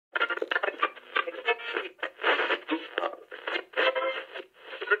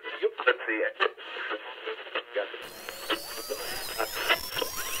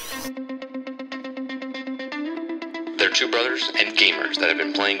two brothers and gamers that have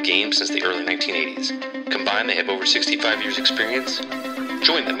been playing games since the early 1980s. Combined, they have over 65 years' experience.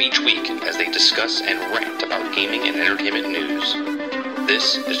 Join them each week as they discuss and rant about gaming and entertainment news.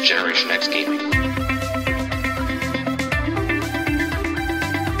 This is Generation X Gaming.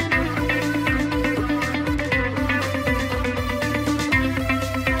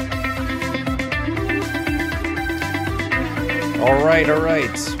 All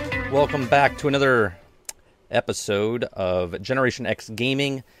right. Welcome back to another episode of Generation X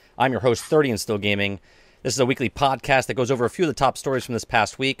Gaming. I'm your host, 30 and Still Gaming. This is a weekly podcast that goes over a few of the top stories from this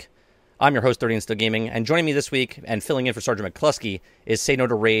past week. I'm your host, 30 and Still Gaming, and joining me this week and filling in for Sergeant McCluskey is Say No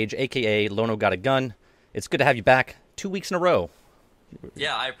to Rage, a.k.a. Lono Got a Gun. It's good to have you back 2 weeks in a row.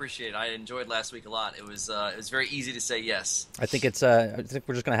 Yeah, I appreciate it. I enjoyed last week a lot. It was very easy to say yes. I think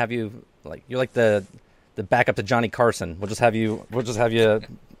we're just going to have you, you're like the backup to Johnny Carson. We'll just have you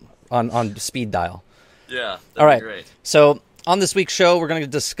on speed dial. Yeah, all right. Be great. So on this week's show, we're going to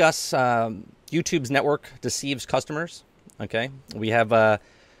discuss YouTube's network deceives customers. Okay, we have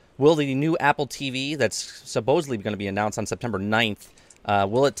will the new Apple TV that's supposedly going to be announced on September 9th,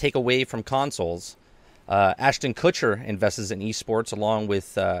 will it take away from consoles? Ashton Kutcher invests in esports along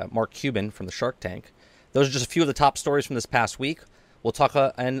with Mark Cuban from the Shark Tank. Those are just a few of the top stories from this past week. We'll talk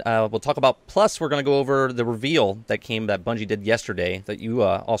about. Plus, we're going to go over the reveal that Bungie did yesterday that you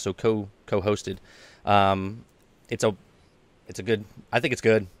also co-hosted. It's a good. I think it's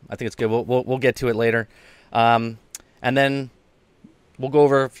good. We'll get to it later, and then we'll go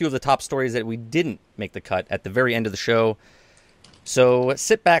over a few of the top stories that we didn't make the cut at the very end of the show. So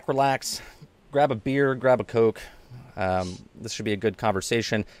sit back, relax, grab a beer, grab a Coke. This should be a good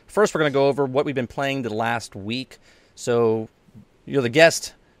conversation. First, we're going to go over what we've been playing the last week. So you're the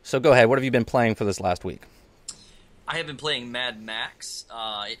guest, so go ahead. What have you been playing for this last week? I have been playing Mad Max.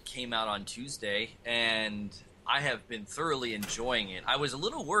 It came out on Tuesday, and I have been thoroughly enjoying it. I was a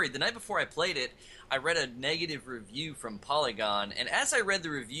little worried. The night before I played it, I read a negative review from Polygon, and as I read the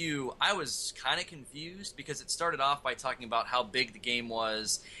review, I was kind of confused because it started off by talking about how big the game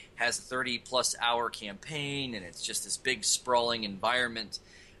was, has a 30-plus hour campaign, and it's just this big, sprawling environment.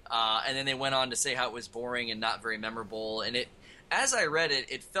 And then they went on to say how it was boring and not very memorable, and as I read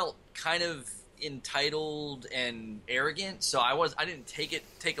it, it felt kind of entitled and arrogant, so I didn't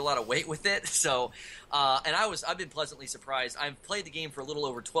take a lot of weight with it. So, I've been pleasantly surprised. I've played the game for a little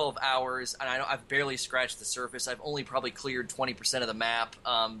over 12 hours, and I've barely scratched the surface. I've only probably cleared 20% of the map.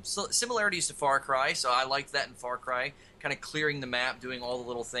 So similarities to Far Cry, so I liked that in Far Cry, kind of clearing the map, doing all the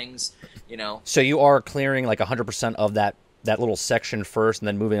little things, you know. So you are clearing like 100% of that little section first, and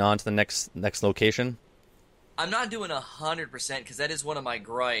then moving on to the next location. I'm not doing 100% because that is one of my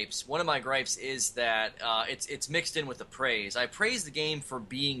gripes. One of my gripes is that it's mixed in with the praise. I praise the game for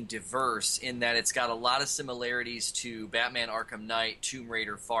being diverse in that it's got a lot of similarities to Batman Arkham Knight, Tomb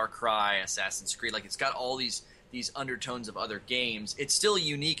Raider, Far Cry, Assassin's Creed. Like, it's got all these undertones of other games. It's still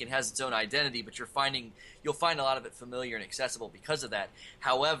unique and has its own identity, but you'll find a lot of it familiar and accessible because of that.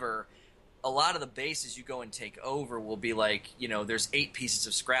 However, a lot of the bases you go and take over will be like, there's 8 pieces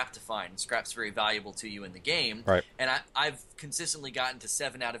of scrap to find. Scrap's very valuable to you in the game. Right. And I've consistently gotten to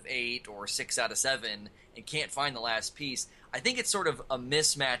 7 out of 8 or 6 out of 7 and can't find the last piece. I think it's sort of a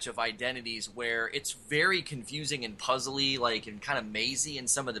mismatch of identities where it's very confusing and puzzly, and kind of mazy in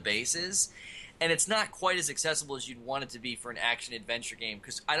some of the bases. And it's not quite as accessible as you'd want it to be for an action-adventure game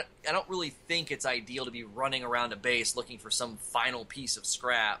because I don't really think it's ideal to be running around a base looking for some final piece of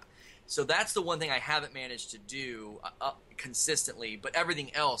scrap. So that's the one thing I haven't managed to do consistently, but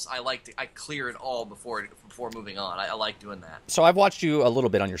everything else I clear it all before moving on. I like doing that. So I've watched you a little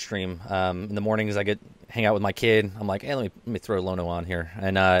bit on your stream. In the mornings I hang out with my kid. I'm like, hey, let me throw Lono on here,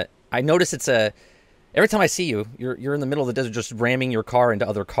 and I notice every time I see you, you're in the middle of the desert just ramming your car into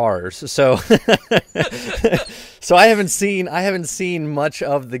other cars. So so I haven't seen much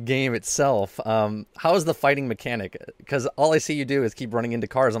of the game itself. How is the fighting mechanic? Because all I see you do is keep running into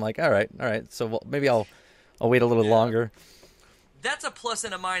cars. I'm like, all right. So maybe I'll wait a little longer. That's a plus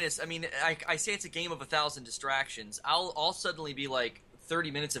and a minus. I mean, I say it's a game of 1,000 distractions. I'll suddenly be like,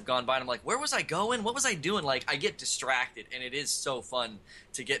 30 minutes have gone by and I'm like, where was I going? What was I doing? Like, I get distracted, and it is so fun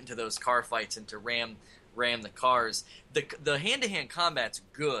to get into those car fights and to ram the cars. The hand-to-hand combat's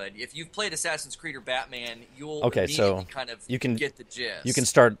good. If you've played Assassin's Creed or Batman, you'll immediately get the gist. You can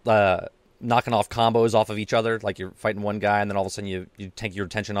start knocking off combos off of each other, like you're fighting one guy, and then all of a sudden you take your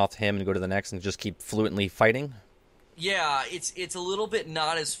attention off him and go to the next and just keep fluently fighting. Yeah, it's a little bit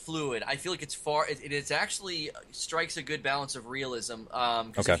not as fluid. I feel like it actually strikes a good balance of realism.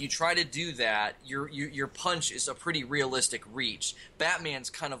 Because if you try to do that, your punch is a pretty realistic reach. Batman's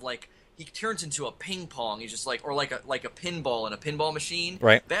kind of like he turns into a ping pong. He's just like, or like a pinball in a pinball machine.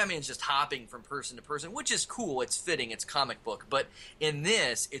 Right. Batman's just hopping from person to person, which is cool. It's fitting. It's comic book. But in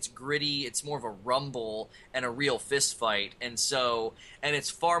this, it's gritty. It's more of a rumble and a real fist fight. And it's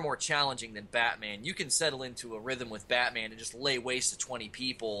far more challenging than Batman. You can settle into a rhythm with Batman and just lay waste to 20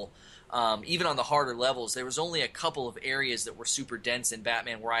 people. Even on the harder levels, there was only a couple of areas that were super dense in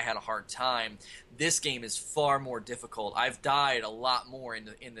Batman where I had a hard time. This game is far more difficult. I've died a lot more in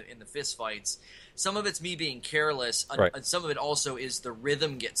the fist fights. Some of it's me being careless, right. and some of it also is the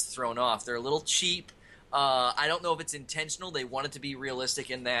rhythm gets thrown off. They're a little cheap. I don't know if it's intentional. They wanted to be realistic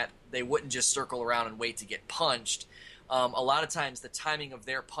in that they wouldn't just circle around and wait to get punched. A lot of times the timing of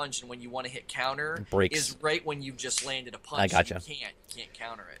their punch and when you want to hit counter is right when you've just landed a punch. I gotcha. You can't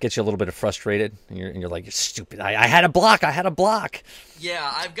counter it. Gets you a little bit of frustrated, and you're like, you're stupid. I had a block.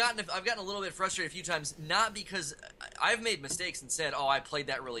 Yeah, I've gotten a little bit frustrated a few times, not because I've made mistakes and said, oh, I played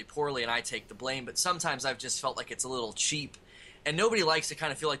that really poorly and I take the blame, but sometimes I've just felt like it's a little cheap. And nobody likes to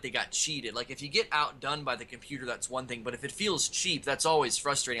kind of feel like they got cheated. Like, if you get outdone by the computer, that's one thing. But if it feels cheap, that's always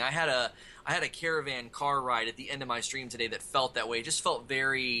frustrating. I had a caravan car ride at the end of my stream today that felt that way. It just felt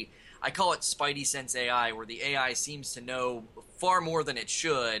very – I call it Spidey Sense AI, where the AI seems to know far more than it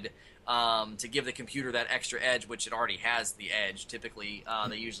should to give the computer that extra edge, which it already has the edge. Typically,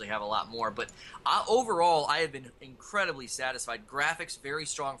 they usually have a lot more. But overall, I have been incredibly satisfied. Graphics very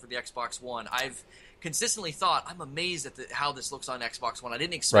strong for the Xbox One. I've consistently thought, I'm amazed at how this looks on Xbox One. I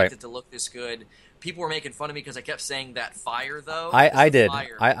didn't expect it to look this good. People were making fun of me because I kept saying that fire, though. I did.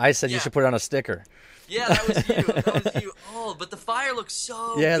 Fire. I said you should put it on a sticker. Yeah, that was you. Oh, but the fire looks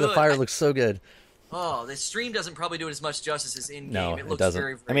so good. Yeah, the fire looks so good. Oh, the stream doesn't probably do it as much justice as in game. No, it looks doesn't.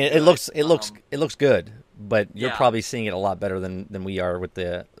 very, very I mean, good. it looks good, but you're Yeah. probably seeing it a lot better than we are with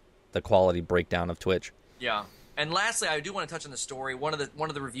the quality breakdown of Twitch. Yeah. And lastly, I do want to touch on the story. One of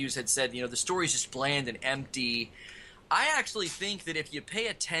the reviews had said, the story's just bland and empty. I actually think that if you pay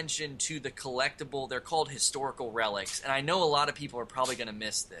attention to the collectible, they're called historical relics, and I know a lot of people are probably going to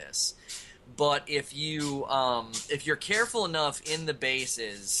miss this. But if you're careful enough in the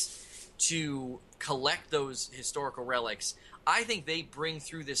bases to collect those historical relics, I think they bring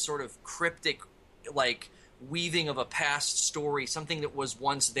through this sort of cryptic, like, weaving of a past story, something that was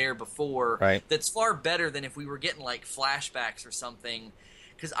once there before, right. That's far better than if we were getting like flashbacks or something,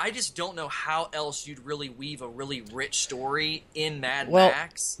 because I just don't know how else you'd really weave a really rich story in Mad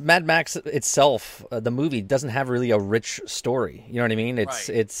Max. Mad Max itself, the movie, doesn't have really a rich story. You know what I mean?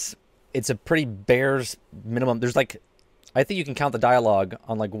 It's a pretty bare minimum. There's like, I think you can count the dialogue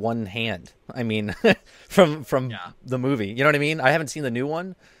on like one hand. I mean, from the movie. You know what I mean? I haven't seen the new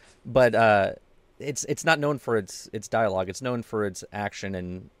one, but it's not known for its dialogue. It's known for its action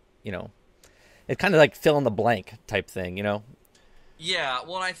and, it's kind of like fill in the blank type thing, Yeah,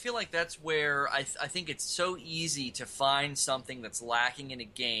 well, I feel like that's where I think it's so easy to find something that's lacking in a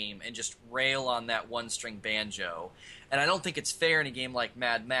game and just rail on that one-string banjo. And I don't think it's fair in a game like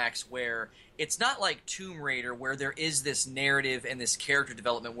Mad Max, where it's not like Tomb Raider, where there is this narrative and this character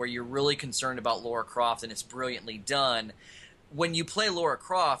development where you're really concerned about Lara Croft and it's brilliantly done. When you play Lara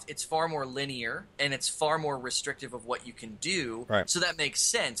Croft, it's far more linear and it's far more restrictive of what you can do. Right. So that makes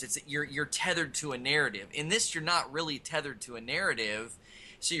sense. It's you're tethered to a narrative. In this, you're not really tethered to a narrative,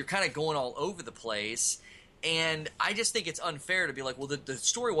 so you're kind of going all over the place. And I just think it's unfair to be like, well, the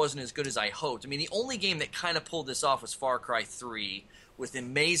story wasn't as good as I hoped. I mean, the only game that kind of pulled this off was Far Cry 3, with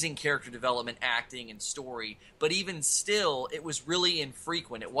amazing character development, acting, and story. But even still, it was really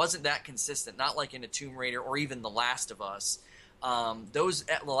infrequent. It wasn't that consistent, not like in a Tomb Raider or even The Last of Us.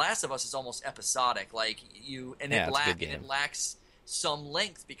 The Last of Us is almost episodic, it lacks some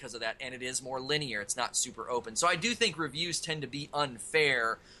length because of that, and it is more linear. It's not super open. So I do think reviews tend to be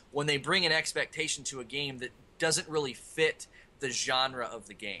unfair when they bring an expectation to a game that doesn't really fit the genre of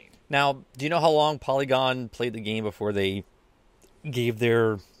the game. Now, do you know how long Polygon played the game before they gave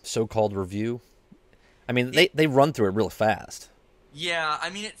their so-called review? I mean, they run through it real fast. Yeah,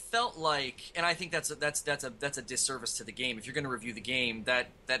 I mean, it felt like, and I think that's a disservice to the game. If you're going to review the game,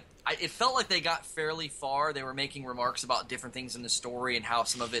 it felt like they got fairly far. They were making remarks about different things in the story and how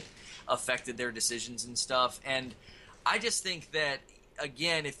some of it affected their decisions and stuff. And I just think that,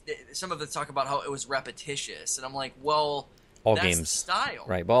 again, if some of it talk about how it was repetitious, and I'm like, well, all that's games, the style,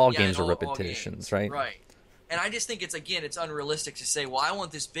 right? But all games are repetitions, right? Right. And I just think it's unrealistic to say, well, I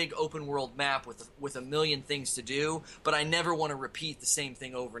want this big open world map with a million things to do, but I never want to repeat the same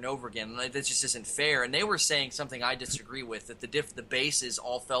thing over and over again. That just isn't fair. And they were saying something I disagree with, that the bases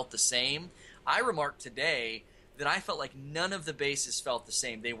all felt the same. I remarked today that I felt like none of the bases felt the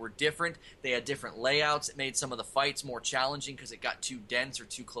same. They were different. They had different layouts. It made some of the fights more challenging because it got too dense or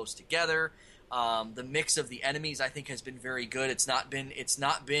too close together. The mix of the enemies, I think, has been very good. It's not been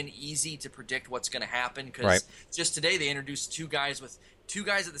easy to predict what's going to happen because just today they introduced two guys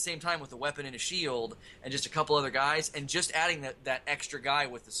at the same time with a weapon and a shield, and just a couple other guys, and just adding that extra guy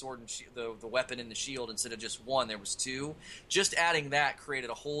with the sword and the weapon and the shield instead of just one. There was two. Just adding that created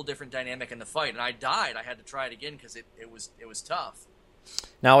a whole different dynamic in the fight, and I died. I had to try it again because it was tough.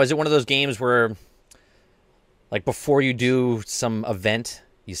 Now, is it one of those games where, like, before you do some event,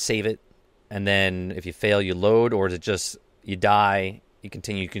 you save it, and then if you fail, you load, or is it just you die, you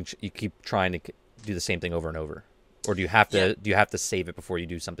continue, you keep trying to do the same thing over and over, or do you have to save it before you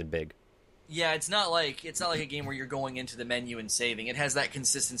do something big? Yeah, it's not like a game where you're going into the menu and saving. It has that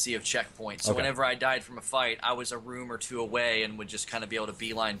consistency of checkpoints. So whenever I died from a fight, I was a room or two away and would just kind of be able to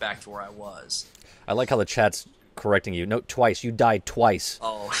beeline back to where I was. I like how the chat's correcting you. No, twice. You died twice.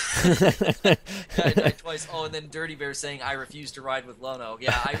 Oh. I died twice. Oh, and then Dirty Bear saying, I refuse to ride with Lono.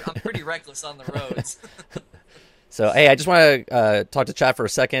 Yeah, I'm pretty reckless on the roads. So, hey, I just want to talk to chat for a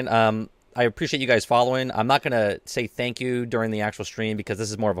second. I appreciate you guys following. I'm not going to say thank you during the actual stream because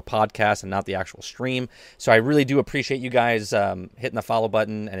this is more of a podcast and not the actual stream. So I really do appreciate you guys hitting the follow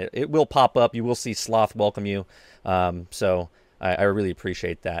button, and it will pop up. You will see Sloth welcome you. So I really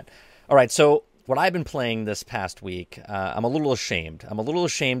appreciate that. All right, so what I've been playing this past week, I'm a little ashamed. I'm a little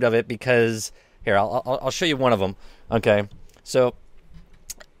ashamed of it because, here, I'll show you one of them. Okay, so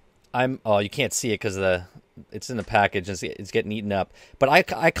you can't see it because it's in the package and it's getting eaten up. But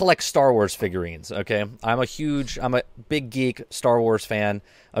I collect Star Wars figurines, okay? I'm a big geek Star Wars fan,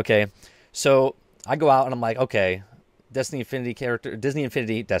 okay? So I go out and I'm like, okay, Disney Infinity,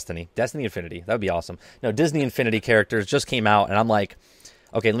 that would be awesome. No, Disney Infinity characters just came out, and I'm like,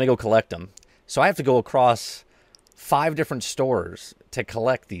 okay, let me go collect them. So I have to go across 5 different stores to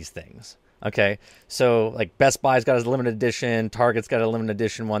collect these things. Okay, so like Best Buy's got a limited edition, Target's got a limited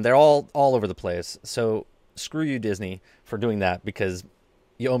edition one. They're all over the place. So screw you, Disney, for doing that because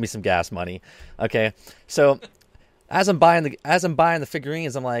you owe me some gas money. Okay, so as I'm buying the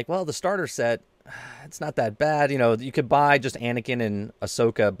figurines, I'm like, well, the starter set, it's not that bad. You know, you could buy just Anakin and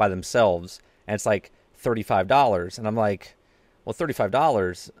Ahsoka by themselves, and it's like $35. And I'm like, well,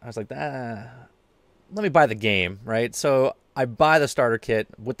 $35. I was like, let me buy the game, right? So I buy the starter kit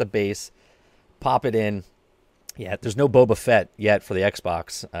with the base, pop it in. Yeah, there's no Boba Fett yet for the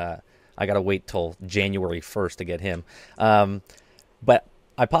Xbox. I got to wait till January 1st to get him. But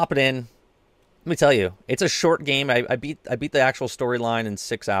I pop it in. Let me tell you, it's a short game. I beat the actual storyline in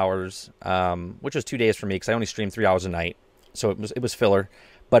 6 hours, which was 2 days for me because I only streamed 3 hours a night. So it was filler.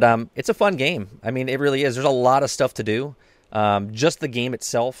 But it's a fun game. I mean, it really is. There's a lot of stuff to do. Just the game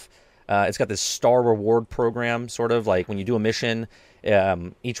itself. It's got this star reward program, sort of like when you do a mission,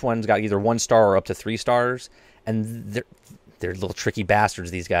 each one's got either 1 star or up to 3 stars, and they're little tricky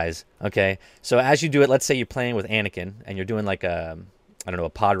bastards, these guys. Okay, so as you do it, let's say you're playing with Anakin and you're doing like a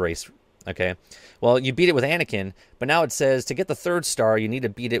pod race. Okay, well, you beat it with Anakin, but now it says to get the 3rd star, you need to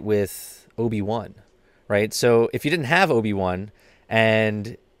beat it with Obi-Wan, right? So if you didn't have Obi-Wan,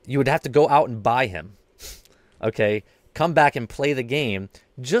 and you would have to go out and buy him, okay, come back and play the game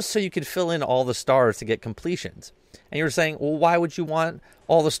just so you could fill in all the stars to get completions. And you were saying, well, why would you want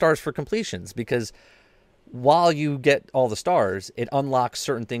all the stars for completions? Because while you get all the stars, it unlocks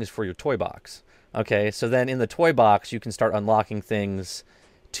certain things for your toy box. Okay, so then in the toy box, you can start unlocking things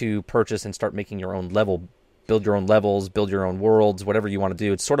to purchase and start making your own level, build your own levels, build your own worlds, whatever you want to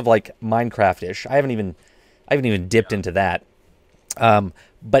do. It's sort of like Minecraft-ish. I haven't even dipped into that.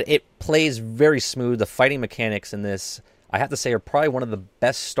 But it plays very smooth. The fighting mechanics in this, I have to say, are probably one of the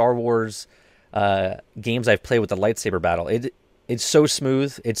best Star Wars games I've played with the lightsaber battle. It's so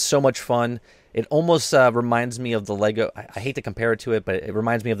smooth. It's so much fun. It almost reminds me of the Lego. I hate to compare it to it, but it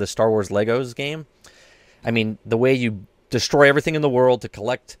reminds me of the Star Wars Legos game. I mean, the way you destroy everything in the world to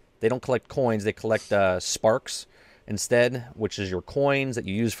collect. They don't collect coins. They collect sparks instead, which is your coins that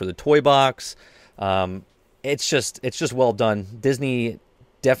you use for the toy box. It's just well done. Disney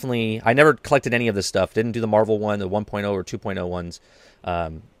definitely. I never collected any of this stuff. Didn't do the Marvel one, the 1.0 or 2.0 ones.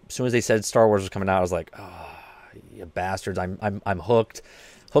 As soon as they said Star Wars was coming out, I was like, oh, you bastards! I'm hooked.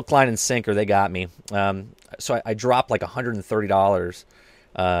 Hook, line, and sinker. They got me. So I dropped like $130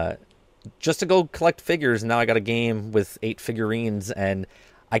 just to go collect figures. And now I got a game with 8 figurines, and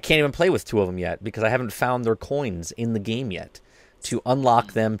I can't even play with 2 of them yet because I haven't found their coins in the game yet to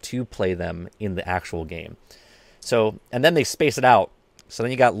unlock them to play them in the actual game. So, and then they space it out. So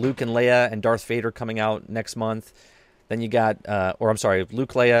then you got Luke and Leia and Darth Vader coming out next month. Then you got,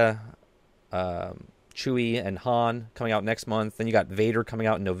 Luke, Leia, Chewie and Han coming out next month. Then you got Vader coming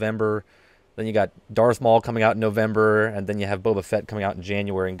out in November. Then you got Darth Maul coming out in November, and then you have Boba Fett coming out in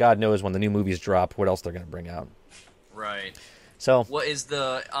January. And God knows when the new movies drop, what else they're going to bring out. Right. So, what is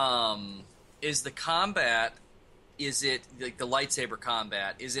the combat? Is it like the lightsaber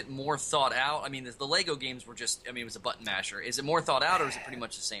combat? Is it more thought out? I mean, the Lego games were just. I mean, it was a button masher. Is it more thought out, or is it pretty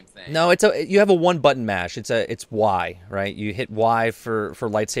much the same thing? No, you have a one button mash. It's Y, right? You hit Y for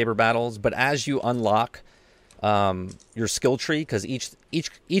lightsaber battles, but as you unlock your skill tree, because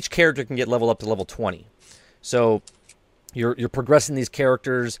each character can get leveled up to level 20, so you're progressing these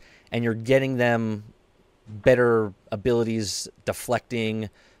characters and you're getting them better abilities, deflecting,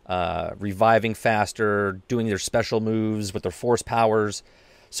 reviving faster, doing their special moves with their force powers.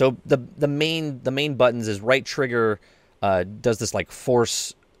 So the main buttons is right trigger does this like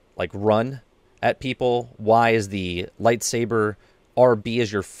force like run at people. Y is the lightsaber. RB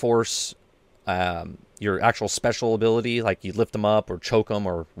is your force, your actual special ability, like you lift them up or choke them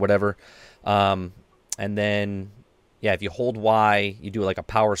or whatever. And then if you hold Y, you do like a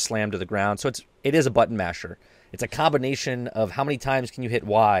power slam to the ground. So it is a button masher. It's a combination of how many times can you hit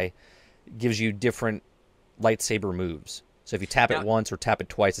Y gives you different lightsaber moves. So if you tap it once or tap it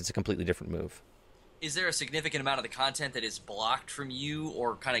twice, it's a completely different move. Is there a significant amount of the content that is blocked from you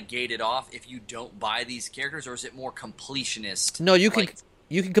or kind of gated off if you don't buy these characters, or is it more completionist? No, you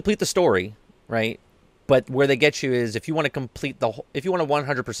can complete the story, right? But where they get you is if you want to complete if you want to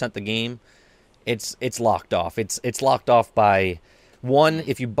 100% the game, it's locked off. It's locked off by one,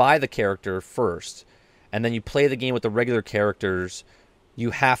 if you buy the character first and then you play the game with the regular characters,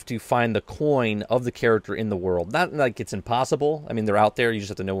 you have to find the coin of the character in the world. Not like it's impossible. I mean, they're out there. You just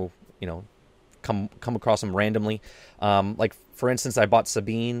have to know, come across them randomly. Like for instance, I bought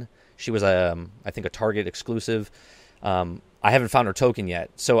Sabine. She was I think a Target exclusive. I haven't found her token yet,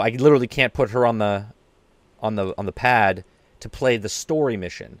 so I literally can't put her on the pad to play the story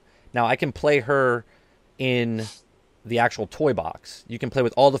mission. Now I can play her in the actual toy box. You can play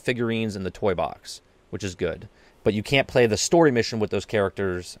with all the figurines in the toy box, which is good. But you can't play the story mission with those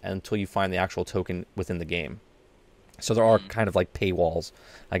characters until you find the actual token within the game. So there are kind of like paywalls,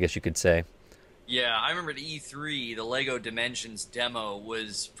 I guess you could say. Yeah, I remember at E3, the LEGO Dimensions demo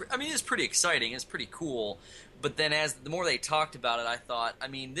was, it's pretty exciting. It's pretty cool. But then the more they talked about it, I thought,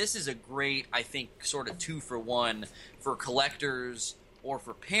 this is a great, I think, sort of 2-for-1 for collectors or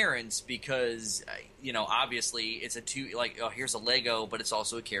for parents because, obviously it's here's a Lego, but it's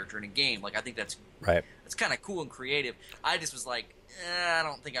also a character in a game. Like, I think that's right. It's kind of cool and creative. I just was like, I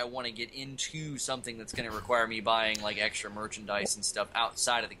don't think I want to get into something that's going to require me buying like extra merchandise and stuff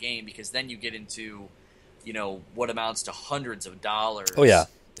outside of the game, because then you get into, what amounts to hundreds of dollars. Oh yeah,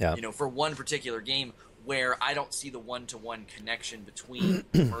 for one particular game where I don't see the one-to-one connection between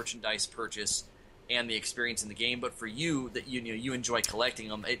the merchandise purchase and the experience in the game. But for you, that you enjoy collecting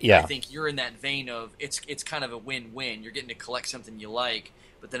them. I think you're in that vein of it's kind of a win-win. You're getting to collect something you like,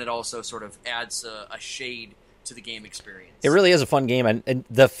 but then it also sort of adds a shade to the game experience. It really is a fun game, and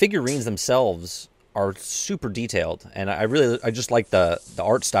the figurines themselves are super detailed, and I just like the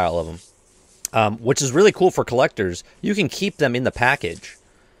art style of them, which is really cool for collectors. You can keep them in the package.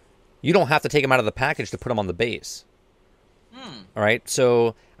 You don't have to take them out of the package to put them on the base. All right,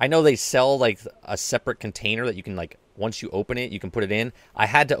 so I know they sell like a separate container that you can like once you open it, you can put it in. I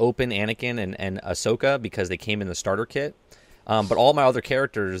had to open Anakin and Ahsoka because they came in the starter kit. But all my other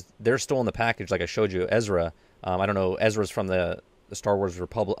characters, they're still in the package. Like I showed you, Ezra. I don't know. Ezra's from the Star Wars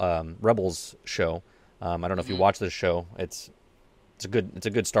Rebels show. I don't know if you watch this show. It's a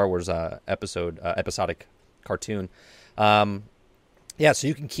good Star Wars episodic cartoon. So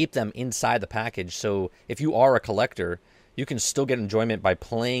you can keep them inside the package. So if you are a collector, you can still get enjoyment by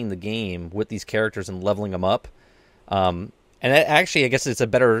playing the game with these characters and leveling them up. And actually, I guess it's a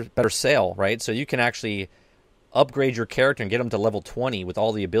better sale, right? So you can actually upgrade your character and get them to level 20 with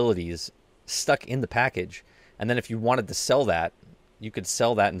all the abilities stuck in the package. And then if you wanted to sell that, you could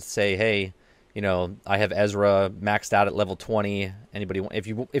sell that and say, hey, I have Ezra maxed out at level 20. Anybody, if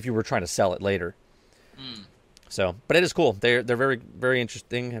you were trying to sell it later. So, but it is cool. They're very, very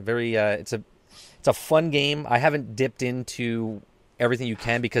interesting. Very, it's a fun game. I haven't dipped into everything you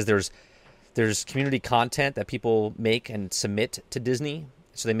can because there's community content that people make and submit to Disney.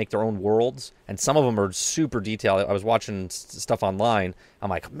 So they make their own worlds, and some of them are super detailed. I was watching stuff online. I'm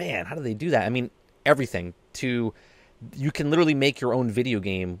like, man, how do they do that? I mean, everything you can literally make your own video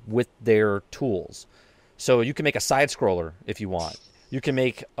game with their tools. So you can make a side scroller if you want. You can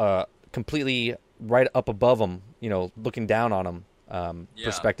make completely right up above them, looking down on them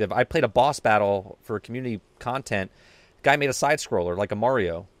perspective. I played a boss battle for community content. Guy made a side scroller like a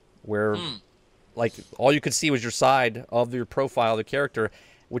Mario, where like all you could see was your side of your profile, the character,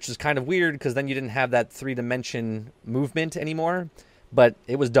 which is kind of weird because then you didn't have that 3-dimension movement anymore. But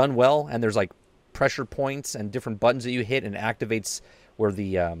it was done well, and there's like pressure points and different buttons that you hit, and it activates where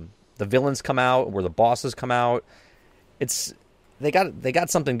the villains come out, where the bosses come out. They got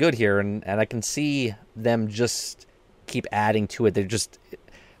something good here, and I can see them just keep adding to it. They're just,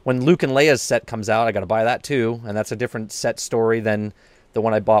 when Luke and Leia's set comes out, I got to buy that too, and that's a different set story than the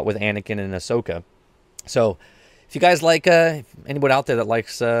one I bought with Anakin and Ahsoka. So if you guys like, anyone out there that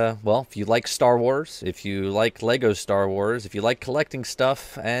likes, if you like Star Wars, if you like Lego Star Wars, if you like collecting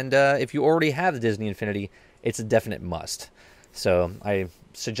stuff, and if you already have the Disney Infinity, it's a definite must. So I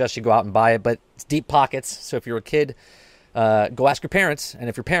suggest you go out and buy it, but it's deep pockets. So if you're a kid, go ask your parents, and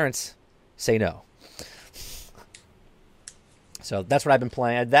if your parents say no. So that's what I've been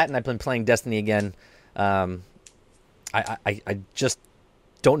playing. That, and I've been playing Destiny again. I just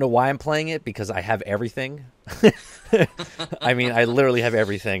don't know why I'm playing it, because I have everything. I mean, I literally have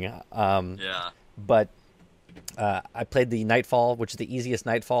everything. Yeah. But I played the Nightfall, which is the easiest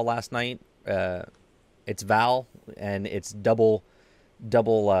Nightfall last night. It's Val, and it's double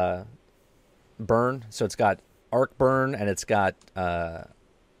burn. So it's got arc burn, and it's got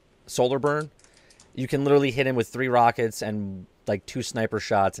solar burn. You can literally hit him with 3 rockets and like 2 sniper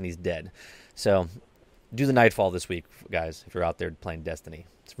shots, and he's dead. So do the Nightfall this week, guys, if you're out there playing Destiny.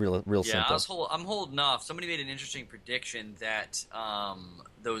 It's real simple. I'm holding off. Somebody made an interesting prediction that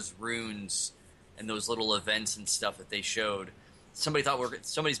those runes and those little events and stuff that they showed,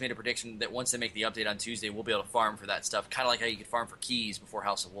 somebody's made a prediction that once they make the update on Tuesday, we'll be able to farm for that stuff, kind of like how you could farm for keys before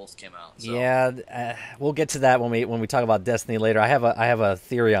House of Wolves came out. So. Yeah, we'll get to that when we talk about Destiny later. I have a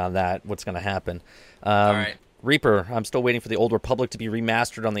theory on that, what's going to happen. All right. Reaper, I'm still waiting for the Old Republic to be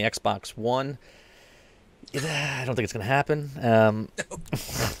remastered on the Xbox One. I don't think it's going to happen.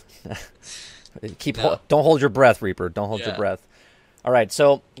 Don't hold your breath, Reaper. Don't hold your breath. All right,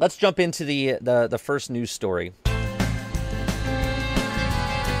 so let's jump into the first news story.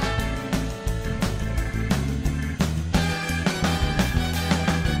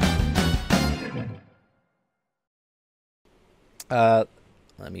 Let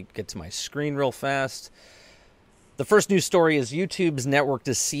me get to my screen real fast. The first news story is YouTube's network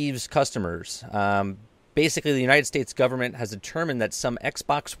deceives customers. Basically, the United States government has determined that some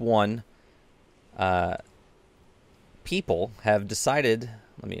Xbox One people have decided,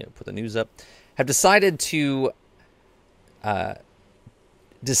 let me put the news up, have decided to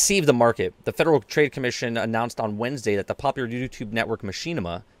deceive the market. The Federal Trade Commission announced on Wednesday that the popular YouTube network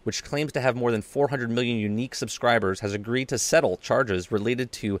Machinima, which claims to have more than 400 million unique subscribers, has agreed to settle charges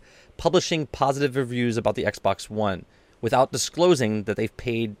related to publishing positive reviews about the Xbox One without disclosing that they've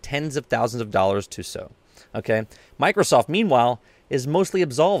paid tens of thousands of dollars to so. Okay. Microsoft, meanwhile, is mostly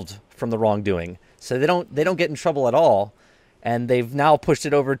absolved from the wrongdoing, so they don't get in trouble at all. And they've now pushed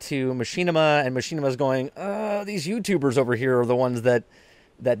it over to Machinima, and Machinima's going, these YouTubers over here are the ones that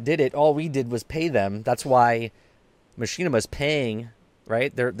did it. All we did was pay them. That's why Machinima's paying,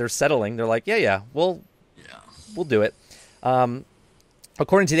 right? They're settling. They're like, we'll do it.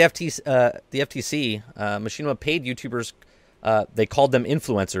 According to the FTC, Machinima paid YouTubers, they called them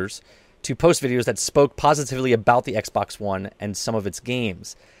influencers, to post videos that spoke positively about the Xbox One and some of its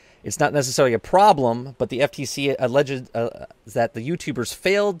games. It's not necessarily a problem, but the FTC alleged that the YouTubers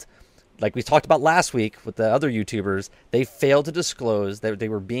failed, like we talked about last week with the other YouTubers, they failed to disclose that they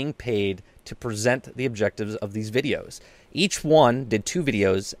were being paid to present the objectives of these videos. Each one did 2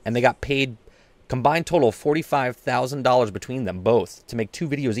 videos, and they got paid combined total of $45,000 between them both to make 2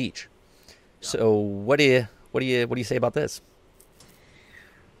 videos each. Yeah. So what do you say about this?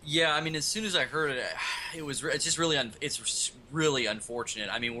 Yeah, I mean, as soon as I heard it, it's just really unfortunate.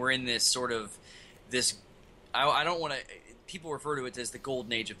 I mean, we're in this sort of this. I don't want to. People refer to it as the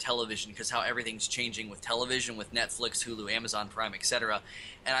golden age of television because how everything's changing with television, with Netflix, Hulu, Amazon Prime, etc.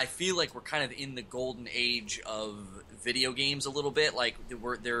 And I feel like we're kind of in the golden age of video games a little bit. Like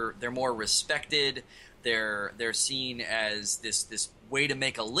they're more respected. They're seen as this way to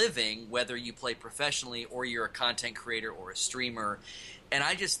make a living, whether you play professionally or you're a content creator or a streamer. And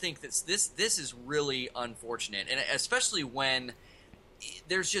I just think that this is really unfortunate, and especially when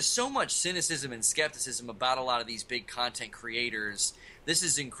there's just so much cynicism and skepticism about a lot of these big content creators. This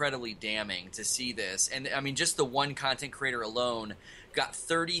is incredibly damning to see this. And I mean, just the one content creator alone got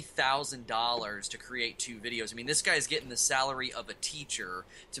 $30,000 to create 2 videos. I mean, this guy's getting the salary of a teacher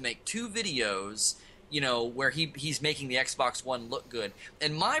to make 2 videos, where he's making the Xbox One look good.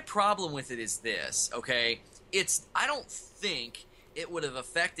 And my problem with it is this, okay? I don't think it would have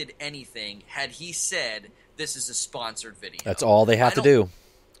affected anything had he said this is a sponsored video. That's all they have to do.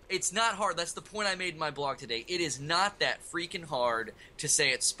 It's not hard. That's the point I made in my blog today. It is not that freaking hard to say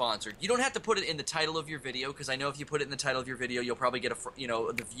it's sponsored. You don't have to put it in the title of your video, because I know if you put it in the title of your video, you'll probably get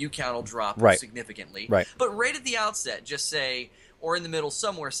the view count will drop significantly. Right. But right at the outset, just say, or in the middle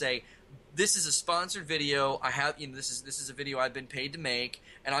somewhere, say, this is a sponsored video. I have, this is a video I've been paid to make,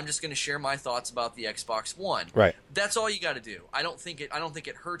 and I'm just going to share my thoughts about the Xbox One. Right. That's all you got to do. I don't think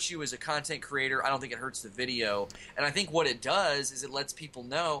it hurts you as a content creator. I don't think it hurts the video. And I think what it does is it lets people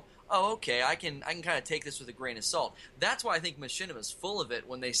know, oh, okay, I can kind of take this with a grain of salt. That's why I think Machinima's full of it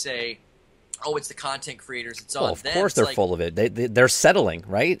when they say, oh, it's the content creators. It's on them. Of course, they're full of it. They're settling,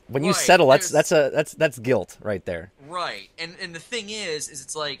 right? When you settle, that's guilt right there. Right. And the thing is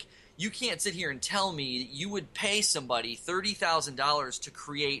it's like, you can't sit here and tell me you would pay somebody $30,000 to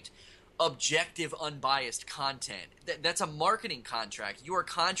create objective, unbiased content. That's a marketing contract. You are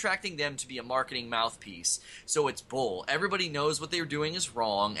contracting them to be a marketing mouthpiece. So it's bull. Everybody knows what they're doing is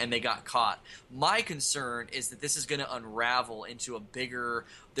wrong, and they got caught. My concern is that this is going to unravel into a bigger.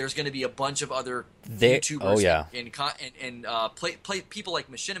 There's going to be a bunch of other YouTubers and people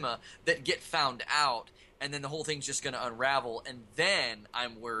like Machinima that get found out. And then the whole thing's just going to unravel. And then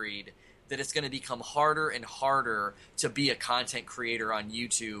I'm worried that it's going to become harder and harder to be a content creator on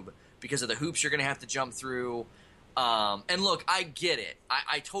YouTube because of the hoops you're going to have to jump through. And look, I get it.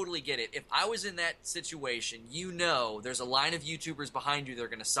 I totally get it. If I was in that situation, there's a line of YouTubers behind you that are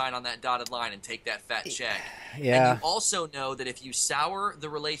going to sign on that dotted line and take that fat check. Yeah. And you also know that if you sour the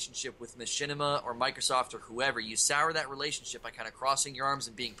relationship with Machinima or Microsoft or whoever, you sour that relationship by kind of crossing your arms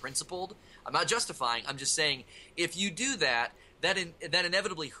and being principled. I'm not justifying. I'm just saying if you do that, that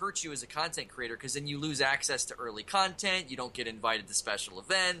inevitably hurts you as a content creator, because then you lose access to early content. You don't get invited to special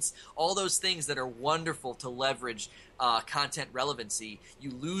events. All those things that are wonderful to leverage content relevancy. You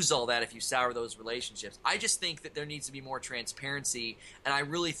lose all that if you sour those relationships. I just think that there needs to be more transparency, and I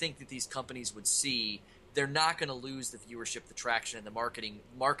really think that these companies would see they're not going to lose the viewership, the traction, and the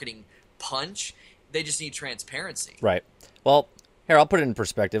marketing punch. They just need transparency. Right. Well, here, I'll put it in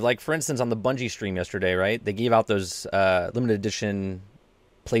perspective. Like, for instance, on the Bungie stream yesterday, right, they gave out those limited edition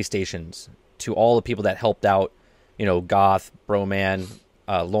PlayStations to all the people that helped out, Goth, Broman,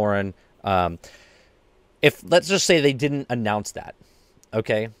 Lauren. Let's just say they didn't announce that,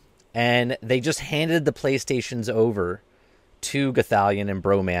 okay, and they just handed the PlayStations over to Gothalion and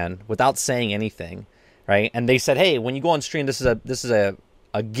Broman without saying anything, right? And they said, hey, when you go on stream, this is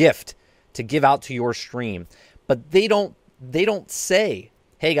a gift to give out to your stream. But they don't say,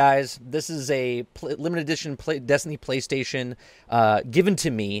 hey guys, this is a limited edition Destiny PlayStation given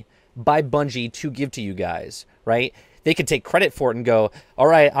to me by Bungie to give to you guys, right? They could take credit for it and go, all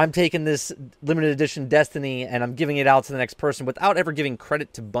right, I'm taking this limited edition Destiny and I'm giving it out to the next person without ever giving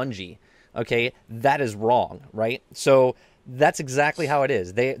credit to Bungie. Okay, that is wrong, right? So that's exactly how it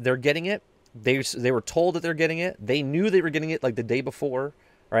is. They're getting it. They were told that they're getting it. They knew they were getting it like the day before,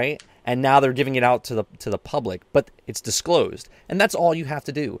 right? And now they're giving it out to the public, but it's disclosed. And that's all you have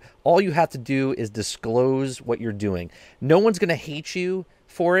to do. All you have to do is disclose what you're doing. No one's going to hate you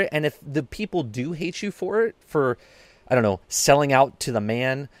for it. And if the people do hate you for it, for, I don't know, selling out to the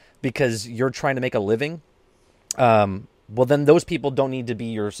man because you're trying to make a living, well, then those people don't need to be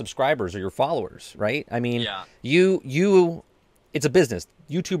your subscribers or your followers, right? I mean, you it's a business.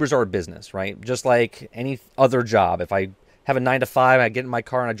 YouTubers are a business, right? Just like any other job. If I have a 9-to-5, I get in my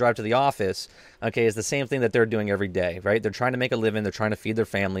car and I drive to the office, okay, it's the same thing that they're doing every day, right? They're trying to make a living. They're trying to feed their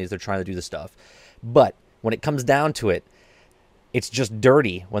families. They're trying to do the stuff. But when it comes down to it, it's just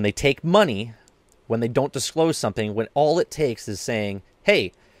dirty when they take money, when they don't disclose something, when all it takes is saying,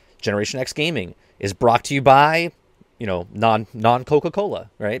 hey, Generation X Gaming is brought to you by, non Coca-Cola,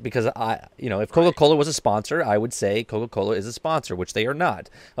 right? Because if Coca-Cola was a sponsor, I would say Coca-Cola is a sponsor, which they are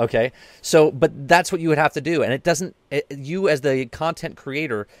not. Okay. So, but that's what you would have to do. And you as the content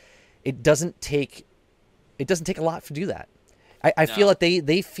creator, it doesn't take a lot to do that. I feel that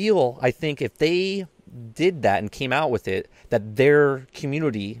they feel, I think if they did that and came out with it, that their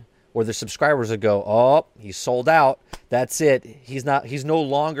community or their subscribers would go, oh, he's sold out. That's it. He's no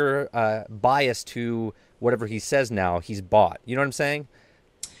longer biased to whatever he says now. He's bought. You know what I'm saying?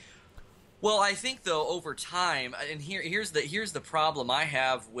 Well, I think though over time, and here's the problem I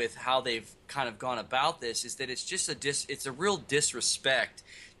have with how they've kind of gone about this, is that it's just it's a real disrespect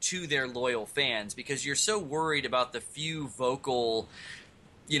to their loyal fans, because you're so worried about the few vocal,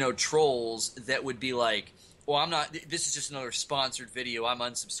 trolls that would be like, well, I'm not. This is just another sponsored video. I'm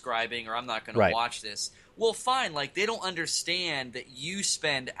unsubscribing, or I'm not going to watch this. Well, fine. Like, they don't understand that you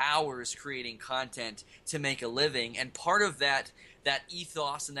spend hours creating content to make a living, and part of that that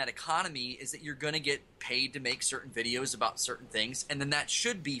ethos and that economy is that you're going to get paid to make certain videos about certain things, and then that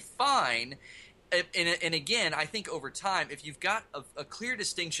should be fine. And again, I think over time, if you've got a clear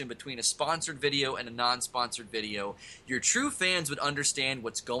distinction between a sponsored video and a non-sponsored video, your true fans would understand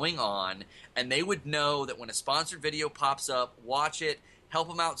what's going on, and they would know that when a sponsored video pops up, watch it, help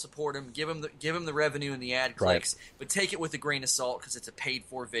them out, support them, give them the revenue and the ad clicks, but take it with a grain of salt because it's a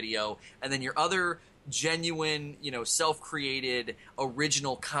paid-for video. And then your other genuine, self-created,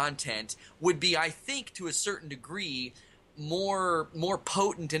 original content would be, I think, to a certain degree, more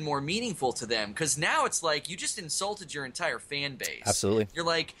potent and more meaningful to them, because now it's like you just insulted your entire fan base. Absolutely. You're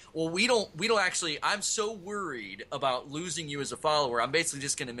like, well, we don't actually. I'm so worried about losing you as a follower. I'm basically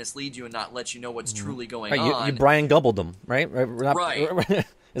just going to mislead you and not let you know what's truly going on. You Brian Gumbled them, right? Right.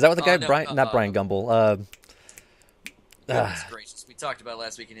 Is that what the guy? No, not Brian Gumble. Goodness gracious, we talked about it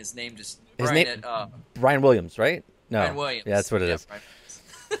last week, and his name just Brian Williams, right? No, Brian Williams. Yeah, that's what it is.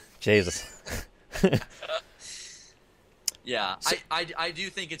 Jesus. Yeah, so, I do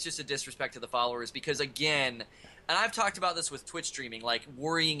think it's just a disrespect to the followers because, again, and I've talked about this with Twitch streaming, like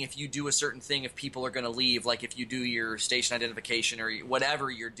worrying if you do a certain thing if people are going to leave, like if you do your station identification or whatever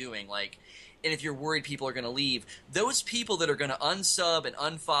you're doing, like, and if you're worried people are going to leave, those people that are going to unsub and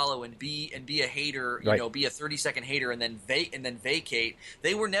unfollow and be a hater, be a 30-second hater and then vacate,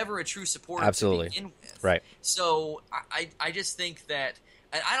 they were never a true supporter Absolutely. to begin with. Right. So I just think that.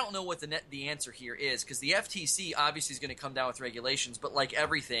 And I don't know what the answer here is, because the FTC obviously is going to come down with regulations, but like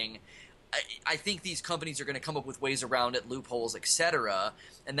everything, I think these companies are going to come up with ways around it, loopholes, etc.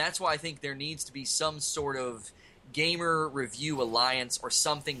 And that's why I think there needs to be some sort of gamer review alliance or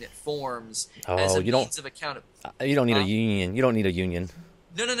something that forms as a means of accountability. You don't need a union. You don't need a union.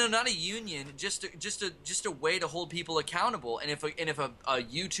 No, not a union. Just a way to hold people accountable. And if a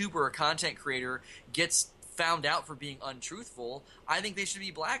YouTuber or a content creator gets found out for being untruthful, I think they should be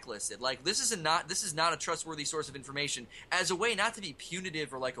blacklisted. Like, this is not a trustworthy source of information, as a way not to be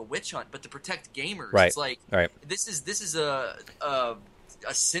punitive or like a witch hunt, but to protect gamers. Right. It's like this is a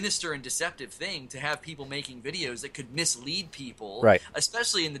sinister and deceptive thing to have people making videos that could mislead people, right?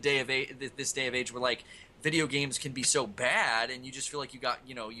 Especially in this day of age where like video games can be so bad, and you just feel like you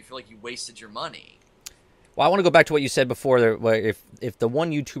feel like you wasted your money. Well, I want to go back to what you said before. Where if the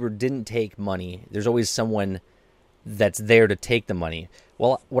one YouTuber didn't take money, there's always someone that's there to take the money.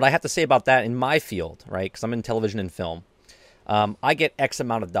 Well, what I have to say about that in my field, right, because I'm in television and film, I get X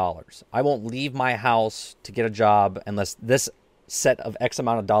amount of dollars. I won't leave my house to get a job unless this set of X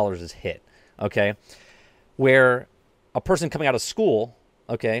amount of dollars is hit, okay? Where a person coming out of school,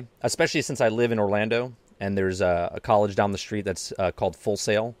 okay, especially since I live in Orlando, and there's a college down the street that's called Full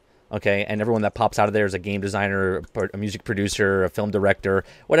Sail, okay, and everyone that pops out of there is a game designer, a music producer, a film director,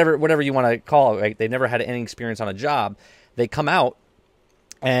 whatever you want to call it, right? They never had any experience on a job. They come out,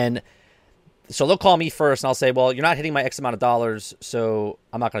 and so they'll call me first, and I'll say, well, you're not hitting my X amount of dollars, so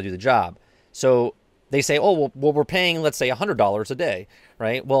I'm not going to do the job. So they say, oh, well, we're paying, let's say, $100 a day,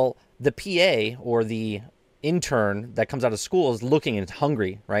 right? Well, the PA or the intern that comes out of school is looking and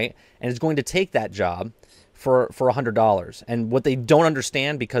hungry, right? And is going to take that job for $100. And what they don't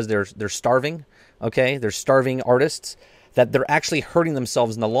understand, because they're starving, okay? They're starving artists, that they're actually hurting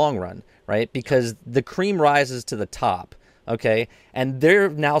themselves in the long run, right? Because the cream rises to the top, okay? And they're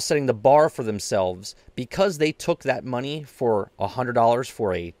now setting the bar for themselves because they took that money for $100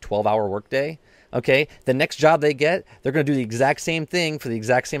 for a 12-hour workday, okay? The next job they get, they're going to do the exact same thing for the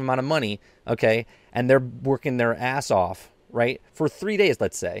exact same amount of money, okay? And they're working their ass off, right? For 3 days,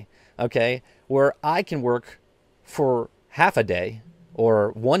 let's say, okay? Where I can work for half a day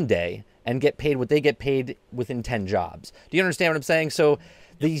or 1 day and get paid what they get paid within 10 jobs. Do you understand what I'm saying? So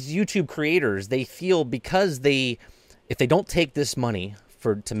these YouTube creators, they feel because if they don't take this money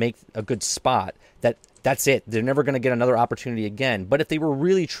to make a good spot, that's it. They're never going to get another opportunity again. But if they were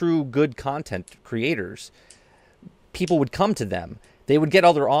really true good content creators, people would come to them. They would get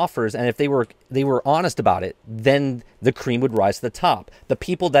other offers, and if they were honest about it, then the cream would rise to the top. The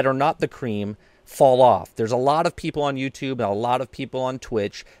people that are not the cream fall off. There's a lot of people on YouTube and a lot of people on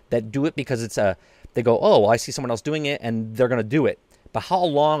Twitch that do it because they go, oh, well, I see someone else doing it, and they're going to do it. But how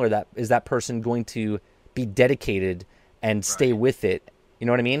long is that person going to be dedicated and stay with it? You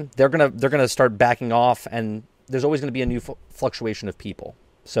know what I mean? They're gonna start backing off, and there's always going to be a new fluctuation of people.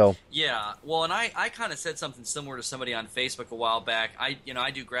 So yeah, well, and I kind of said something similar to somebody on Facebook a while back. I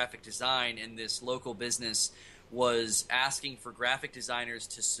do graphic design, and this local business was asking for graphic designers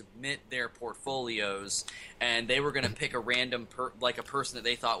to submit their portfolios, and they were going to pick a random a person that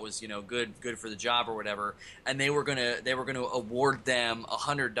they thought was good for the job or whatever, and they were going to award them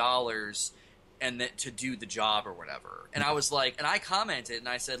 $100 and that to do the job or whatever. And I was like, and I commented and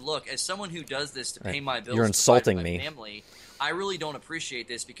I said, look, as someone who does this to pay my bills, you're insulting to provide me. my family, I really don't appreciate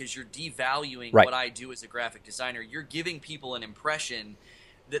this because you're devaluing Right. what I do as a graphic designer. You're giving people an impression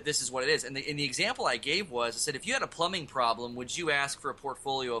that this is what it is. And the example I gave was, I said, if you had a plumbing problem, would you ask for a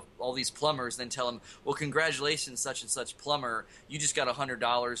portfolio of all these plumbers, then tell them, well, congratulations, such and such plumber, you just got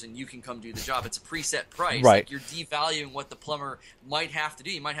 $100 and you can come do the job. It's a preset price. Right. Like, you're devaluing what the plumber might have to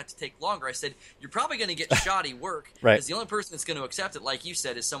do. You might have to take longer. I said, you're probably going to get shoddy work Right. because the only person that's going to accept it, like you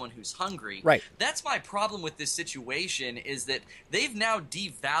said, is someone who's hungry. Right. That's my problem with this situation, is that they've now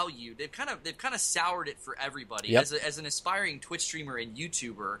devalued. They've kind of soured it for everybody. Yep. As an aspiring Twitch streamer and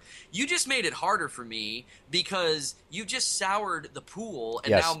YouTuber, you just made it harder for me because you just soured the pool, and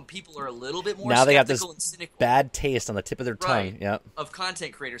Yes. now people are a little bit more Now they got this skeptical and cynical. bad taste on the tip of their tongue. Right. Yep. Of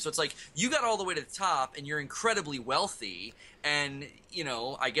content creators. So it's like, you got all the way to the top and you're incredibly wealthy, and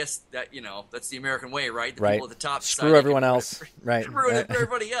I guess that that's the American way, right? The Right. people at the top decide Screw they everyone can else. Right. ruin it for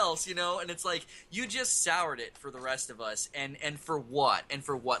everybody else, and it's like, you just soured it for the rest of us, and for what?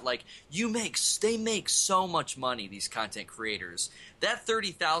 Like, they make so much money, these content creators. That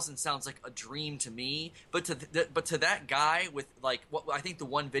 30,000 sounds like a dream to me, but to that guy with, like, what I think the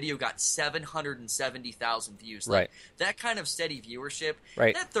one video got 770,000 views. Like, Right. that kind of steady viewership.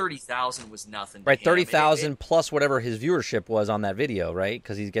 Right. That 30,000 was nothing. to Right, him. 30,000 plus whatever his viewership was on that video, right?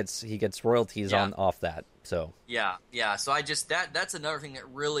 Because he gets royalties Yeah. off that. So Yeah. So I just that's another thing that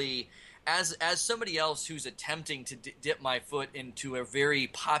really, as somebody else who's attempting to dip my foot into a very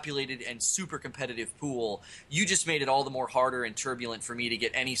populated and super competitive pool, you just made it all the more harder and turbulent for me to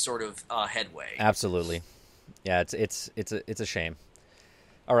get any sort of headway. absolutely, yeah, it's a shame.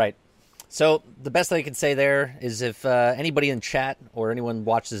 All right, so the best thing I can say there is, if anybody in chat or anyone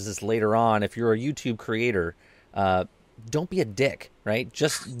watches this later on, if you're a YouTube creator, don't be a dick, right?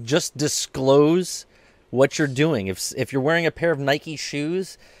 Just disclose what you're doing. If you're wearing a pair of Nike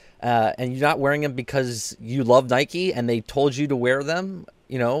shoes, and you're not wearing them because you love Nike and they told you to wear them,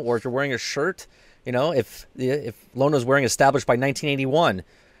 or if you're wearing a shirt, if Lono's wearing Established by 1981,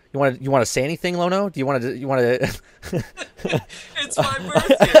 you want to say anything, Lono? Do you want to? It's my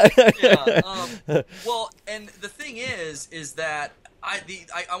birthday. Yeah. Well, and the thing is that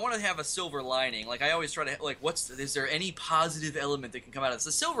I want to have a silver lining. Like, I always try to, like, is there any positive element that can come out of this?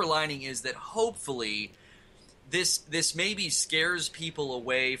 The silver lining is that hopefully this maybe scares people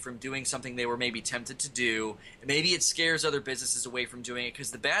away from doing something they were maybe tempted to do. Maybe it scares other businesses away from doing it,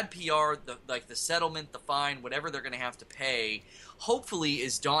 because the bad PR, the settlement, the fine, whatever they're going to have to pay, hopefully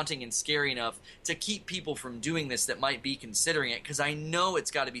is daunting and scary enough to keep people from doing this that might be considering it, because I know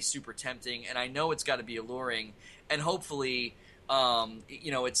it's got to be super tempting, and I know it's got to be alluring, and hopefully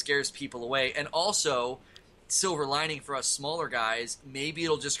it scares people away. And also, silver lining for us smaller guys, maybe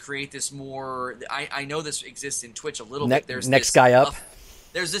it'll just create this more, I know this exists in Twitch a little bit. There's next this, guy up.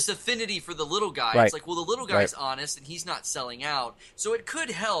 There's this affinity for the little guy. Right. It's like, well, the little guy's Right. honest and he's not selling out, so it could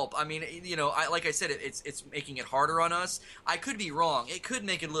help. I mean, like I said, it's making it harder on us. I could be wrong. It could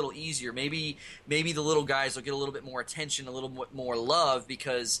make it a little easier. Maybe the little guys will get a little bit more attention, a little bit more love,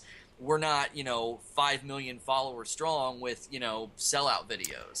 because we're not, 5 million followers strong with, sellout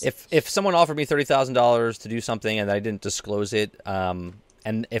videos. If someone offered me $30,000 to do something and I didn't disclose it, and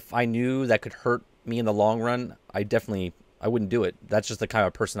if I knew that could hurt me in the long run, I wouldn't do it. That's just the kind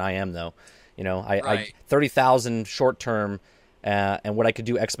of person I am, though. Right. 30,000 short term, and what I could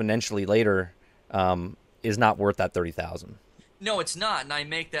do exponentially later, is not worth that 30,000. No, it's not, and I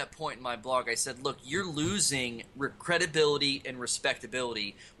make that point in my blog. I said, look, you're losing credibility and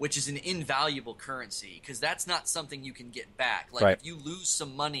respectability, which is an invaluable currency, because that's not something you can get back. Like, Right. if you lose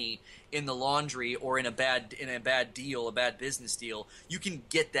some money in the laundry or in a bad deal, a bad business deal, you can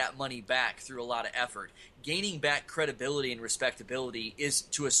get that money back through a lot of effort. Gaining back credibility and respectability is,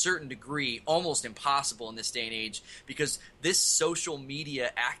 to a certain degree, almost impossible in this day and age, because this social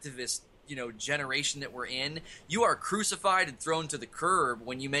media activist generation that we're in, you are crucified and thrown to the curb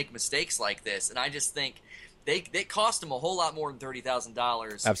when you make mistakes like this. And I just think they cost them a whole lot more than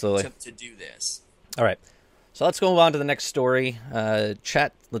 $30,000 Absolutely. to do this. All right. So let's go on to the next story.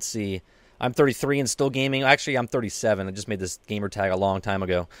 Chat, let's see. I'm 33 and still gaming. Actually, I'm 37. I just made this gamer tag a long time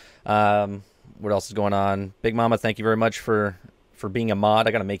ago. What else is going on? Big Mama, thank you very much for being a mod.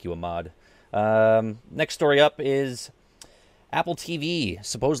 I got to make you a mod. Next story up is Apple TV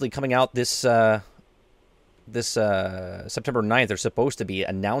supposedly coming out this September 9th. They're supposed to be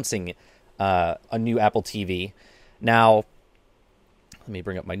announcing a new Apple TV. Now, let me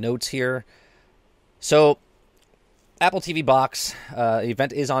bring up my notes here. So, Apple TV box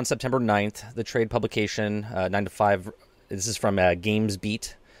event is on September 9th. The trade publication, 9 to 5. This is from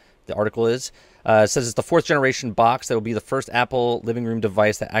GamesBeat, The article is. It says it's the 4th generation box that will be the first Apple living room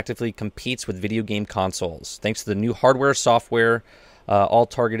device that actively competes with video game consoles, thanks to the new hardware, software, all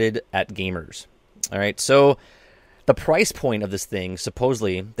targeted at gamers. All right, so the price point of this thing,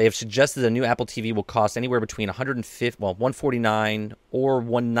 supposedly, they have suggested the new Apple TV will cost anywhere between $149 or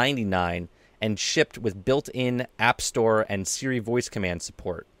 $199 and shipped with built-in App Store and Siri voice command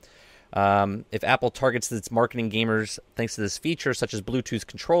support. If Apple targets its marketing gamers thanks to this feature, such as Bluetooth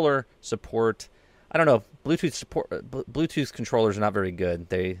controller support, I don't know. Bluetooth controllers are not very good.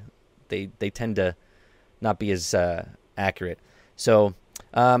 They tend to not be as accurate. So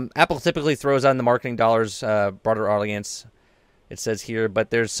Apple typically throws on the marketing dollars, broader audience, it says here, but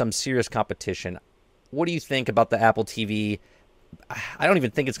there's some serious competition. What do you think about the Apple TV? I don't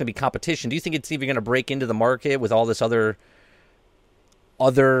even think it's going to be competition. Do you think it's even going to break into the market with all this other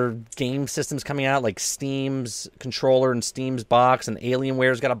game systems coming out, like Steam's controller and Steam's box, and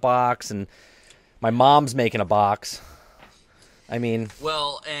Alienware's got a box, and my mom's making a box? I mean...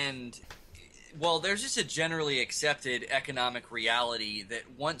 Well, there's just a generally accepted economic reality that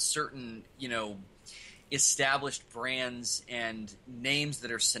once certain, established brands and names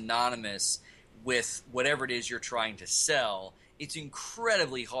that are synonymous with whatever it is you're trying to sell, it's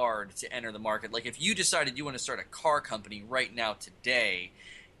incredibly hard to enter the market. Like, if you decided you want to start a car company right now today,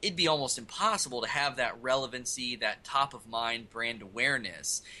 it'd be almost impossible to have that relevancy, that top-of-mind brand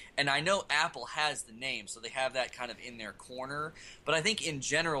awareness. And I know Apple has the name, so they have that kind of in their corner. But I think in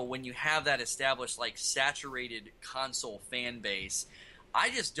general, when you have that established, like, saturated console fan base, I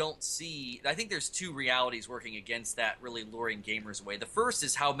just don't see – I think there's two realities working against that really luring gamers away. The first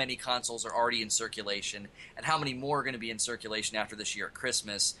is how many consoles are already in circulation and how many more are going to be in circulation after this year at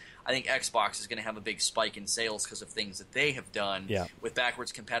Christmas. I think Xbox is going to have a big spike in sales because of things that they have done with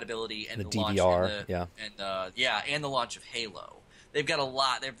backwards compatibility and the DVR, launch and the launch of Halo. They've got a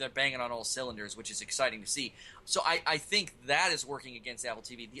lot. They're banging on all cylinders, which is exciting to see. So I think that is working against Apple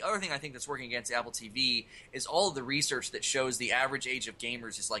TV. The other thing I think that's working against Apple TV is all of the research that shows the average age of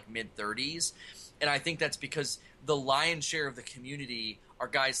gamers is like mid-30s. And I think that's because the lion's share of the community are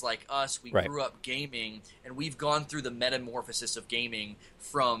guys like us. We grew up gaming, and we've gone through the metamorphosis of gaming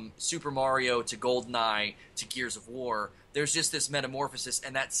from Super Mario to GoldenEye to Gears of War. There's just this metamorphosis,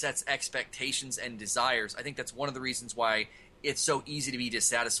 and that sets expectations and desires. I think that's one of the reasons why it's so easy to be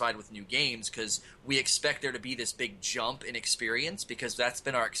dissatisfied with new games, because we expect there to be this big jump in experience because that's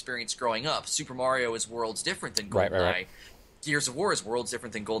been our experience growing up. Super Mario is worlds different than GoldenEye. Right. Gears of War is worlds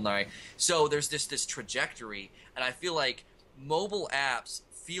different than GoldenEye. So there's this trajectory, and I feel like mobile apps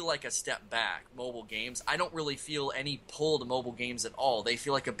feel like a step back. Mobile games, I don't really feel any pull to mobile games at all. They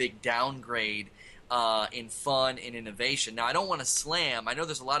feel like a big downgrade in fun and innovation. Now, I don't want to slam. I know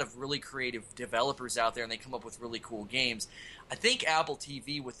there's a lot of really creative developers out there, and they come up with really cool games. I think Apple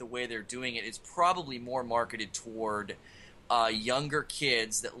TV, with the way they're doing it, is probably more marketed toward younger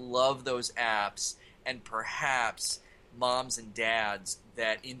kids that love those apps, and perhaps moms and dads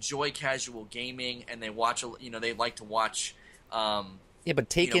that enjoy casual gaming, and they watch, they like to watch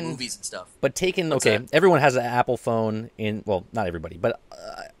movies and stuff. But everyone has an Apple phone not everybody, but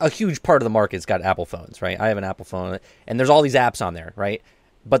a huge part of the market's got Apple phones, right? I have an Apple phone, and there's all these apps on there, right?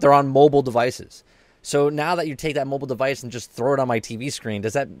 But they're on mobile devices. So now that you take that mobile device and just throw it on my TV screen,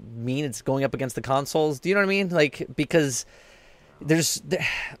 does that mean it's going up against the consoles? Do you know what I mean? Like, because there's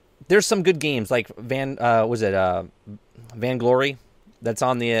some good games like Vainglory that's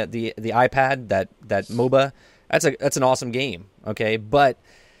on the iPad, that MOBA. That's an awesome game, okay? But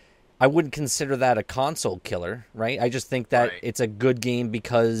I wouldn't consider that a console killer, right? I just think that it's a good game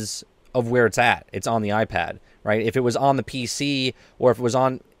because of where it's at. It's on the iPad, right? If it was on the PC or if it was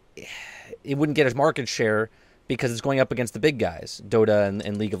on, it wouldn't get its market share because it's going up against the big guys, Dota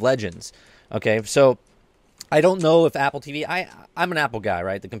and League of Legends, okay? So I don't know if Apple TV. I'm an Apple guy,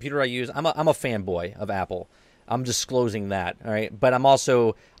 right? The computer I use, I'm a fanboy of Apple. I'm disclosing that, all right? But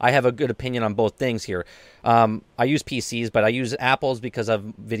I have a good opinion on both things here. I use PCs, but I use Apples because of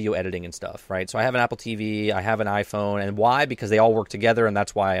video editing and stuff, right? So I have an Apple TV, I have an iPhone, and why? Because they all work together, and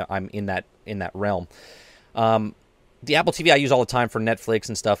that's why I'm in that realm. The Apple TV I use all the time for Netflix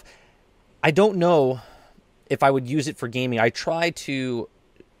and stuff. I don't know if I would use it for gaming. I try to,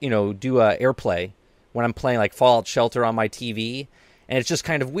 do a AirPlay when I'm playing like Fallout Shelter on my TV. And it's just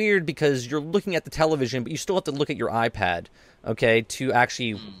kind of weird because you're looking at the television, but you still have to look at your iPad, okay, to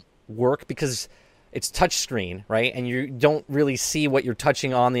actually work because it's touchscreen, right? And you don't really see what you're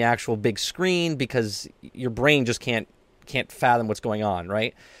touching on the actual big screen because your brain just can't fathom what's going on,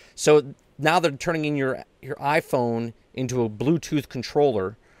 right? So now they're turning in your iPhone into a Bluetooth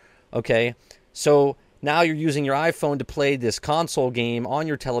controller, okay? So now you're using your iPhone to play this console game on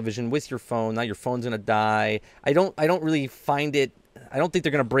your television with your phone. Now your phone's going to die. I don't really find it. I don't think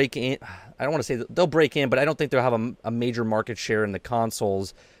they're going to break in. I don't want to say that they'll break in, but I don't think they'll have a major market share in the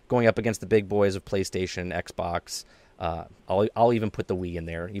consoles going up against the big boys of PlayStation, Xbox. I'll even put the Wii in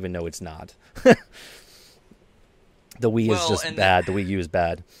there, even though it's not. The Wii is just bad. The Wii U is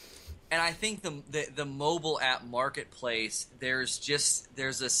bad. And I think the mobile app marketplace, there's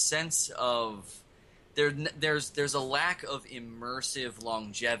a sense of there's a lack of immersive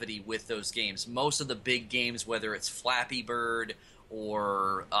longevity with those games. Most of the big games, whether it's Flappy Bird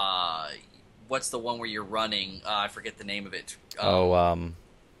or what's the one where you're running? I forget the name of it.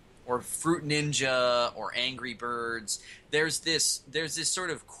 Or Fruit Ninja or Angry Birds. There's this sort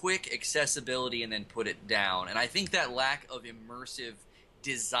of quick accessibility and then put it down. And I think that lack of immersive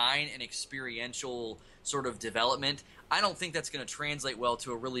design and experiential sort of development, I don't think that's going to translate well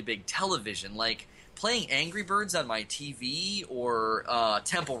to a really big television. Like playing Angry Birds on my TV or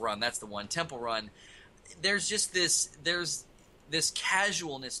Temple Run, that's the one, Temple Run. There's just this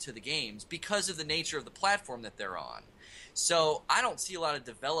casualness to the games because of the nature of the platform that they're on. So I don't see a lot of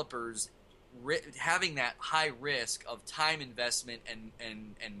developers having that high risk of time investment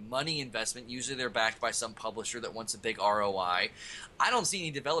and money investment. Usually they're backed by some publisher that wants a big ROI. I don't see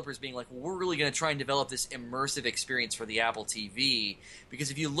any developers being like, well, we're really going to try and develop this immersive experience for the Apple TV,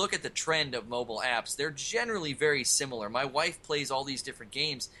 because if you look at the trend of mobile apps, they're generally very similar. My wife plays all these different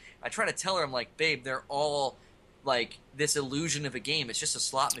games. I try to tell her, I'm like, babe, they're all like this illusion of a game. It's just a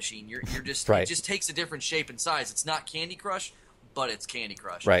slot machine. You're just right. It just takes a different shape and size. It's not Candy Crush, but it's Candy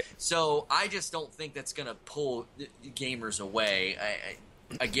Crush. Right. So I just don't think that's going to pull gamers away.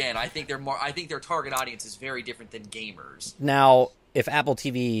 I think their target audience is very different than gamers. Now, if Apple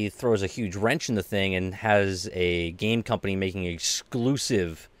TV throws a huge wrench in the thing and has a game company making an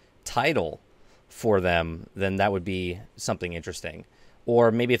exclusive title for them, then that would be something interesting.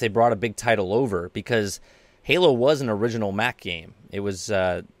 Or maybe if they brought a big title over, because Halo was an original Mac game. It was,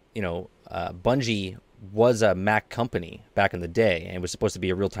 Bungie was a Mac company back in the day, and it was supposed to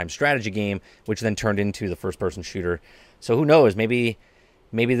be a real-time strategy game, which then turned into the first-person shooter. So who knows? Maybe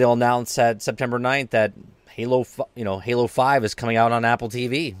they'll announce at September 9th that Halo 5 is coming out on Apple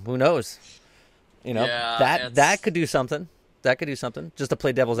TV. Who knows? That could do something. That could do something, just to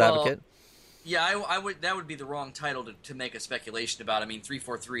play devil's advocate. Yeah, I would. That would be the wrong title to make a speculation about. I mean,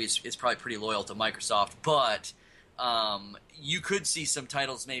 343 is probably pretty loyal to Microsoft, but you could see some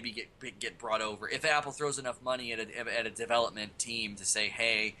titles maybe get brought over if Apple throws enough money at a development team to say,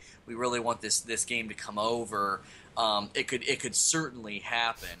 "Hey, we really want this game to come over." It could certainly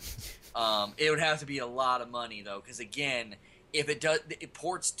happen. It would have to be a lot of money though, because again, if it does,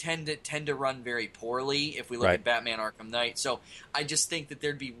 ports tend to run very poorly. If we look at Batman Arkham Knight, so I just think that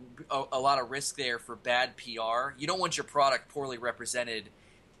there'd be a lot of risk there for bad PR. You don't want your product poorly represented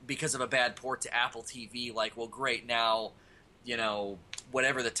because of a bad port to Apple TV. Like, well, great, now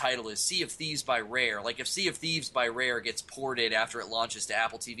whatever the title is, Sea of Thieves by Rare. Like if Sea of Thieves by Rare gets ported after it launches to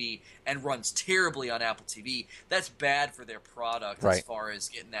Apple TV and runs terribly on Apple TV, that's bad for their product as far as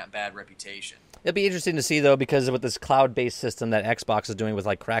getting that bad reputation. It'll be interesting to see, though, because with this cloud-based system that Xbox is doing with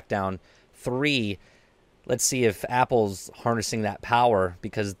like Crackdown 3, let's see if Apple's harnessing that power,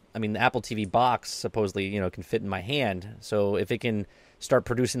 because, I mean, the Apple TV box supposedly, can fit in my hand. So if it can start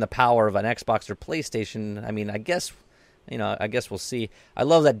producing the power of an Xbox or PlayStation, I mean, I guess we'll see. I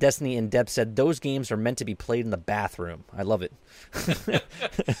love that Destiny in Depth said those games are meant to be played in the bathroom. I love it.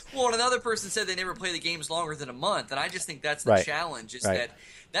 Well, and another person said they never play the games longer than a month, and I just think that's the challenge.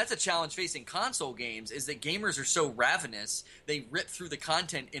 That's a challenge facing console games, is that gamers are so ravenous, they rip through the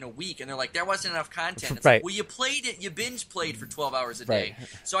content in a week, and they're like, there wasn't enough content. It's like, well, you played it, you binge played for 12 hours a day.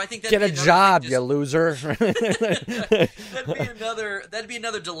 So I think get a job, you loser. That'd be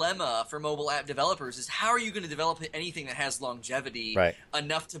another dilemma for mobile app developers, is how are you going to develop anything that has longevity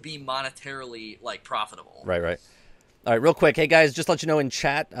enough to be monetarily profitable? Right. All right, real quick. Hey, guys, just to let you know in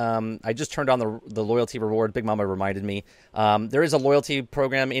chat, I just turned on the loyalty reward. Big Mama reminded me. There is a loyalty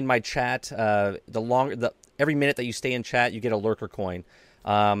program in my chat. Every minute that you stay in chat, you get a lurker coin.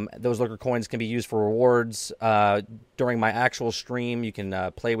 Those lurker coins can be used for rewards. During my actual stream, you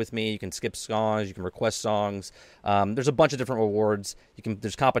can play with me. You can skip songs. You can request songs. There's a bunch of different rewards.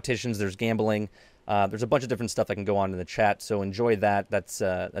 There's competitions. There's gambling. There's a bunch of different stuff that can go on in the chat. So enjoy that.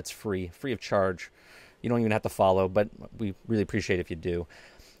 That's free of charge. You don't even have to follow, but we really appreciate it if you do.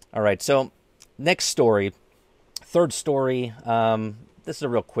 All right, so next story, third story. This is a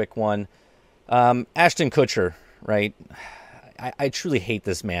real quick one. Ashton Kutcher, right? I truly hate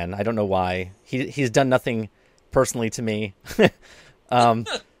this man. I don't know why. He's done nothing personally to me.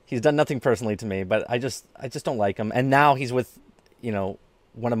 He's done nothing personally to me, but I just don't like him. And now he's with,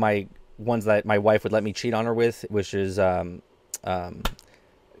 one of my ones that my wife would let me cheat on her with, which is oh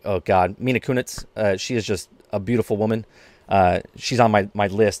God, Mina Kunitz. She is just a beautiful woman. She's on my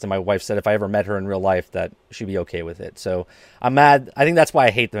list, and my wife said if I ever met her in real life that she'd be okay with it. So I'm mad. I think that's why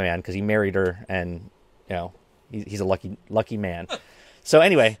I hate the man, because he married her, and he's a lucky man. So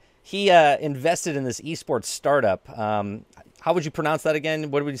anyway, he invested in this esports startup. How would you pronounce that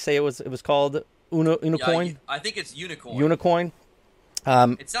again? What would you say it was? It was called Unicoin. Yeah, I think it's Unicorn. Unicoin.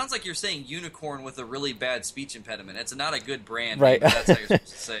 It sounds like you're saying unicorn with a really bad speech impediment. It's not a good brand, right? Name, but that's how you're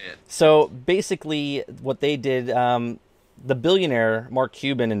supposed to say it. So basically, what they did, the billionaire Mark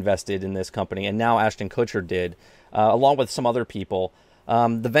Cuban invested in this company, and now Ashton Kutcher did, along with some other people.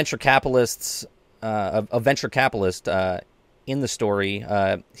 The venture capitalists, a venture capitalist in the story,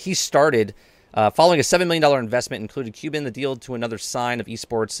 he started following a $7 million investment, included Cuban. The deal to another sign of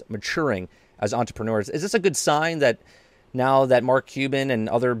esports maturing as entrepreneurs. Is this a good sign that now that Mark Cuban and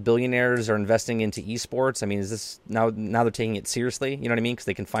other billionaires are investing into esports? I mean, is this now they're taking it seriously? You know what I mean? Because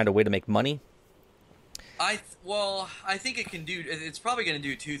they can find a way to make money. I think it can do. It's probably going to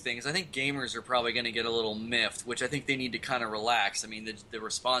do two things. I think gamers are probably going to get a little miffed, which I think they need to kind of relax. I mean, the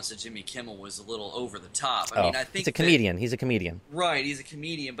response to Jimmy Kimmel was a little over the top. I mean, I think he's a comedian. He's a comedian, right? He's a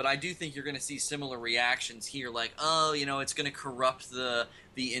comedian, but I do think you're going to see similar reactions here, like, oh, it's going to corrupt the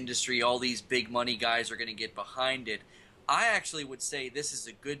industry. All these big money guys are going to get behind it. I actually would say this is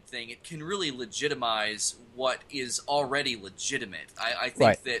a good thing. It can really legitimize what is already legitimate. I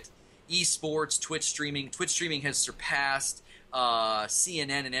think that esports, Twitch streaming has surpassed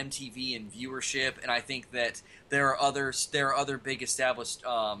CNN and MTV in viewership, and I think that there are other big established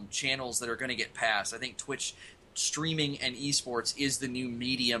channels that are going to get past. I think Twitch streaming and esports is the new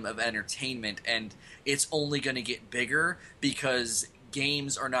medium of entertainment, and it's only going to get bigger because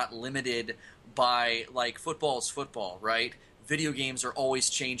games are not limited by, like, football's football, right? Video games are always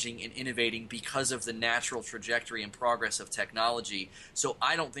changing and innovating because of the natural trajectory and progress of technology. So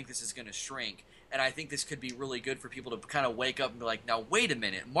I don't think this is going to shrink. And I think this could be really good for people to kind of wake up and be like, now, wait a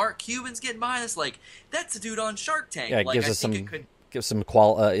minute, Mark Cuban's getting behind this? Like, that's the dude on Shark Tank. Yeah, it like, gives us some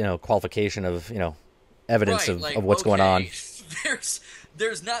qualification of, evidence right, of what's going on.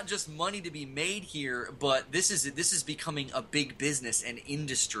 There's not just money to be made here, but this is becoming a big business and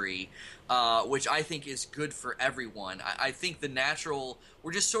industry, which I think is good for everyone. I think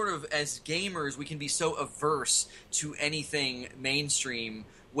we're just sort of, as gamers, we can be so averse to anything mainstream,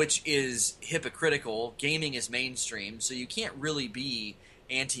 which is hypocritical. Gaming is mainstream, so you can't really be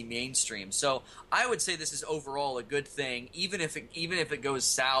anti-mainstream. So I would say this is overall a good thing, even if it goes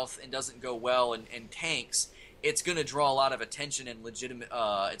south and doesn't go well and tanks. It's going to draw a lot of attention and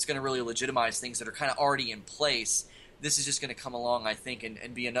it's going to really legitimize things that are kind of already in place. This is just going to come along, I think,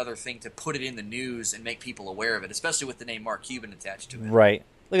 and be another thing to put it in the news and make people aware of it, especially with the name Mark Cuban attached to it. Right.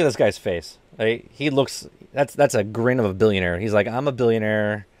 Look at this guy's face. Right? He looks. That's a grin of a billionaire. He's like, I'm a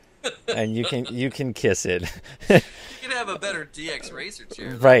billionaire, and you can kiss it. You can have a better DX racer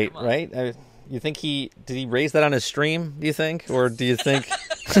chair. Right. Right. You think did he raise that on his stream? Do you think, or do you think?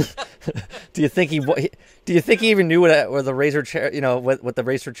 Do you think he even knew what the Razer chair, what the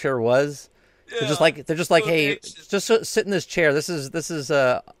Razer chair was? Yeah. They're just like, hey, just sit in this chair. This is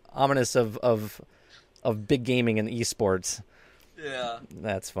ominous of big gaming and esports. Yeah,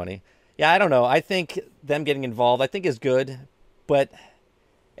 that's funny. Yeah, I don't know. I think them getting involved, I think, is good, but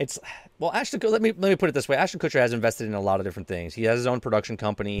Ashton. Let me put it this way: Ashton Kutcher has invested in a lot of different things. He has his own production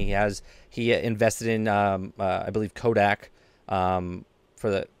company. He invested in, I believe, Kodak for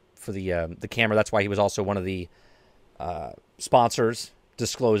the camera. That's why he was also one of the sponsors.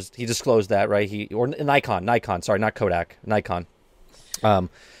 He disclosed that, right? Or Nikon. Sorry, not Kodak. Nikon.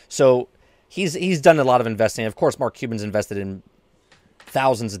 So he's done a lot of investing. Of course, Mark Cuban's invested in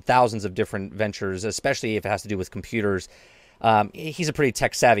thousands and thousands of different ventures, especially if it has to do with computers. He's a pretty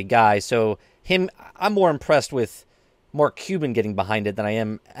tech savvy guy. So I'm more impressed with Mark Cuban getting behind it than I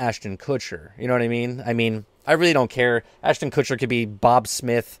am Ashton Kutcher. You know what I mean? I mean, I really don't care. Ashton Kutcher could be Bob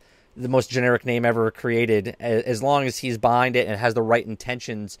Smith, the most generic name ever created, as long as he's behind it and has the right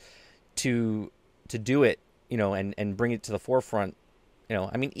intentions to do it, and bring it to the forefront.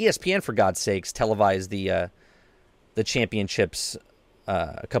 I mean, ESPN, for God's sakes, televised the championships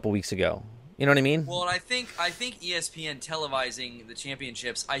a couple weeks ago. You know what I mean? Well, and I think ESPN televising the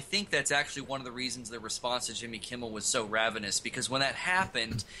championships, I think that's actually one of the reasons the response to Jimmy Kimmel was so ravenous, because when that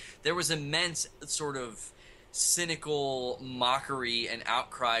happened, there was immense sort of cynical mockery and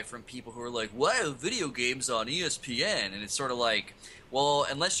outcry from people who were like, "Why are video games on ESPN?" And it's sort of like, Well,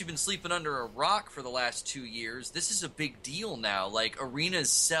 unless you've been sleeping under a rock for the last 2 years, this is a big deal now. Like, arenas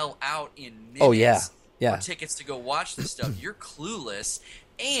sell out in minutes Oh, yeah. Yeah. for tickets to go watch this stuff. You're clueless,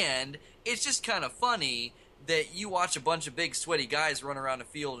 and it's just kind of funny that you watch a bunch of big sweaty guys run around the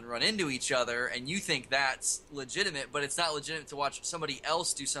field and run into each other, and you think that's legitimate, but it's not legitimate to watch somebody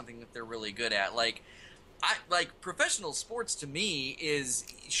else do something that they're really good at. Like professional sports to me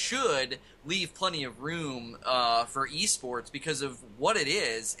should leave plenty of room for esports because of what it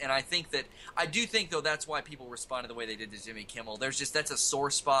is, and I do think though that's why people responded the way they did to Jimmy Kimmel. That's a sore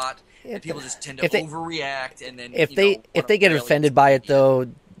spot, and people just tend to overreact, and then if they get offended by it though,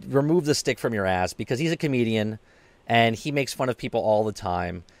 remove the stick from your ass, because he's a comedian and he makes fun of people all the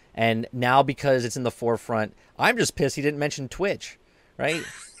time. And now because it's in the forefront, I'm just pissed he didn't mention Twitch, right?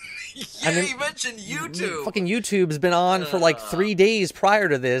 He mentioned YouTube. Fucking YouTube's been on for like 3 days prior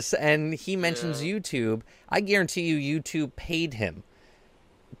to this, and he mentions YouTube. I guarantee you YouTube paid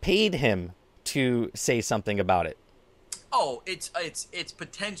him to say something about it. Oh, it's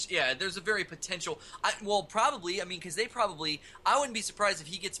potential. Yeah, there's a very potential. Probably. I mean, because I wouldn't be surprised if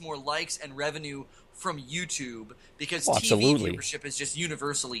he gets more likes and revenue from YouTube, because TV viewership is just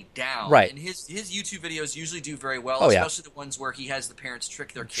universally down. Right. And his YouTube videos usually do very well, Oh, yeah. especially the ones where he has the parents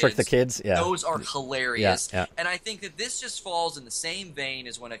trick their kids. Trick the kids, yeah. Those are hilarious. Yeah. And I think that this just falls in the same vein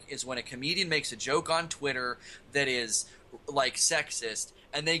as when a comedian makes a joke on Twitter that is like sexist,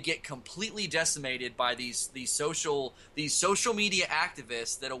 and they get completely decimated by these social media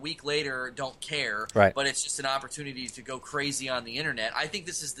activists that a week later don't care, right. But it's just an opportunity to go crazy on the internet. I think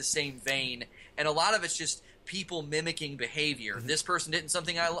this is the same vein, and a lot of it's just people mimicking behavior. Mm-hmm. This person did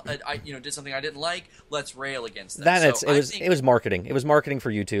something I did something I didn't like. Let's rail against them. It was marketing. It was marketing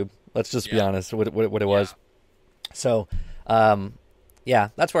for YouTube. Let's just be honest. What it was. So. Yeah,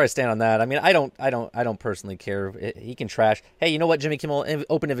 that's where I stand on that. I mean, I don't personally care. He can trash. Hey, you know what, Jimmy Kimmel,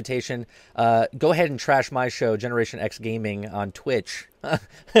 open invitation. Go ahead and trash my show, Generation X Gaming, on Twitch.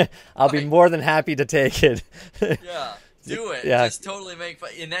 I'll be more than happy to take it. Yeah, do it. Yeah. Just totally make fun.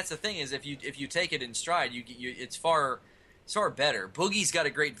 And that's the thing is, if you take it in stride, it's far better. Boogie's got a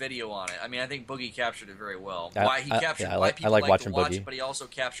great video on it. I mean, I think Boogie captured it very well. Why people like watching Boogie, it, but he also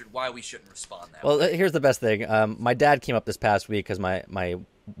captured why we shouldn't respond that way. Well, here's the best thing. My dad came up this past week because my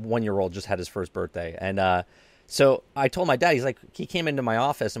 1-year-old just had his first birthday, and so I told my dad. He came into my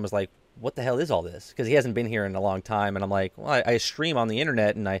office and was like, "What the hell is all this?" Because he hasn't been here in a long time, and I'm like, "Well, I stream on the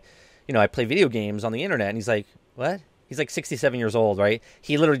internet, and I play video games on the internet," and he's like, "What?" He's like 67 years old, right?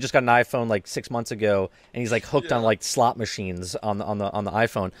 He literally just got an iPhone like 6 months ago, and he's like hooked on like slot machines on the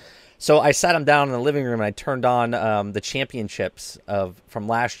iPhone. So I sat him down in the living room and I turned on the championships from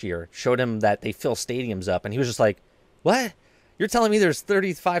last year. Showed him that they fill stadiums up, and he was just like, "What? You're telling me there's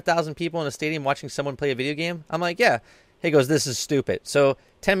 35,000 people in a stadium watching someone play a video game?" I'm like, "Yeah." He goes, "This is stupid." So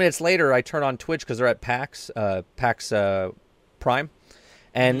 10 minutes later, I turn on Twitch because they're at PAX Prime.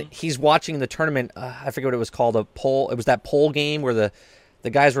 And he's watching the tournament. I forget what it was called. A pole. It was that pole game where the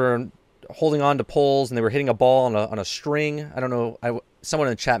guys were holding on to poles and they were hitting a ball on a string. I don't know. Someone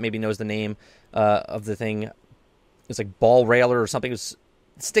in the chat maybe knows the name of the thing. It's like ball railer or something. It was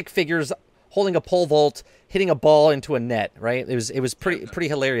stick figures holding a pole vault, hitting a ball into a net. Right. It was pretty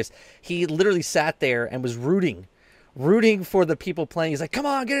hilarious. He literally sat there and was rooting for the people playing. He's like, "Come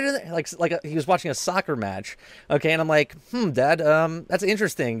on, get it in there!" He was watching a soccer match. Okay, and I'm like, Dad, that's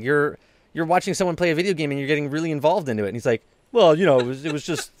interesting. You're watching someone play a video game and you're getting really involved into it. And he's like, "Well, it was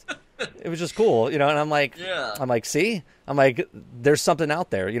just cool, And I'm like, yeah. I'm like, see, there's something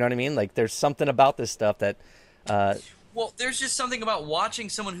out there. You know what I mean? Like, there's something about this stuff that. Well, there's just something about watching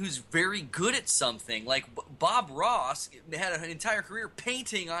someone who's very good at something. Like Bob Ross had an entire career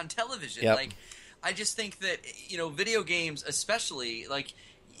painting on television. Yep. Like, I just think that, video games especially, like,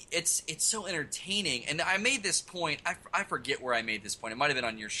 it's so entertaining. And I made this point, I forget where I made this point. It might have been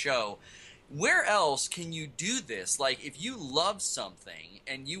on your show. Where else can you do this? Like, if you love something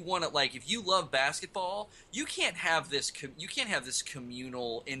and you want to, like, if you love basketball, you can't have this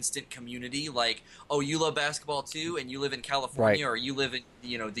communal instant community. Like, oh, you love basketball too, and you live in California, right. Or you live in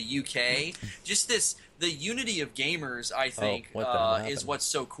the UK. Just the unity of gamers, I think, is what's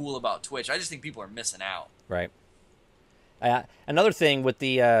so cool about Twitch. I just think people are missing out. Right. Another thing with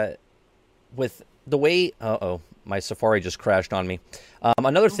the way. My Safari just crashed on me.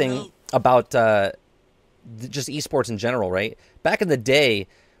 Another thing about just esports in general, right? Back in the day,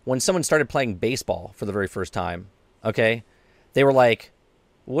 when someone started playing baseball for the very first time, okay, they were like,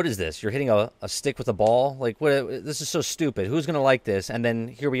 "What is this? You're hitting a stick with a ball? Like, what? This is so stupid. Who's going to like this?" And then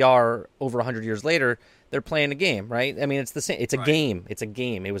here we are, over 100 years later, they're playing a game, right? I mean, it's the same. It's a game. It's a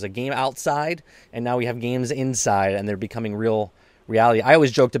game. It was a game outside, and now we have games inside, and they're becoming real reality. I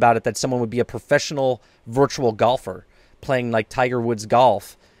always joked about it that someone would be a professional virtual golfer playing like Tiger Woods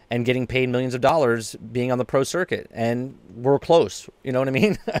golf and getting paid millions of dollars being on the pro circuit. And we're close. You know what I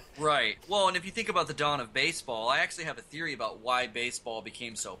mean? Right. Well, and if you think about the dawn of baseball, I actually have a theory about why baseball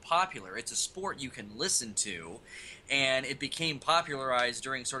became so popular. It's a sport you can listen to, and it became popularized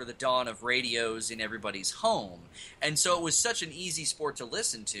during sort of the dawn of radios in everybody's home. And so it was such an easy sport to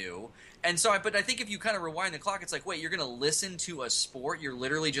listen to. And so, but I think if you kind of rewind the clock, it's like, wait, you're going to listen to a sport? You're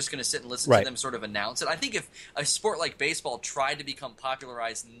literally just going to sit and listen to them sort of announce it? I think if a sport like baseball tried to become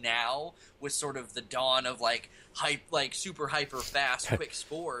popularized now with sort of the dawn of like hype, like super hyper fast, quick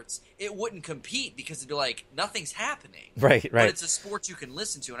sports, it wouldn't compete because it'd be like, nothing's happening. Right. But it's a sport you can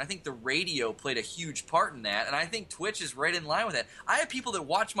listen to. And I think the radio played a huge part in that. And I think Twitch is right in line with that. I have people that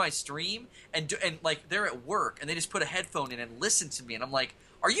watch my stream and like they're at work and they just put a headphone in and listen to me. And I'm like,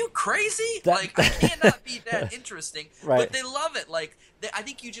 are you crazy? Like, I cannot be that interesting. But they love it. Like, I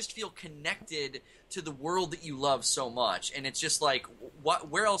think you just feel connected to the world that you love so much. And it's just like,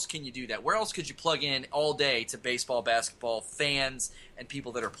 where else can you do that? Where else could you plug in all day to baseball, basketball, fans, and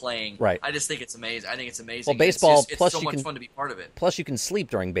people that are playing? Right. I just think it's amazing. I think it's amazing. Well, baseball, it's plus so you much can, fun to be part of it. Plus, you can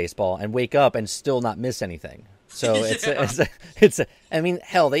sleep during baseball and wake up and still not miss anything. So Yeah. I mean,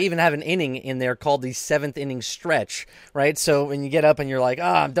 hell, they even have an inning in there called the 7th inning stretch, right? So when you get up and you're like,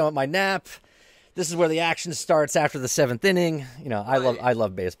 I'm done with my nap, this is where the action starts after the 7th inning. You know, I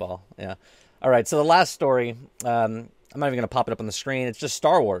love baseball. Yeah. All right. So the last story, I'm not even going to pop it up on the screen. It's just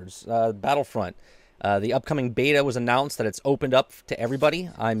Star Wars Battlefront. The upcoming beta was announced that it's opened up to everybody.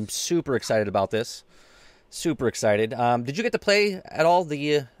 I'm super excited about this. Super excited. Did you get to play at all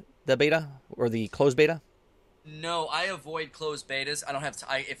the beta or the closed beta? No, I avoid closed betas. I don't have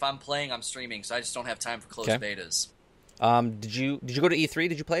if I'm playing, I'm streaming, so I just don't have time for closed betas. Did you go to E3?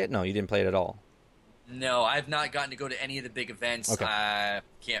 Did you play it? No, you didn't play it at all. No, I've not gotten to go to any of the big events. Okay. I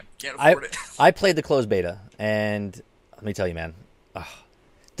can't afford it. I played the closed beta, and let me tell you, man,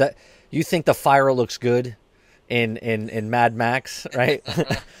 you think the fire looks good in Mad Max, right?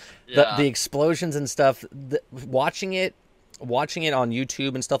 Yeah. The explosions and stuff. Watching it on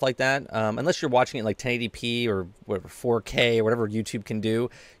YouTube and stuff like that, unless you're watching it like 1080p or whatever 4K or whatever YouTube can do,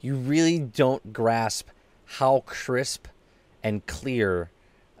 you really don't grasp how crisp and clear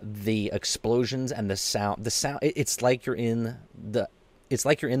the explosions and the sound. It's like you're in the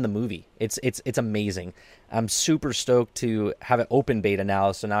movie. It's amazing. I'm super stoked to have it open beta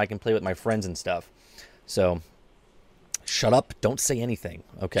now, so now I can play with my friends and stuff. So shut up, don't say anything.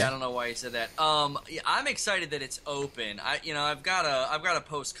 Okay. Yeah, I don't know why you said that. I'm excited that it's open. I've got a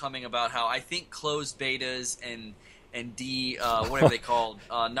post coming about how I think closed betas and whatever they called,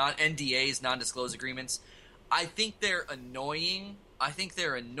 not NDAs, non-disclosure agreements. I think they're annoying.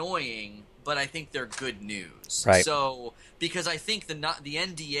 But I think they're good news. Right. So because I think the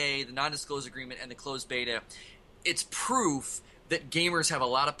NDA, the non-disclosure agreement, and the closed beta, it's proof that gamers have a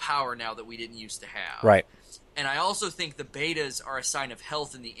lot of power now that we didn't used to have. Right. And I also think the betas are a sign of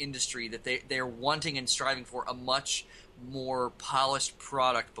health in the industry, that they're wanting and striving for a much more polished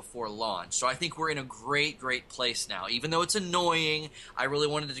product before launch. So I think we're in a great, great place now. Even though it's annoying, I really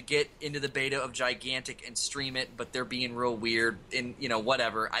wanted to get into the beta of Gigantic and stream it, but they're being real weird and,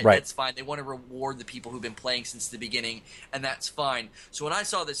 whatever. That's fine. They want to reward the people who've been playing since the beginning, and that's fine. So when I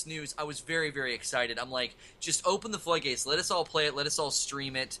saw this news, I was very, very excited. I'm like, just open the floodgates. Let us all play it. Let us all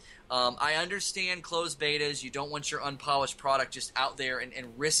stream it. I understand closed betas. You don't want your unpolished product just out there and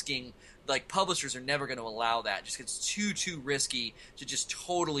risking. Like, publishers are never going to allow that. Just it's too risky to just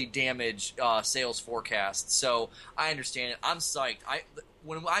totally damage sales forecasts. So I understand it. I'm psyched.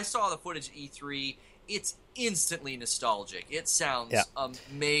 When I saw the footage at E3, it's instantly nostalgic. It sounds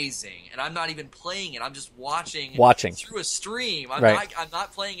amazing, and I'm not even playing it. I'm just watching through a stream. I'm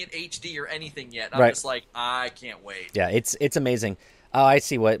not playing it HD or anything yet. I'm just like, I can't wait. Yeah, it's amazing. Oh, I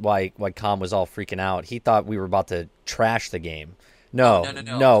see why Com was all freaking out. He thought we were about to trash the game.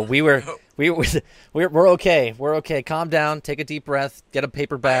 No. We're okay. We're okay. Calm down. Take a deep breath. Get a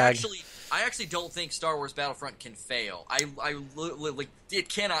paper bag. I actually don't think Star Wars Battlefront can fail. It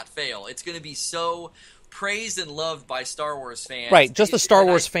cannot fail. It's going to be so praised and loved by Star Wars fans. Right. Just the Star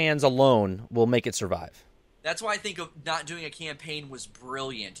Wars fans alone will make it survive. That's why I think of not doing a campaign was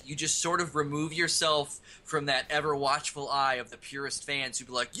brilliant. You just sort of remove yourself from that ever watchful eye of the purist fans who'd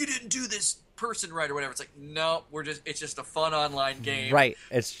be like, "You didn't do this person right," or whatever. It's like, no, it's just a fun online game. Right.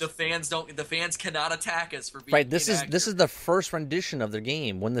 The fans cannot attack us for being right. This is the first rendition of the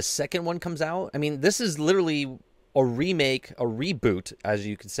game. When the second one comes out, I mean, this is literally a remake, a reboot, as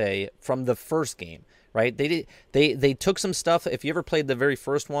you could say, from the first game. Right? They took some stuff. If you ever played the very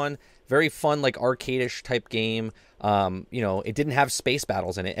first one, very fun, like arcade-ish type game. It didn't have space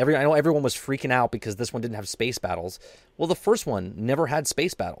battles in it. I know everyone was freaking out because this one didn't have space battles. Well, the first one never had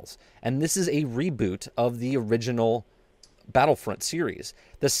space battles, and this is a reboot of the original Battlefront series.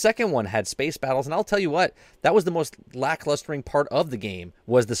 The second one had space battles, and I'll tell you what, that was the most lacklustering part of the game,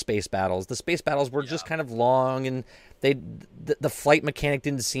 was the space battles. The space battles were just kind of long, and the flight mechanic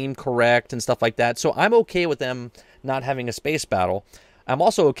didn't seem correct and stuff like that. So I'm okay with them not having a space battle. I'm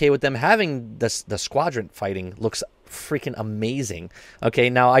also okay with them having the squadron fighting. Looks freaking amazing. Okay,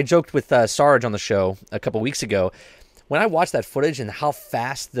 now I joked with Sarge on the show a couple weeks ago. When I watched that footage and how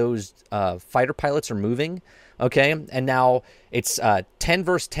fast those fighter pilots are moving, okay, and now it's 10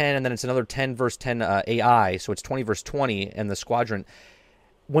 versus 10, and then it's another 10 versus 10 AI, so it's 20 versus 20 in the squadron.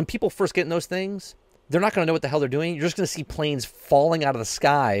 When people first get in those things, they're not going to know what the hell they're doing. You're just going to see planes falling out of the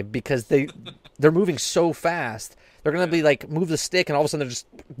sky because they're moving so fast. They're going to be like, move the stick, and all of a sudden they're just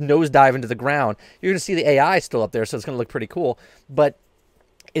nosedive into the ground. You're going to see the AI still up there, so it's going to look pretty cool. But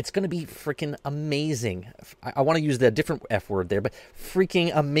it's going to be freaking amazing. I want to use the different F word there, but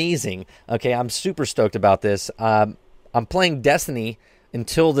freaking amazing. Okay, I'm super stoked about this. I'm playing Destiny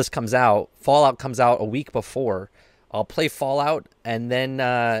until this comes out. Fallout comes out a week before. I'll play Fallout, and then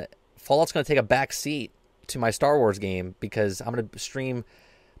Fallout's going to take a back seat to my Star Wars game because I'm going to stream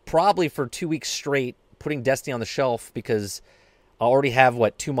probably for 2 weeks straight, putting Destiny on the shelf because I already have,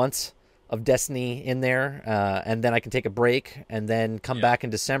 2 months of Destiny in there, and then I can take a break and then come back in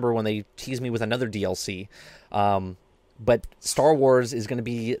December when they tease me with another DLC. But Star Wars is going to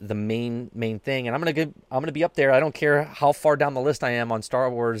be the main thing, and I'm going to be up there. I don't care how far down the list I am on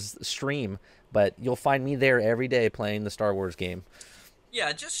Star Wars stream, but you'll find me there every day playing the Star Wars game.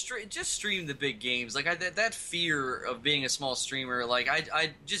 Yeah, just stream the big games. Like that fear of being a small streamer, like I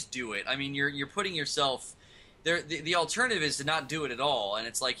just do it. I mean, you're putting yourself there. The alternative is to not do it at all, and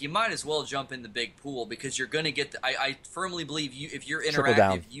it's like you might as well jump in the big pool because you're going to get. I firmly believe if you're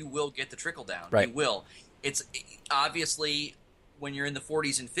interactive, you will get the trickle down. Right. You will. It's obviously when you're in the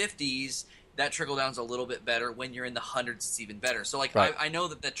 40s and 50s. That trickle down's a little bit better. When you're in the hundreds, it's even better. So, like, right. I know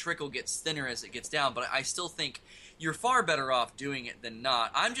that trickle gets thinner as it gets down, but I still think you're far better off doing it than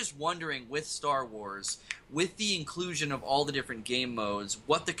not. I'm just wondering with Star Wars, with the inclusion of all the different game modes,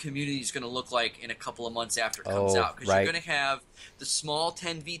 what the community is going to look like in a couple of months after it comes out. Because you're going to have the small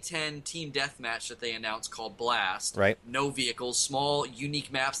 10v10 team deathmatch that they announced called Blast. Right. No vehicles, small,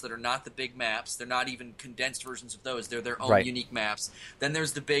 unique maps that are not the big maps. They're not even condensed versions of those. They're their own unique maps. Then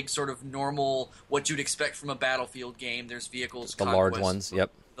there's the big sort of normal, what you'd expect from a Battlefield game. There's vehicles, the large ones,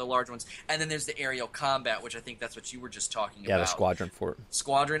 yep. The large ones. And then there's the aerial combat, which I think that's what you were just talking about. Yeah, the Squadron Fort.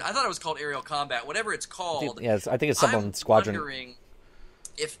 Squadron. I thought it was called aerial combat. Whatever it's called. Yes, I think it's something Squadron. I'm wondering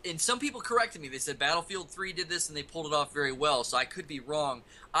if, and some people corrected me. They said Battlefield 3 did this and they pulled it off very well, so I could be wrong.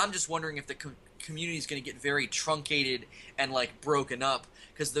 I'm just wondering if the community is going to get very truncated and like broken up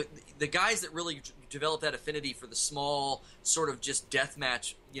because the guys that really develop that affinity for the small sort of just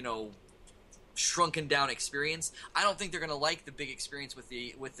deathmatch, shrunken down experience. I don't think they're going to like the big experience with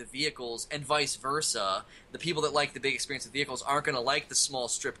the vehicles, and vice versa. The people that like the big experience with vehicles aren't going to like the small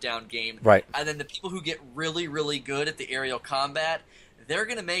stripped down game. Right. And then the people who get really, really good at the aerial combat, they're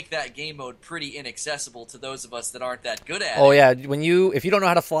going to make that game mode pretty inaccessible to those of us that aren't that good at it. Oh yeah, if you don't know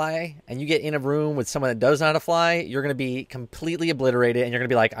how to fly and you get in a room with someone that does know how to fly, you're going to be completely obliterated, and you're going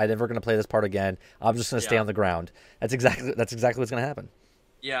to be like, I'm never going to play this part again. I'm just going to stay on the ground. That's exactly what's going to happen.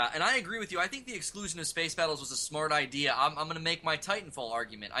 Yeah, and I agree with you. I think the exclusion of space battles was a smart idea. I'm going to make my Titanfall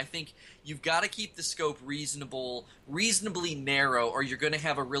argument. I think you've got to keep the scope reasonably narrow, or you're going to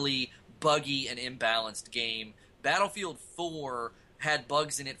have a really buggy and imbalanced game. Battlefield 4 had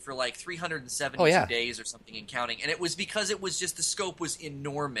bugs in it for like 372 days or something and counting, and it was because it was just the scope was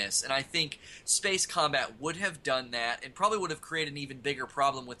enormous, and I think space combat would have done that and probably would have created an even bigger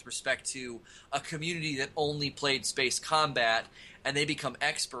problem with respect to a community that only played space combat and they become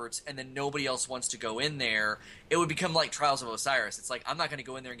experts and then nobody else wants to go in there. It would become like Trials of Osiris. It's like, I'm not going to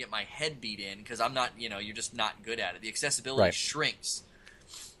go in there and get my head beat in because I'm not, you're just not good at it. The accessibility shrinks.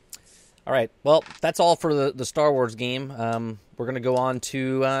 All right. Well, that's all for the Star Wars game. We're going to go on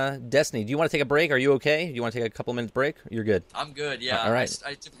to Destiny. Do you want to take a break? Are you okay? Do you want to take a couple minutes break? You're good. I'm good, yeah. All right.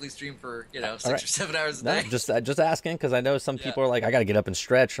 I typically stream for, 6 or 7 hours a day. Just asking because I know some people are like, I got to get up and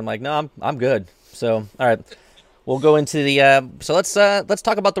stretch. I'm like, no, I'm good. So, all right. We'll go into the so let's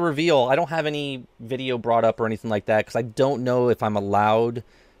talk about the reveal. I don't have any video brought up or anything like that because I don't know if I'm allowed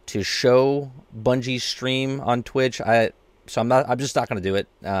to show Bungie's stream on Twitch. I'm just not going to do it.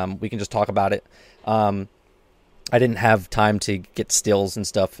 We can just talk about it. I didn't have time to get stills and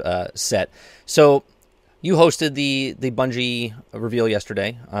stuff set. So you hosted the Bungie reveal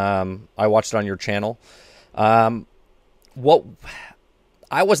yesterday. I watched it on your channel. What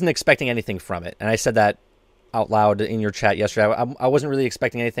I wasn't expecting anything from it, and I said that out loud in your chat yesterday. I wasn't really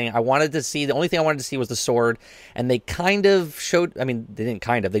expecting anything. The only thing I wanted to see was the sword, and they kind of showed, I mean, they didn't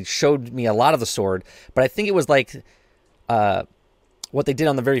kind of, they showed me a lot of the sword, but I think it was like what they did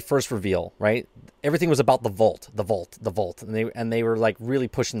on the very first reveal, right? Everything was about the vault, and they were like really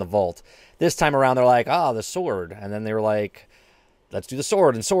pushing the vault. This time around, they're like, the sword, and then they were like, let's do the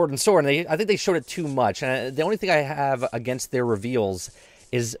sword. And I think they showed it too much, and the only thing I have against their reveals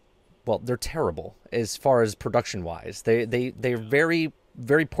is, well, they're terrible as far as production-wise. They're very,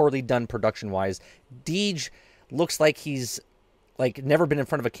 very poorly done production-wise. Deej looks like he's like never been in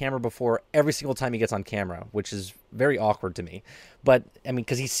front of a camera before every single time he gets on camera, which is very awkward to me. But, I mean,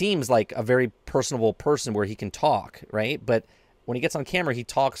 because he seems like a very personable person where he can talk, right? But when he gets on camera, he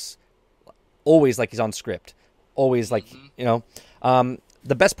talks always like he's on script. Always like, you know.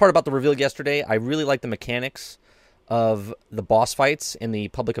 The best part about the reveal yesterday, I really like the mechanics of the boss fights in the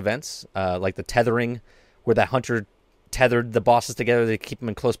public events, like the tethering, where that hunter tethered the bosses together to keep them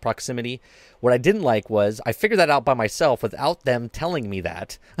in close proximity. What I didn't like was I figured that out by myself without them telling me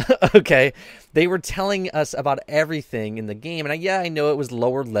that. Okay, they were telling us about everything in the game, and I know it was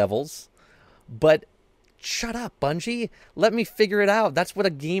lower levels, but shut up, Bungie. Let me figure it out. That's what a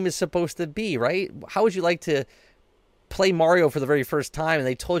game is supposed to be, right? How would you like to play Mario for the very first time and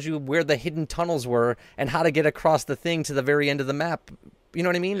they told you where the hidden tunnels were and how to get across the thing to the very end of the map? You know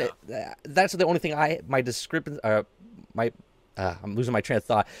what I mean? Yeah. That's the only thing I'm losing my train of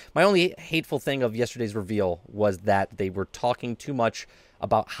thought. My only hateful thing of yesterday's reveal was that they were talking too much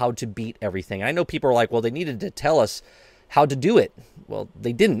about how to beat everything. I know people are like, well, they needed to tell us how to do it. Well,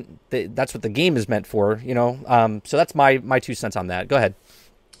 they didn't. That's what the game is meant for, you know? So that's my 2 cents on that. Go ahead.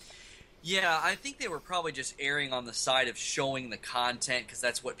 Yeah, I think they were probably just erring on the side of showing the content because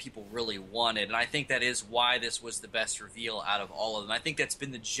that's what people really wanted. And I think that is why this was the best reveal out of all of them. I think that's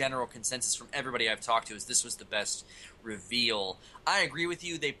been the general consensus from everybody I've talked to is this was the best reveal. I agree with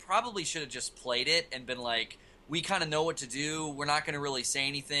you. They probably should have just played it and been like, we kind of know what to do. We're not going to really say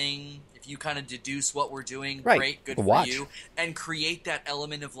anything. If you kind of deduce what we're doing, right. Great, good for you. And create that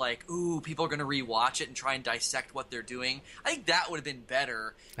element of like, ooh, people are going to rewatch it and try and dissect what they're doing. I think that would have been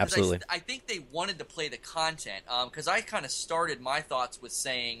better. Absolutely. I think they wanted to play the content. Because I kind of started my thoughts with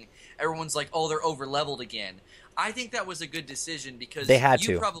saying, everyone's like, oh, they're over-leveled again. I think that was a good decision because they had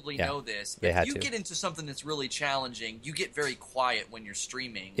you to. probably know this. If you get into something that's really challenging, you get very quiet when you're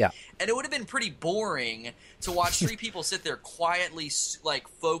streaming. Yeah. And it would have been pretty boring to watch 3 people sit there quietly, like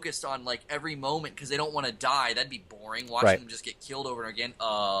focused on like every moment because they don't want to die. That'd be boring. Watching them just get killed over and again,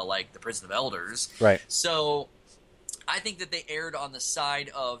 like the Prison of Elders. Right. So I think that they erred on the side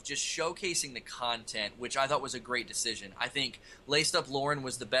of just showcasing the content, which I thought was a great decision. I think Laced Up Lauren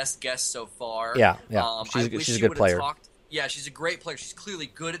was the best guest so far. Yeah. She's a good player. Yeah, she's a great player. She's clearly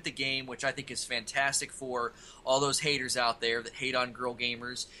good at the game, which I think is fantastic for all those haters out there that hate on girl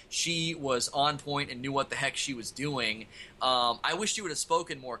gamers. She was on point and knew what the heck she was doing. I wish she would have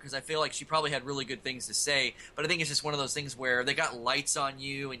spoken more because I feel like she probably had really good things to say. But I think it's just one of those things where they got lights on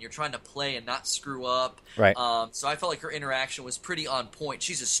you and you're trying to play and not screw up. Right. So I felt like her interaction was pretty on point.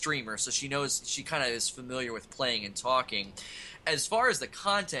 She's a streamer, so she knows, she kind of is familiar with playing and talking. As far as the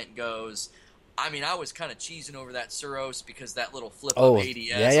content goes, I mean, I was kind of cheesing over that Suros because that little flip-up ADS.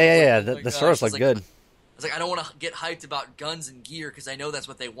 Yeah. The Suros look good. I was like, I don't want to get hyped about guns and gear because I know that's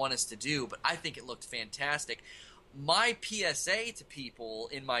what they want us to do, but I think it looked fantastic. My PSA to people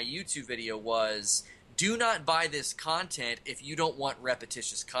in my YouTube video was, do not buy this content if you don't want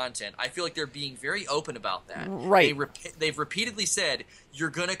repetitious content. I feel like they're being very open about that. Right. They've repeatedly said, you're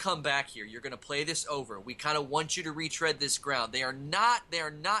going to come back here. You're going to play this over. We kind of want you to retread this ground. They are not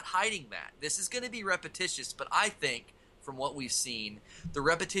hiding that. This is going to be repetitious, but I think, from what we've seen, the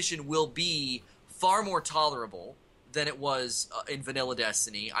repetition will be far more tolerable than it was in Vanilla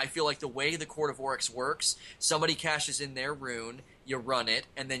Destiny. I feel like the way the Court of Oryx works, somebody cashes in their rune, you run it,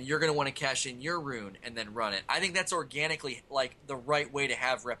 and then you're going to want to cash in your rune and then run it. I think that's organically like the right way to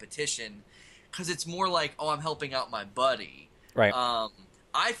have repetition because it's more like, oh, I'm helping out my buddy. Right.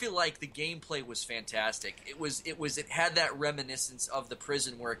 I feel like the gameplay was fantastic. It had that reminiscence of the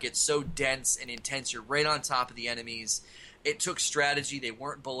prison where it gets so dense and intense. You're right on top of the enemies. It took strategy. They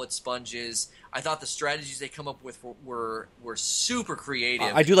weren't bullet sponges. I thought the strategies they come up with were super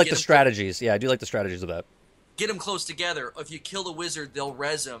creative. I do like the strategies. Yeah, I do like the strategies of that. get them close together. If you kill the wizard, they'll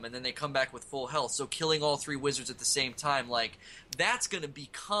res them, and then they come back with full health. So killing all 3 wizards at the same time, like, that's going to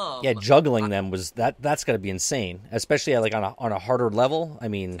become... Yeah, juggling them was that's got to be insane, especially like on a harder level. I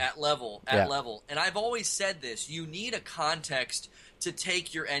mean, at level. And I've always said this: you need a context to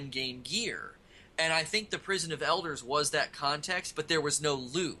take your end game gear, and I think the Prison of Elders was that context, but there was no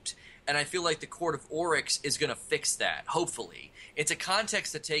loot. And I feel like the Court of Oryx is going to fix that. Hopefully, it's a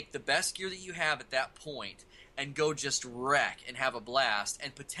context to take the best gear that you have at that point and go just wreck and have a blast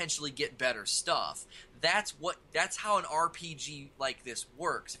and potentially get better stuff. That's how an RPG like this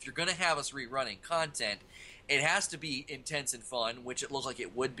works. If you're going to have us rerunning content, it has to be intense and fun, which it looks like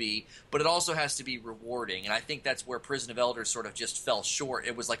it would be, but it also has to be rewarding. And I think that's where Prison of Elders sort of just fell short.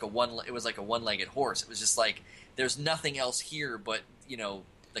 It was like a one-legged horse. It was just like there's nothing else here but, you know,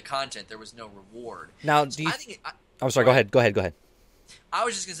 the content. There was no reward. Now, I'm sorry. Go ahead. I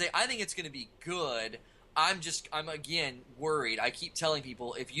was just gonna say, I think it's gonna be good. I'm again worried. I keep telling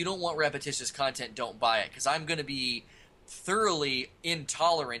people, if you don't want repetitious content, don't buy it, because I'm gonna be thoroughly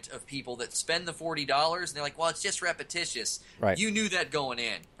intolerant of people that spend the $40 and they're like, well, it's just repetitious. Right. You knew that going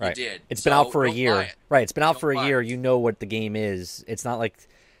in. Right. You did. It's been out for a year. Right. It's been out for a year. It. You know what the game is. It's not like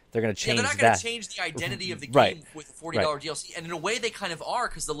they're going to change that. They're not going to change the identity of the game right. with a $40 DLC. And in a way, they kind of are,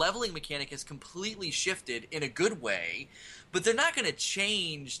 because the leveling mechanic has completely shifted in a good way. But they're not going to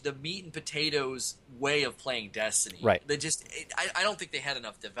change the meat and potatoes way of playing Destiny. Right. They just, I don't think they had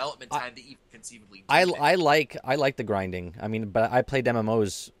enough development time to even conceivably do I like the grinding. I mean, but I played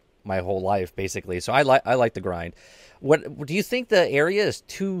MMOs my whole life basically, so I like the grind. What do you think the area is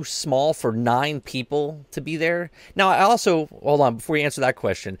too small for 9 people to be there? Now, I also hold on before you answer that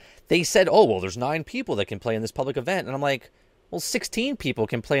question. They said, "Oh, well, there's 9 people that can play in this public event," and I'm like, well, 16 people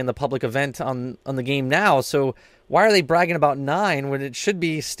can play in the public event on the game now. So why are they bragging about 9 when it should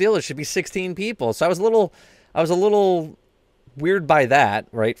be 16 people? So I was a little weird by that,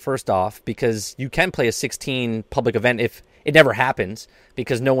 right? First off, because you can play a 16 public event if it never happens,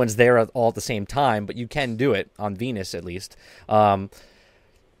 because no one's there all at the same time, but you can do it on Venus at least. And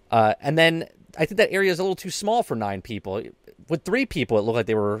then I think that area is a little too small for 9 people. With 3 people, it looked like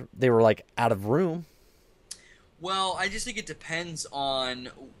they were like out of room. Well, I just think it depends on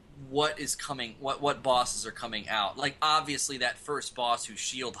what is coming, what bosses are coming out. Like, obviously, that first boss who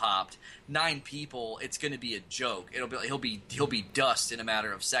shield hopped, 9 people, it's going to be a joke. He'll be dust in a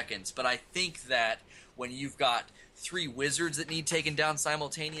matter of seconds. But I think that when you've got 3 wizards that need taken down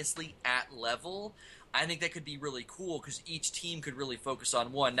simultaneously at level, I think that could be really cool, because each team could really focus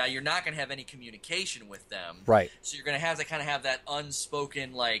on one. Now, you're not going to have any communication with them. Right. So you're going to have to kind of have that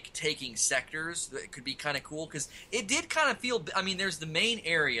unspoken, like, taking sectors. That could be kind of cool, because it did kind of feel... I mean, there's the main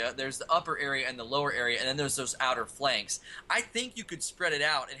area, there's the upper area and the lower area, and then there's those outer flanks. I think you could spread it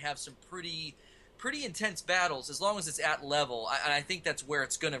out and have some pretty intense battles, as long as it's at level. And I think that's where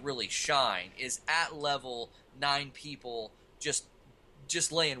it's going to really shine, is at level, 9 people just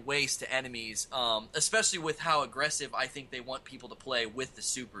laying waste to enemies, especially with how aggressive I think they want people to play with the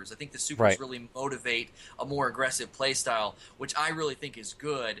supers. I think the supers really motivate a more aggressive play style, which I really think is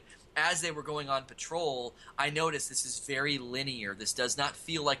good. As they were going on patrol, I noticed this is very linear. This does not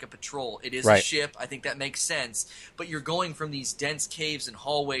feel like a patrol. It is a ship. I think that makes sense. But you're going from these dense caves and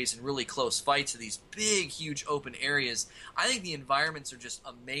hallways and really close fights to these big, huge open areas. I think the environments are just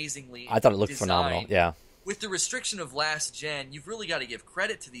amazingly I thought it looked designed. phenomenal, yeah. With the restriction of last gen, you've really got to give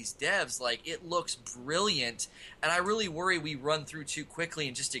credit to these devs. Like, it looks brilliant, and I really worry we run through too quickly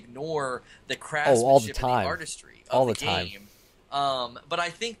and just ignore the craftsmanship and the artistry of the game. But I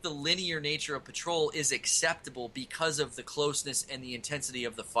think the linear nature of Patrol is acceptable because of the closeness and the intensity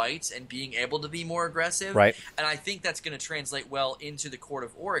of the fights and being able to be more aggressive. Right. And I think that's going to translate well into the Court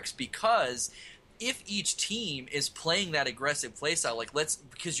of Oryx, because if each team is playing that aggressive playstyle, like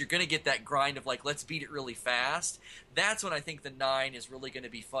because you're going to get that grind of like, let's beat it really fast, that's when I think the 9 is really going to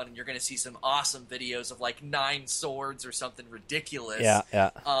be fun, and you're going to see some awesome videos of like 9 swords or something ridiculous. Yeah.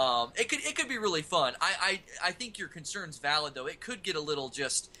 It could be really fun. I think your concern's valid, though. It could get a little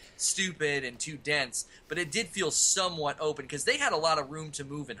just stupid and too dense, but it did feel somewhat open, because they had a lot of room to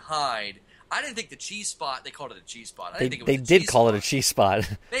move and hide. I didn't think the cheese spot, they called it a cheese spot. They did call it a cheese spot.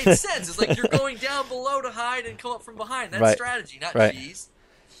 Made sense. It's like you're going down below to hide and come up from behind. That's strategy, not cheese.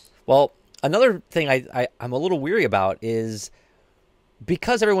 Well, another thing I'm a little weary about is,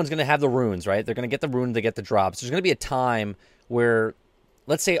 because everyone's going to have the runes, right? They're going to get the rune, they get the drops. There's going to be a time where,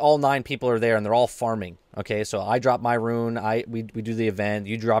 let's say all 9 people are there and they're all farming. Okay, so I drop my rune, we do the event,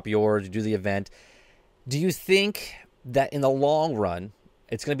 you drop yours, you do the event. Do you think that in the long run,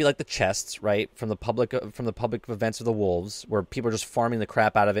 It's going to be like the chests, right, from the public events of the Wolves, where people are just farming the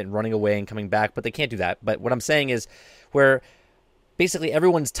crap out of it and running away and coming back, but they can't do that. But what I'm saying is where basically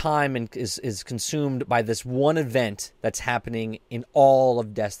everyone's time is consumed by this one event that's happening in all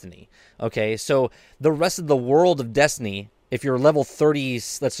of Destiny. Okay, so the rest of the world of Destiny, if you're level 30,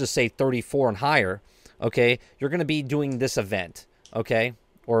 let's just say 34 and higher, okay, you're going to be doing this event, okay,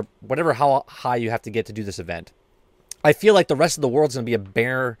 or whatever how high you have to get to do this event. I feel like the rest of the world's going to be a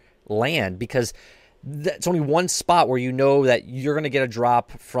bare land because it's only one spot where you know that you're going to get a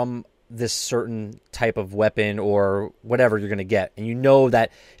drop from this certain type of weapon or whatever you're going to get. And you know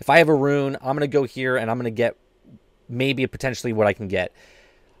that if I have a rune, I'm going to go here and I'm going to get maybe potentially what I can get.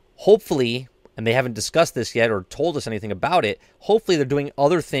 Hopefully, and they haven't discussed this yet or told us anything about it, hopefully they're doing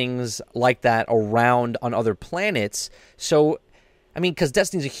other things like that around on other planets. So, I mean, because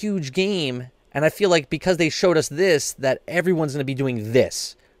Destiny's a huge game, and I feel like because they showed us this, that everyone's going to be doing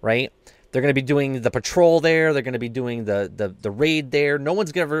this, right? They're going to be doing the patrol there. They're going to be doing the raid there. No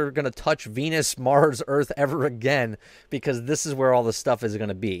one's ever going to touch Venus, Mars, Earth ever again because this is where all the stuff is going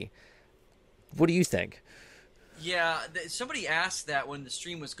to be. What do you think? Yeah, somebody asked that when the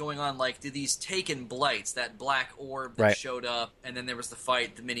stream was going on, like, do these Taken Blights, that black orb that showed up, and then there was the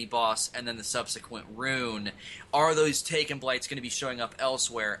fight, the mini-boss, and then the subsequent rune, are those Taken Blights going to be showing up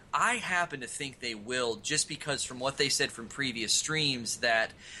elsewhere? I happen to think they will, just because from what they said from previous streams,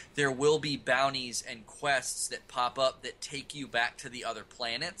 that there will be bounties and quests that pop up that take you back to the other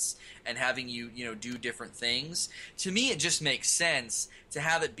planets and having you, do different things. To me, it just makes sense to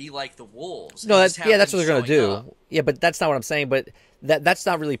have it be like the Wolves. No, that's what they're going to do. Up. Yeah, but that's not what I'm saying. But that's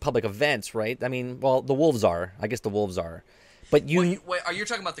not really public events, right? I mean, well, the Wolves are. I guess the Wolves are. But wait, are you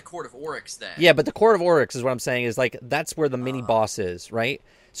talking about the Court of Oryx then? Yeah, but the Court of Oryx is what I'm saying is like that's where the mini boss is, right?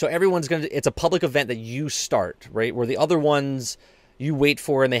 So everyone's going to. It's a public event that you start, right? Where the other ones you wait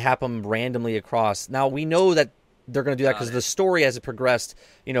for and they happen randomly across. Now we know that they're going to do that because the story as it progressed,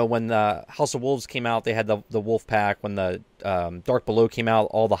 when the House of Wolves came out, they had the Wolf Pack. When the Dark Below came out,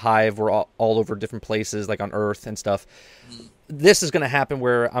 all the Hive were all over different places, like on Earth and stuff. Mm-hmm. This is going to happen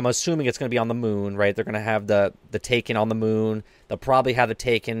where I'm assuming it's going to be on the moon, right? They're going to have the Taken on the moon. They'll probably have the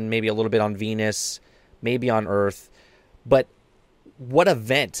Taken maybe a little bit on Venus, maybe on Earth. But what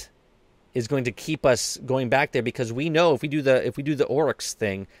event is going to keep us going back there? Because we know if we do the Oryx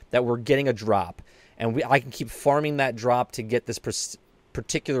thing that we're getting a drop. And I can keep farming that drop to get this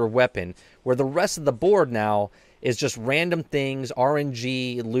particular weapon, where the rest of the board now is just random things,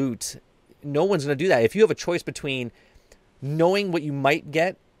 RNG, loot. No one's going to do that. If you have a choice between knowing what you might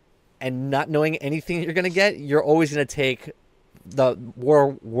get and not knowing anything you're going to get, you're always going to take the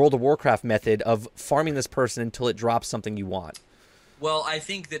World of Warcraft method of farming this person until it drops something you want. Well, I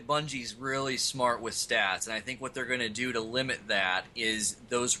think that Bungie's really smart with stats, and I think what they're going to do to limit that is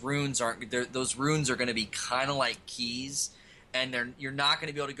those runes are going to be kind of like keys, and you're not going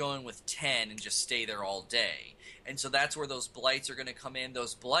to be able to go in with 10 and just stay there all day. And so that's where those blights are going to come in.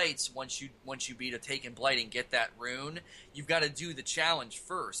 Those blights, once you beat a Taken Blight and get that rune, you've got to do the challenge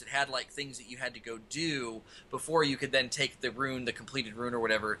first. It had like things that you had to go do before you could then take the rune, the completed rune or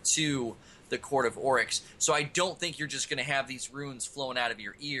whatever, to the Court of Oryx. So I don't think you're just going to have these runes flowing out of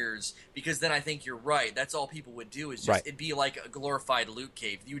your ears, because then I think you're right. That's all people would do is just it'd be like a glorified loot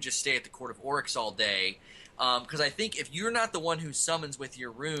cave. You would just stay at the Court of Oryx all day. Because I think if you're not the one who summons with your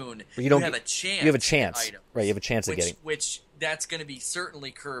rune, you have a chance. You have a chance, right? You have a chance of getting. Which that's going to be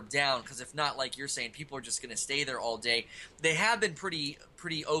certainly curbed down, because if not, like you're saying, people are just going to stay there all day. They have been pretty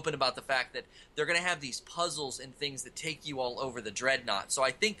open about the fact that they're going to have these puzzles and things that take you all over the Dreadnought. So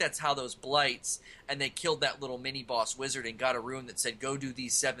I think that's how those blights, and they killed that little mini boss wizard and got a rune that said go do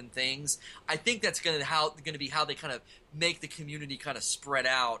these 7 things. I think that's going to be how they kind of make the community kind of spread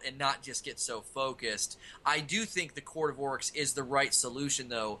out and not just get so focused. I do think the Court of Oryx is the right solution,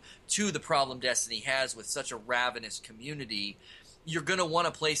 though, to the problem Destiny has with such a ravenous community. You're going to want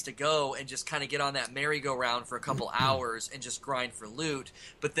a place to go and just kind of get on that merry-go-round for a couple hours and just grind for loot,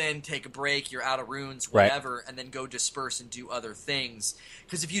 but then take a break, you're out of runes, whatever, and then go disperse and do other things.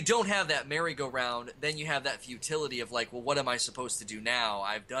 Because if you don't have that merry-go-round, then you have that futility of like, well, what am I supposed to do now?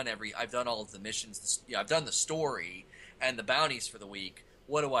 I've done all of the missions, I've done the story and the bounties for the week.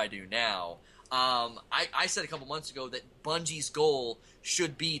 What do I do now? I said a couple months ago that Bungie's goal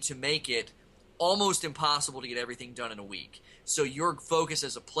should be to make it almost impossible to get everything done in a week. So your focus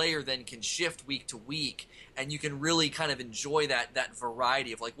as a player then can shift week to week, and you can really kind of enjoy that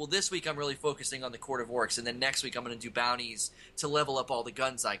variety of like, well, this week I'm really focusing on the Court of Oryx, and then next week I'm going to do bounties to level up all the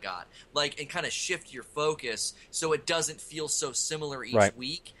guns I got. Like, and kind of shift your focus so it doesn't feel so similar each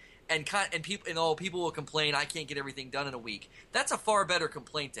week. and people will complain I can't get everything done in a week. That's a far better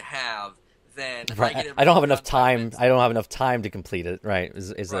complaint to have than right. I don't have enough time. I don't have enough time to complete it. Right.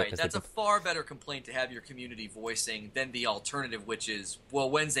 That's a far better complaint to have your community voicing than the alternative, which is, well,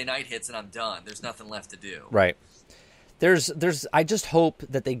 Wednesday night hits and I'm done. There's nothing left to do. Right. I just hope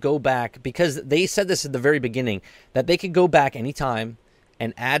that they go back, because they said this at the very beginning, that they could go back anytime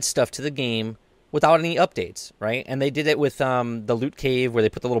and add stuff to the game without any updates, right? And they did it with the loot cave, where they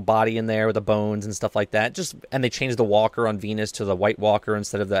put the little body in there with the bones and stuff like that. And they changed the walker on Venus to the white walker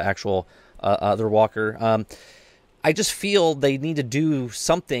instead of the actual other walker. I just feel they need to do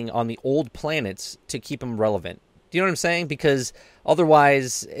something on the old planets to keep them relevant. Do you know what I'm saying? Because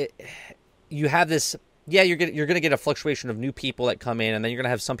otherwise, you have this. Yeah, you're going to get a fluctuation of new people that come in, and then you're going to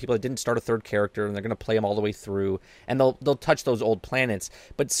have some people that didn't start a third character, and they're going to play them all the way through, and they'll touch those old planets.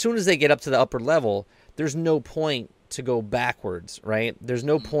 But as soon as they get up to the upper level, there's no point to go backwards, right? There's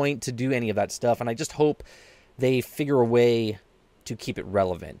no point to do any of that stuff, and I just hope they figure a way to keep it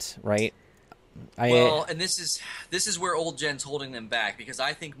relevant, right? And this is where old gen's holding them back, because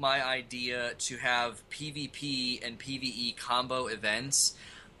I think my idea to have PvP and PvE combo events,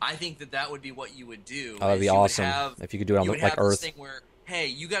 I think that would be what you would do. Oh, that'd be awesome if you could do it on like Earth. This thing where, hey,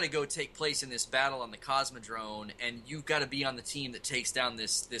 you got to go take place in this battle on the Cosmodrome, and you've got to be on the team that takes down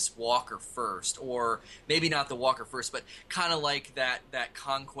this walker first, or maybe not the walker first, but kind of like that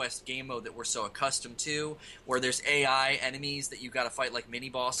conquest game mode that we're so accustomed to, where there's AI enemies that you've got to fight like mini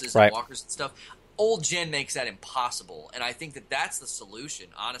bosses and walkers and stuff. Old gen makes that impossible, and I think that's the solution.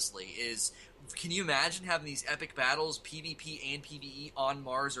 Honestly, is. Can you imagine having these epic battles, PvP and PvE, on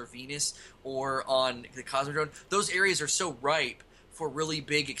Mars or Venus or on the Cosmodrome? Those areas are so ripe for really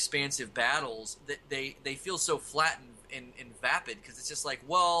big, expansive battles that they feel so flat and vapid, because it's just like,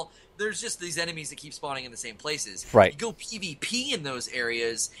 well, there's just these enemies that keep spawning in the same places. Right. You go PvP in those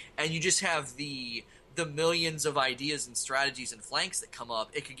areas, and you just have the millions of ideas and strategies and flanks that come up.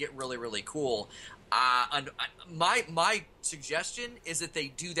 It could get really, really cool. My suggestion is that they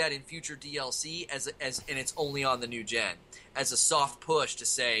do that in future DLC and it's only on the new gen, as a soft push to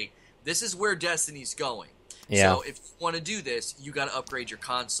say, this is where Destiny's going. Yeah. So if you want to do this, you got to upgrade your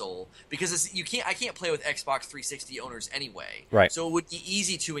console, because I can't play with Xbox 360 owners anyway. Right. So it would be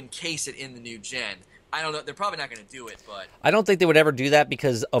easy to encase it in the new gen. I don't know. They're probably not going to do it, but I don't think they would ever do that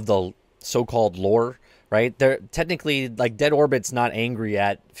because of the so-called lore. Right? They're technically, like, Dead Orbit's not angry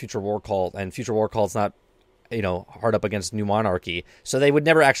at Future War Cult, and Future War Cult's not, hard up against New Monarchy. So they would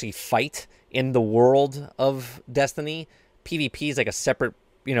never actually fight in the world of Destiny. PvP is like a separate,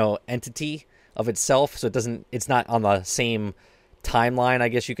 entity of itself, so it's not on the same timeline, I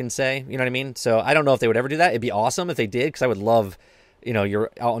guess you can say. You know what I mean? So I don't know if they would ever do that. It'd be awesome if they did, because I would love... you're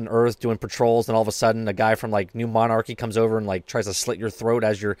out on Earth doing patrols, and all of a sudden a guy from like New Monarchy comes over and like tries to slit your throat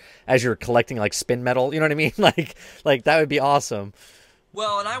as you're collecting like spin metal. You know what I mean? Like that would be awesome.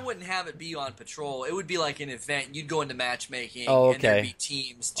 Well, and I wouldn't have it be on patrol. It would be like an event. You'd go into matchmaking, and there'd be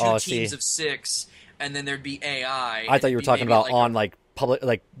teams, teams of 6, and then there'd be AI. I thought you were talking about on like public,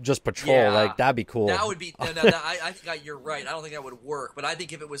 like just patrol. Yeah, like that'd be cool. That would be. I think you're right. I don't think that would work. But I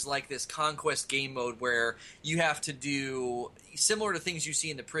think if it was like this conquest game mode where you have to do similar to things you see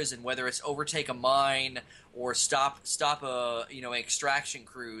in the prison, whether it's overtake a mine or stop a extraction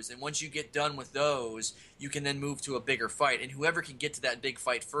cruise, and once you get done with those, you can then move to a bigger fight, and whoever can get to that big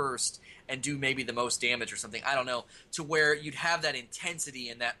fight first and do maybe the most damage or something, I don't know, to where you'd have that intensity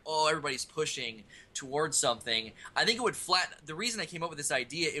and that everybody's pushing towards something. I think it would flatten. The reason I came up with this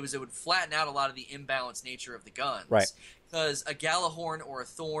idea it would flatten out a lot of the imbalanced nature of the guns. Right. Because a Galahorn or a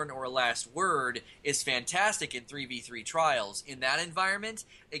Thorn or a Last Word is fantastic in 3v3 trials. In that environment,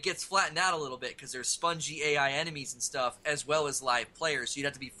 it gets flattened out a little bit because there's spongy AI enemies and stuff, as well as live players, so you'd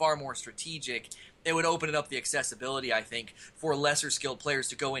have to be far more strategic. It would open up the accessibility, I think, for lesser skilled players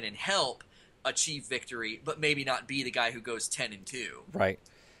to go in and help achieve victory, but maybe not be the guy who goes 10-2. Right.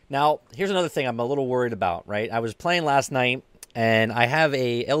 Now, here's another thing I'm a little worried about, right? I was playing last night, and I have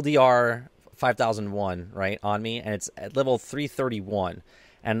a LDR 5001 right on me, and it's at level 331,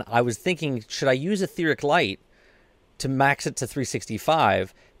 and I was thinking, should I use Etheric Light to max it to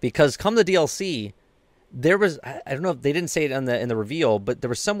 365? Because come the DLC, there was, I don't know if they didn't say it in the reveal, but there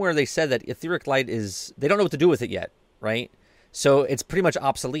was somewhere they said that Etheric Light they don't know what to do with it yet, right? So it's pretty much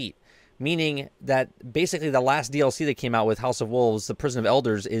obsolete, meaning that basically the last DLC that came out with House of Wolves, the Prison of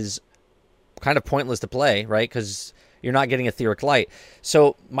Elders, is kind of pointless to play, right? Because you're not getting Etheric Light.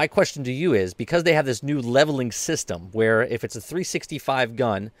 So my question to you is, because they have this new leveling system where if it's a 365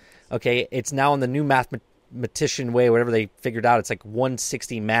 gun, okay, it's now in the new mathematician way, whatever they figured out, it's like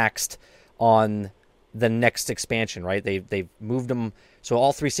 160 maxed on the next expansion, right? They've moved them, so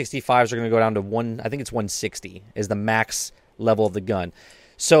all 365s are going to go down to I think it's 160 is the max level of the gun.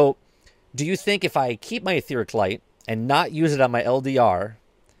 So do you think if I keep my Etheric Light and not use it on my LDR,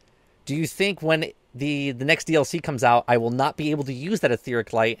 do you think when the next DLC comes out, I will not be able to use that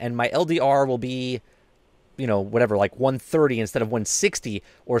Etheric Light and my LDR will be, whatever, like 130 instead of 160?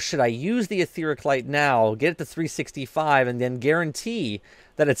 Or should I use the Etheric Light now, get it to 365, and then guarantee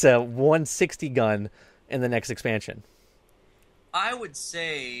that it's a 160 gun in the next expansion? I would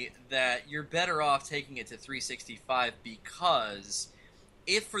say that you're better off taking it to 365 because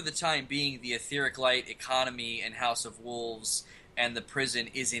if for the time being the Etheric Light economy and House of Wolves and the prison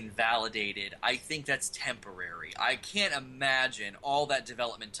is invalidated, I think that's temporary. I can't imagine all that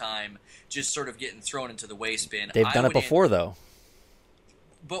development time just sort of getting thrown into the waste bin. They've done it before, though.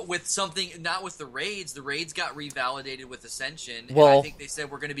 But with something, not with the raids. The raids got revalidated with Ascension. Well, and I think they said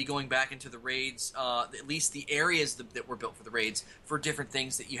we're going to be going back into the raids, at least the areas that were built for the raids, for different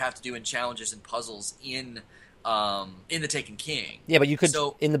things that you have to do in challenges and puzzles in the Taken King. Yeah, but you could,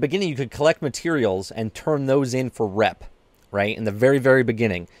 in the beginning, you could collect materials and turn those in for rep, right? In the very, very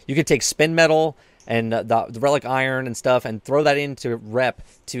beginning. You could take spin metal and the relic iron and stuff and throw that into rep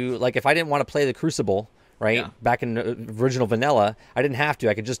to, like, if I didn't want to play the Crucible, right? Yeah. Back in original vanilla, I didn't have to.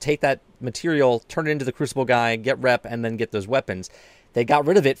 I could just take that material, turn it into the Crucible guy, get rep, and then get those weapons. They got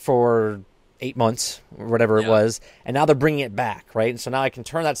rid of it for 8 months, or whatever it was, and now they're bringing it back, right? So now I can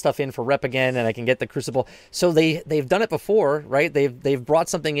turn that stuff in for rep again, and I can get the Crucible. So they've done it before, right? They've brought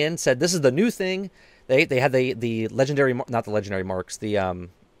something in, said this is the new thing. They had the legendary, not the legendary marks. The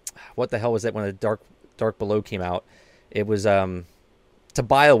what the hell was it when the Dark Below came out? It was to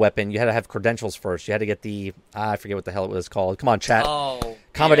buy a weapon, you had to have credentials first. You had to get the I forget what the hell it was called. Come on, chat. Oh,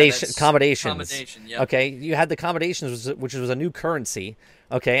 accommodations. Yep. Okay, you had the accommodations, which was a new currency.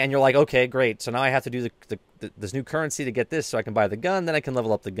 Okay, and you're like, okay, great. So now I have to do this new currency to get this, so I can buy the gun. Then I can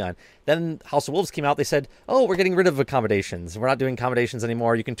level up the gun. Then House of Wolves came out. They said, oh, we're getting rid of accommodations. We're not doing accommodations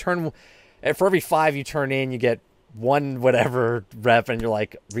anymore. You can turn for every 5 you turn in, you get 1 whatever rep, and you're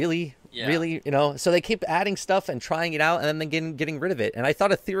like, really? Yeah. Really? So they keep adding stuff and trying it out and then getting rid of it. And I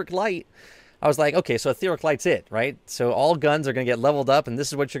thought Etheric Light, I was like, okay, so Etheric Light's it, right? So all guns are going to get leveled up, and this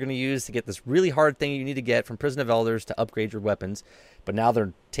is what you're going to use to get this really hard thing you need to get from Prison of Elders to upgrade your weapons. But now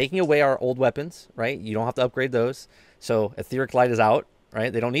they're taking away our old weapons, right? You don't have to upgrade those. So Etheric Light is out,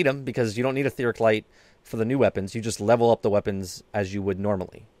 right? They don't need them because you don't need Etheric Light for the new weapons. You just level up the weapons as you would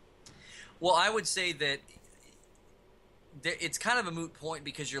normally. Well, I would say that it's kind of a moot point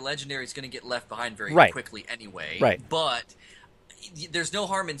because your legendary is going to get left behind very quickly anyway. Right. But there's no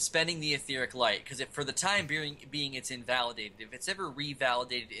harm in spending the Etheric Light because for the time being it's invalidated. If it's ever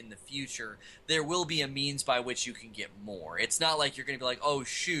revalidated in the future, there will be a means by which you can get more. It's not like you're going to be like, oh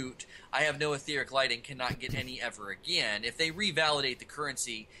shoot, I have no Etheric Light and cannot get any ever again. If they revalidate the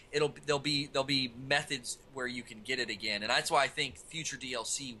currency, there'll be methods where you can get it again, and that's why I think future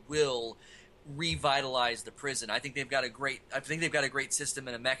DLC will revitalize the prison. I think they've got a great system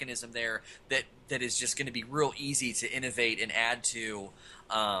and a mechanism there that is just going to be real easy to innovate and add to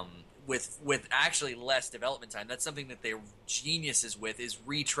with actually less development time. That's something that they're geniuses with, is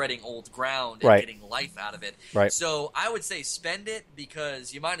retreading old ground and getting life out of it. Right. So I would say spend it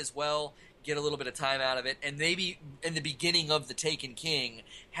because you might as well get a little bit of time out of it, and maybe in the beginning of the Taken King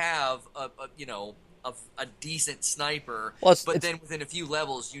have a decent sniper, but then within a few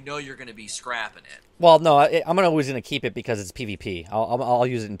levels, you're going to be scrapping it. Well, no, I'm always going to keep it because it's PvP. I'll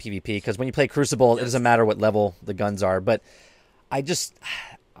use it in PvP because when you play Crucible, it doesn't matter what level the guns are. But I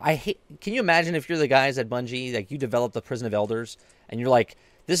hate. Can you imagine if you're the guys at Bungie, like you develop the Prison of Elders, and you're like,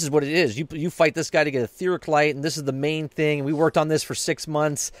 this is what it is. You fight this guy to get Etheric Light, and this is the main thing. And we worked on this for 6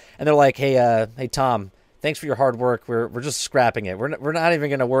 months, and they're like, hey Tom, thanks for your hard work. We're just scrapping it. We're not even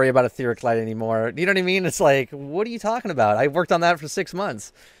going to worry about Etheric Light anymore. You know what I mean? It's like, what are you talking about? I worked on that for 6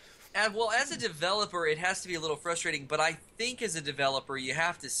 months. And, well, as a developer, it has to be a little frustrating. But I think as a developer, you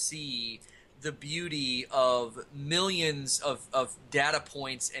have to see the beauty of millions of data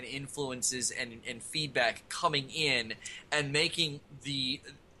points and influences and feedback coming in and making the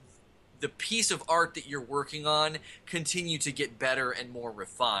piece of art that you're working on continue to get better and more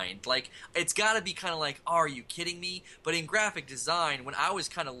refined. Like, it's got to be kind of like, oh, are you kidding me? But in graphic design, when I was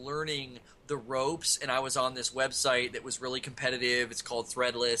kind of learning the ropes and I was on this website that was really competitive, it's called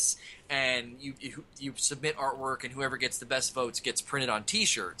Threadless, and you submit artwork and whoever gets the best votes gets printed on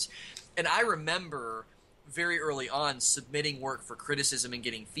t-shirts. And I remember very early on submitting work for criticism and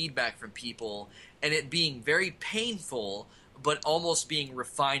getting feedback from people, and it being very painful, but almost being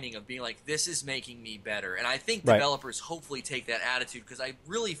refining, of being like, this is making me better. And I think developers hopefully take that attitude, because I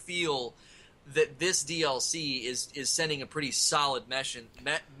really feel that this DLC is sending a pretty solid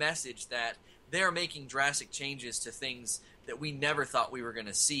message that they're making drastic changes to things that we never thought we were going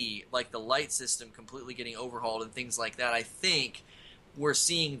to see, like the light system completely getting overhauled and things like that. I think we're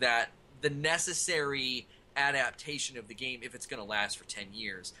seeing that the necessary adaptation of the game if it's going to last for 10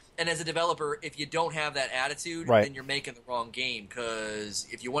 years. And as a developer, if you don't have that attitude, then you're making the wrong game, because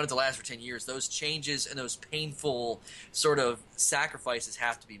if you want it to last for 10 years, those changes and those painful sort of sacrifices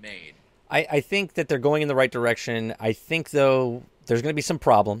have to be made. I think that they're going in the right direction. I think, though, there's going to be some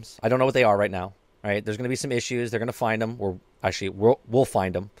problems. I don't know what they are right now. Right? There's going to be some issues. They're going to find them, or actually, we'll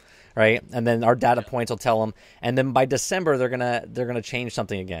find them, right? And then our data points will tell them. And then by December, they're gonna change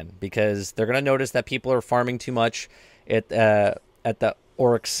something again, because they're going to notice that people are farming too much at the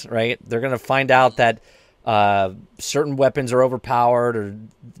Oryx, right? They're going to find out that certain weapons are overpowered, or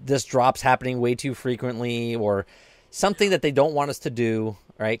this drop's happening way too frequently, or something that they don't want us to do,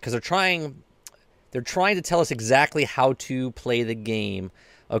 right? Because they're trying to tell us exactly how to play the game.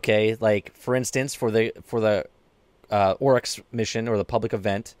 Okay, like for instance, for the Oryx mission or the public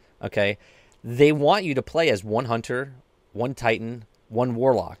event, okay, they want you to play as one hunter, one titan, one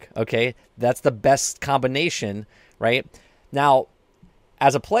warlock. Okay, that's the best combination, right? Now,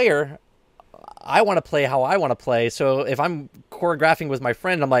 as a player, I want to play how I want to play. So if I'm choreographing with my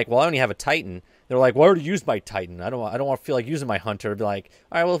friend, I'm like, well, I only have a titan. They're like, well, I already used my titan. I don't want to feel like using my hunter. I'd be like,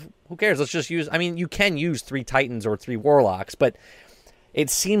 all right, well, who cares? Let's just use. I mean, you can use 3 titans or 3 warlocks, but it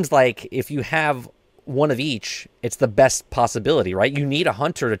seems like if you have one of each, it's the best possibility, right? You need a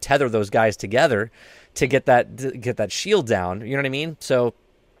hunter to tether those guys together to get that shield down. You know what I mean? So,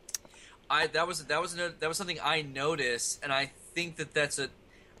 that was something I noticed, and I think that's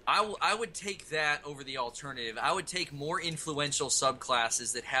I would take that over the alternative. I would take more influential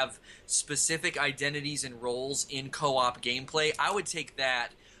subclasses that have specific identities and roles in co-op gameplay. I would take that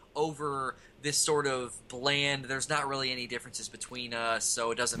over this sort of bland, there's not really any differences between us, so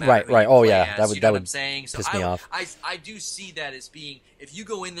it doesn't matter. Right. Oh, yeah. That would I'm saying? Piss me off. I do see that as being, if you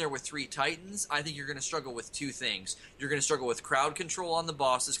go in there with 3 Titans, I think you're going to struggle with 2 things. You're going to struggle with crowd control on the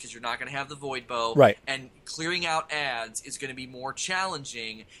bosses, because you're not going to have the Void Bow. Right. And clearing out ads is going to be more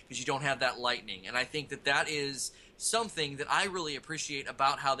challenging, because you don't have that lightning. And I think that is something that I really appreciate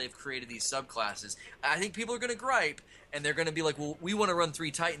about how they've created these subclasses. I think people are going to gripe, and they're going to be like, well, we want to run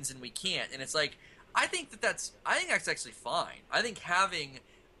 3 Titans and we can't. And it's like, I think that's actually fine. I think having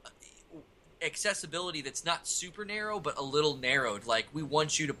accessibility that's not super narrow, but a little narrowed, like, we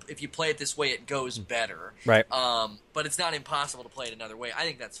want you to, if you play it this way, it goes better. Right. But it's not impossible to play it another way. I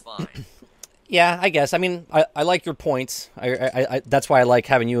think that's fine. Yeah, I guess. I mean, I like your points. I that's why I like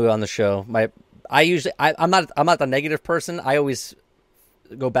having you on the show. I'm not the negative person. I always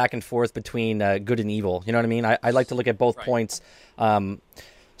go back and forth between good and evil. You know what I mean? I like to look at both points.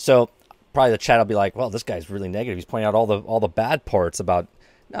 So probably the chat will be like, well, this guy's really negative. He's pointing out all the bad parts about.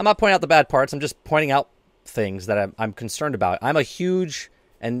 I'm not pointing out the bad parts. I'm just pointing out things that I'm concerned about. I'm a huge,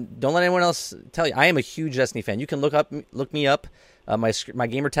 and don't let anyone else tell you, I am a huge Destiny fan. You can look me up. My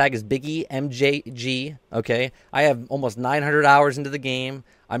gamer tag is BiggieMJG. Okay, I have almost 900 hours into the game.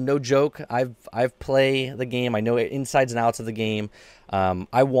 I'm no joke. I've played the game. I know insides and outs of the game.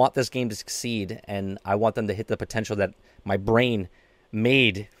 I want this game to succeed, and I want them to hit the potential that my brain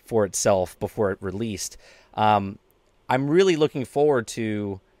made for itself before it released. I'm really looking forward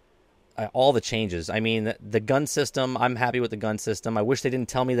to all the changes. I mean, the gun system, I'm happy with the gun system. I wish they didn't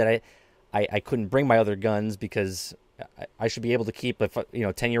tell me that I couldn't bring my other guns, because I should be able to keep,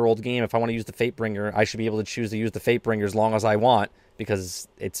 10-year-old game. If I want to use the Fatebringer, I should be able to choose to use the Fatebringer as long as I want, because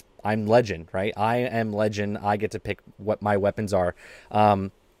I'm Legend, right? I am Legend. I get to pick what my weapons are.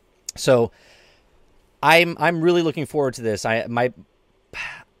 So I'm really looking forward to this.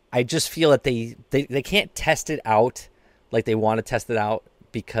 I just feel that they can't test it out like they want to test it out,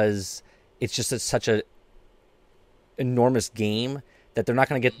 because it's just such a enormous game that they're not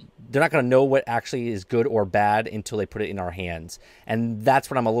going to know what actually is good or bad until they put it in our hands. And that's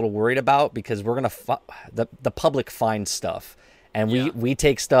what I'm a little worried about, because we're going to the public finds stuff, and we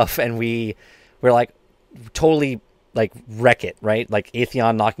take stuff and we're like totally like wreck it, right? Like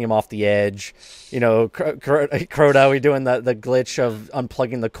Atheon knocking him off the edge, Crota, we're doing the glitch of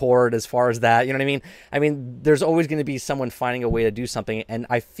unplugging the cord as far as that, you know what I mean? I mean, there's always going to be someone finding a way to do something, and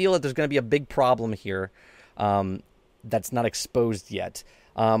I feel that there's going to be a big problem here that's not exposed yet.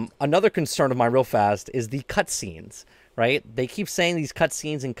 Another concern of mine real fast is the cutscenes, right? They keep saying these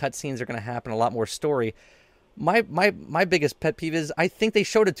cutscenes are going to happen, a lot more story. My biggest pet peeve is I think they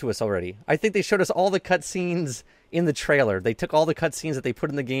showed it to us already. I think they showed us all the cutscenes in the trailer. They took all the cutscenes that they put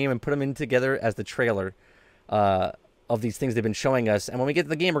in the game and put them in together as the trailer of of these things they've been showing us. And when we get to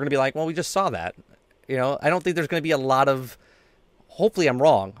the game, we're going to be like, well, we just saw that. I don't think there's going to be a lot of, hopefully I'm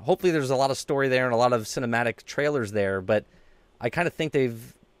wrong. Hopefully there's a lot of story there and a lot of cinematic trailers there. But I kind of think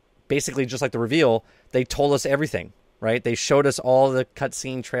they've basically, just like the reveal, they told us everything, right? They showed us all the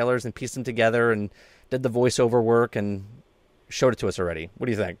cutscene trailers and pieced them together and did the voiceover work and showed it to us already. What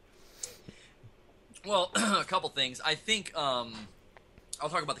do you think? Well, a couple things. I think I'll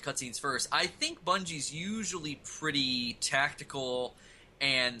talk about the cutscenes first. I think Bungie's usually pretty tactical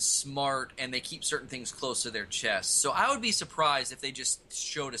and smart, and they keep certain things close to their chest. So I would be surprised if they just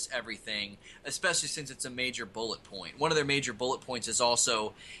showed us everything, especially since it's a major bullet point. One of their major bullet points is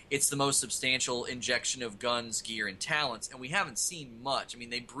also it's the most substantial injection of guns, gear, and talents, and we haven't seen much. I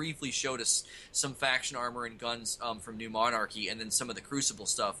mean, they briefly showed us some faction armor and guns from New Monarchy, and then some of the Crucible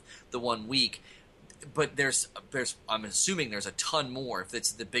stuff the 1 week. But there's I'm assuming there's a ton more if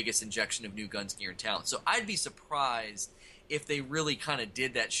it's the biggest injection of new guns, gear, and talent. So I'd be surprised if they really kind of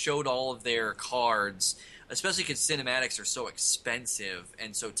did that, showed all of their cards, especially because cinematics are so expensive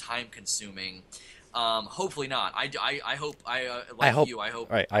and so time consuming. Hopefully not. I hope I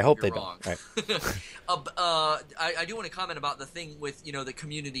hope right. I hope you're they wrong. don't. Right. I do want to comment about the thing with the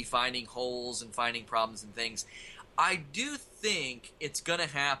community finding holes and finding problems and things. I do think it's going to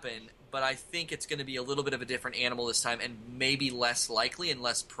happen, but I think it's going to be a little bit of a different animal this time and maybe less likely and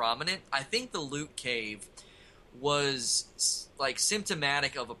less prominent. I think the loot cave was like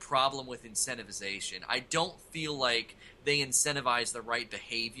symptomatic of a problem with incentivization. I don't feel like they incentivize the right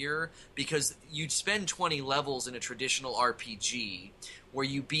behavior, because you'd spend 20 levels in a traditional RPG where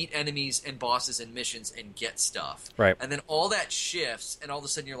you beat enemies and bosses and missions and get stuff. Right. And then all that shifts, and all of a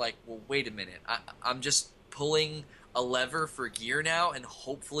sudden you're like, well, wait a minute. I'm just pulling a lever for gear now, and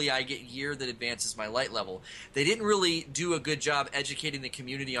hopefully I get gear that advances my light level. They didn't really do a good job educating the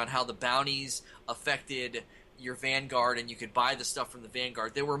community on how the bounties affected your Vanguard, and you could buy the stuff from the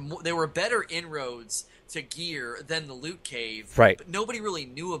Vanguard. There were better inroads to gear than the loot cave, right? But nobody really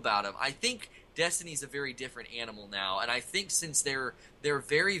knew about them. I think Destiny's a very different animal now, and I think since they're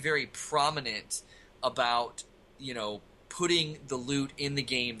very, very prominent about putting the loot in the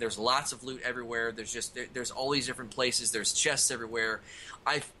game. There's lots of loot everywhere. There's all these different places. There's chests everywhere.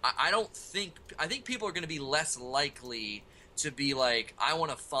 I think people are going to be less likely to be like, I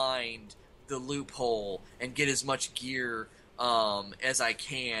want to find the loophole and get as much gear as I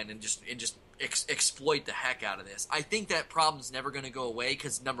can and just exploit the heck out of this. I think that problem's never going to go away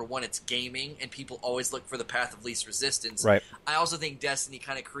because, number one, it's gaming and people always look for the path of least resistance. Right. I also think Destiny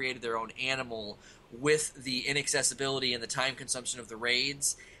kind of created their own animal with the inaccessibility and the time consumption of the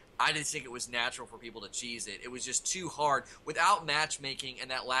raids. I didn't think it was natural for people to cheese it. It was just too hard. Without matchmaking and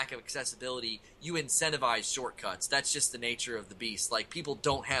that lack of accessibility, you incentivize shortcuts. That's just the nature of the beast. Like, people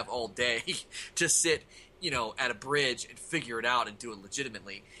don't have all day to sit, at a bridge and figure it out and do it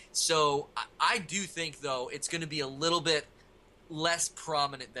legitimately. So I do think, though, it's going to be a little bit less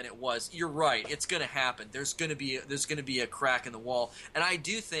prominent than it was. You're right. It's going to happen. There's going to be a crack in the wall. And I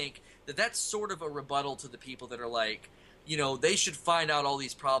do think that that's sort of a rebuttal to the people that are like, they should find out all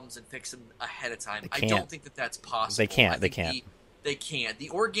these problems and fix them ahead of time. I don't think that that's possible. They can't. They can't.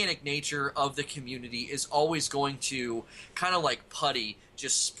 The organic nature of the community is always going to, kind of like putty,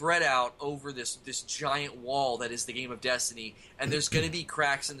 just spread out over this giant wall that is the game of Destiny, and there's going to be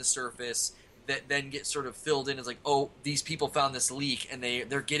cracks in the surface that then get sort of filled in as like, oh, these people found this leak, and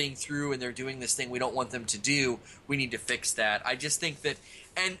they're getting through, and they're doing this thing we don't want them to do. We need to fix that. I just think that,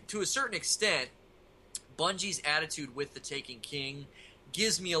 and to a certain extent, Bungie's attitude with the Taken King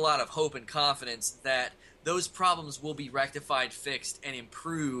gives me a lot of hope and confidence that those problems will be rectified, fixed, and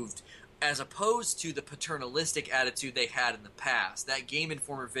improved, as opposed to the paternalistic attitude they had in the past. That Game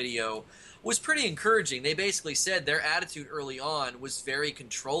Informer video was pretty encouraging. They basically said their attitude early on was very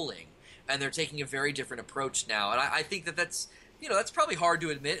controlling, and they're taking a very different approach now. And I think that's probably hard to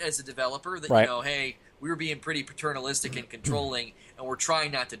admit as a developer that, right. Hey, we were being pretty paternalistic and controlling, and we're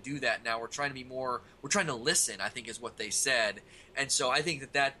trying not to do that now. We're trying to listen, I think is what they said. And so I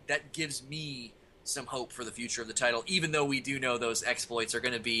think that gives me some hope for the future of the title, even though we do know those exploits are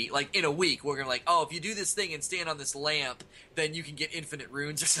going to be, like, in a week, we're going to like, oh, if you do this thing and stand on this lamp, then you can get infinite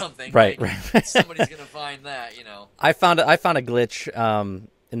runes or something. Right, like, right. Somebody's going to find that, I found a glitch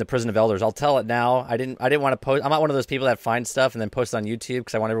in the Prison of Elders. I'll tell it now. I didn't want to post. I'm not one of those people that find stuff and then post it on YouTube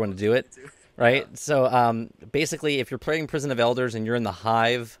because I want everyone to do it. Right? Yeah. So basically, if you're playing Prison of Elders and you're in the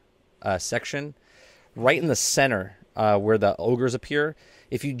Hive section, right in the center where the ogres appear,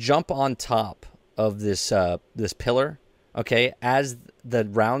 if you jump on top of this pillar, okay, as the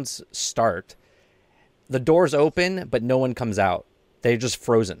rounds start, the doors open, but no one comes out. They're just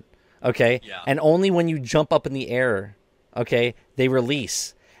frozen, okay? Yeah. And only when you jump up in the air okay, they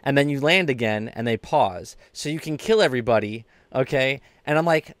release. And then you land again and they pause. So you can kill everybody, okay? And I'm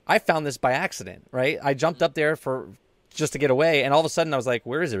like, I found this by accident, right? I jumped up there for just to get away, and all of a sudden I was like,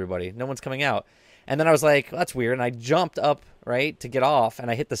 where is everybody? No one's coming out. And then I was like, that's weird. And I jumped up, right, to get off, and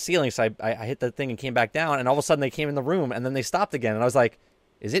I hit the ceiling. So I hit the thing and came back down, and all of a sudden they came in the room, and then they stopped again. And I was like,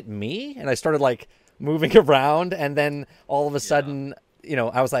 is it me? And I started like moving around, and then all of a sudden,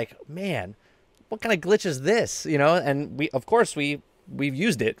 I was like, man, what kind of glitch is this? And we've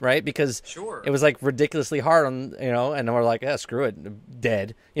used it, right? Because Sure. it was like ridiculously hard on, and we're like, screw it,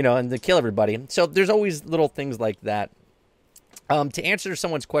 dead, and to kill everybody. So there's always little things like that. To answer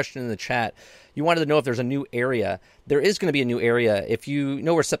someone's question in the chat, you wanted to know if there's a new area. There is going to be a new area. If you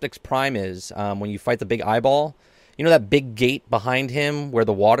know where Septix Prime is, when you fight the big eyeball, that big gate behind him where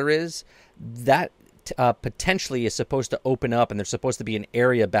the water is, that potentially is supposed to open up, and there's supposed to be an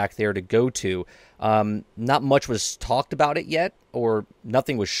area back there to go to. Not much was talked about it yet, or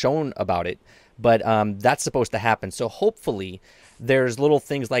nothing was shown about it, but that's supposed to happen. So hopefully there's little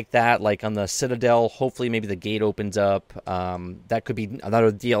things like that, like on the Citadel. Hopefully maybe the gate opens up. That could be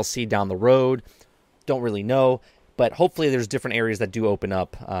another DLC down the road. Don't really know, but hopefully there's different areas that do open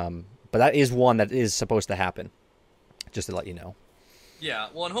up. But that is one that is supposed to happen, just to let you know. Yeah,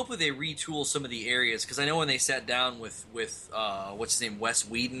 well, and hopefully they retool some of the areas, because I know when they sat down with what's his name, Wes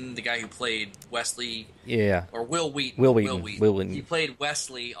Whedon, the guy who played Wesley, or Will Wheaton. Will Wheaton. He played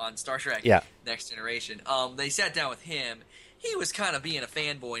Wesley on Star Trek Next Generation. They sat down with him. He was kind of being a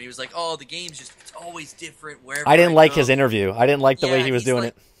fanboy, and he was like, "Oh, the game's it's always different wherever." I didn't like go. his interview. I didn't like the way he was doing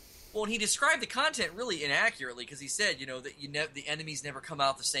it. Well, and he described the content really inaccurately, because he said, that the enemies never come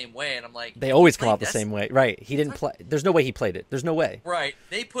out the same way, and I'm like, they always come out the same way, right? He didn't play. There's no way he played it. There's no way. Right.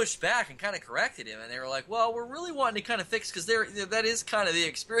 They pushed back and kind of corrected him, and they were like, "Well, we're really wanting to kind of fix, because that is kind of the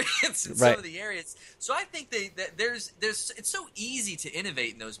experience in some of the areas." So I think it's so easy to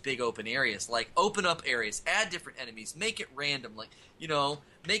innovate in those big open areas, like open up areas, add different enemies, make it random, like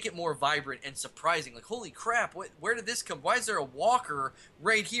make it more vibrant and surprising. Like, holy crap, where did this come? Why is there a walker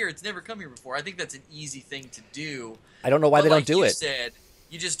right here? It's never come here before. I think that's an easy thing to do. I don't know why they don't do it. Said,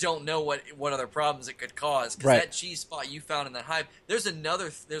 you just don't know what other problems it could cause. Because that cheese spot you found in that hive, there's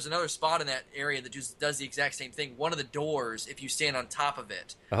another spot in that area that just does the exact same thing. One of the doors, if you stand on top of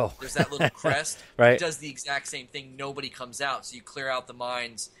it, there's that little crest. Right. It does the exact same thing. Nobody comes out, so you clear out the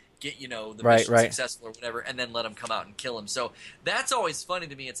mines, get the mission successful or whatever, and then let them come out and kill them. So that's always funny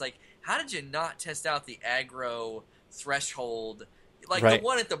to me. It's like, how did you not test out the aggro threshold? Like the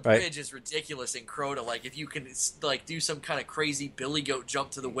one at the bridge is ridiculous in Crota. Like, if you can do some kind of crazy billy goat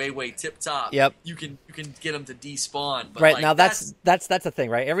jump to the way tip top, you can get them to despawn. But now that's the thing,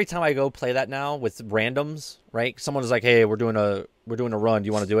 right? Every time I go play that now with randoms, right? Someone is like, "Hey, we're doing a run. Do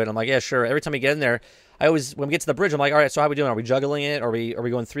you want to do it?" I'm like, "Yeah, sure." Every time we get in there, when we get to the bridge, I'm like, "All right, so how are we doing? Are we juggling it? Are we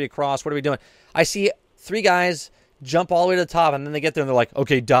going 3 across? What are we doing?" I see 3 guys jump all the way to the top, and then they get there and they're like,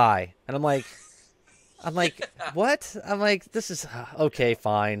 "Okay, die," and I'm like, what? I'm like, this is okay,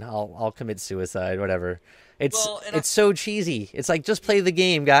 fine. I'll commit suicide, whatever. It's so cheesy. It's like, just play the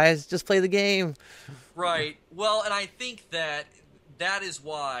game, guys. Just play the game. Right. Well, and I think that is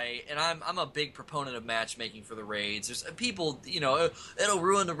why, and I'm a big proponent of matchmaking for the raids. There's people, it'll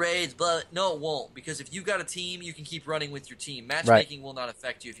ruin the raids, but no, it won't, because if you've got a team, you can keep running with your team. Matchmaking will not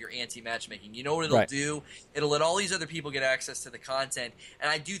affect you if you're anti-matchmaking. You know what it'll do? It'll let all these other people get access to the content,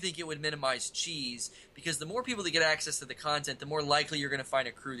 and I do think it would minimize cheese, because the more people that get access to the content, the more likely you're going to find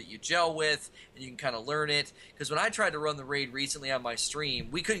a crew that you gel with, and you can kind of learn it. Because when I tried to run the raid recently on my stream,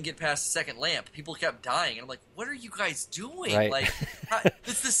 we couldn't get past the second lamp. People kept dying, and I'm like, what are you guys doing? Right. Like,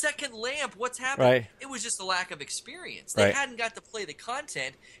 it's the second lamp. What's happening? Right. It was just a lack of experience. They hadn't got to play the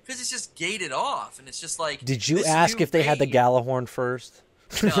content because it's just gated off, and it's just like. Did you ask if they had the Galahorn first?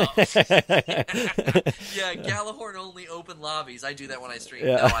 No. Yeah, Galahorn only open lobbies. I do that when I stream.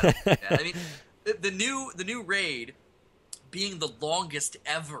 Yeah. No, I don't do that. I mean, the new raid being the longest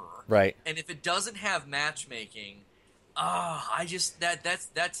ever. Right. And if it doesn't have matchmaking,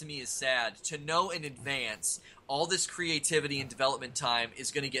 that to me is sad. To know in advance all this creativity and development time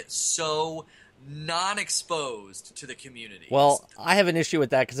is going to get so non-exposed to the community. Well, I have an issue with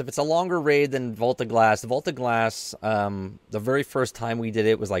that, because if it's a longer raid than Vault of Glass, the very first time we did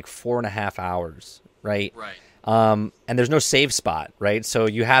it was like 4.5 hours, right? Right. And there's no save spot, right? So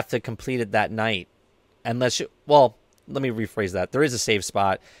you have to complete it that night. Let me rephrase that. There is a save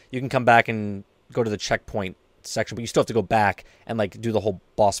spot. You can come back and go to the checkpoint section, but you still have to go back and do the whole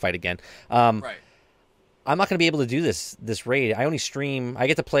boss fight again. Right. I'm not going to be able to do this raid. I only stream. I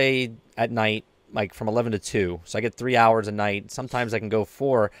get to play at night, like from 11 to 2. So I get 3 hours a night. Sometimes I can go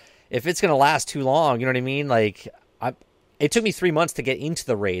 4. If it's going to last too long, you know what I mean? Like, It took me 3 months to get into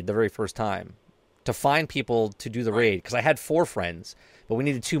the raid the very first time, to find people to do the raid, because I had 4 friends, but we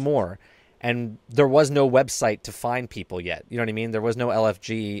needed 2 more. And there was no website to find people yet. You know what I mean? There was no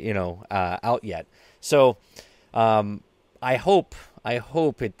LFG, out yet. So I hope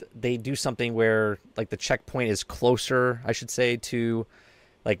they do something where like the checkpoint is closer, I should say, to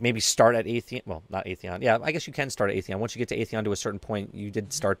like maybe start at Atheon. Well, not Atheon. Yeah, I guess you can start at Atheon. Once you get to Atheon to a certain point, you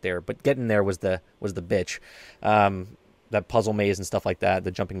did start there. But getting there was the bitch. That puzzle maze and stuff like that,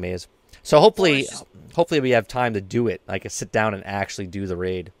 the jumping maze. So hopefully we have time to do it. Like sit down and actually do the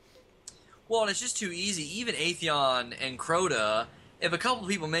raid. Well, and it's just too easy. Even Atheon and Crota, if a couple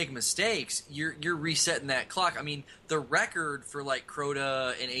people make mistakes, you're resetting that clock. I mean, the record for like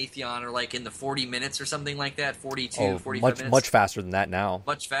Crota and Atheon are like in the 40 minutes or something like that, 42, 45 minutes. Much faster than that now.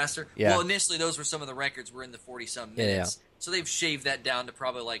 Much faster? Yeah. Well, initially those were some of the records were in the 40-some minutes. Yeah. So they've shaved that down to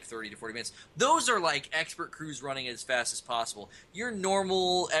probably like 30 to 40 minutes. Those are like expert crews running as fast as possible. Your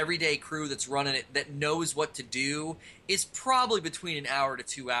normal, everyday crew that's running it, that knows what to do, is probably between an hour to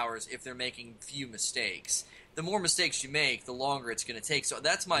 2 hours if they're making few mistakes. The more mistakes you make, the longer it's going to take. So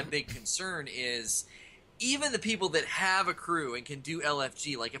that's my big concern is even the people that have a crew and can do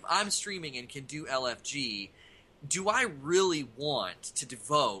LFG, like if I'm streaming and can do LFG, do I really want to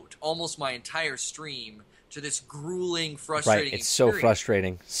devote almost my entire stream to this grueling, frustrating Right, it's experience? so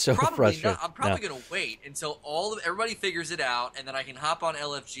frustrating. So probably frustrating. Not. I'm probably going to wait until everybody figures it out, and then I can hop on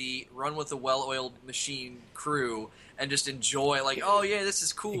LFG, run with a well-oiled machine crew, and just enjoy, like, oh yeah, this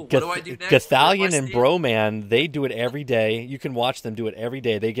is cool. What do I do next? Gothalion and Broman, they do it every day. You can watch them do it every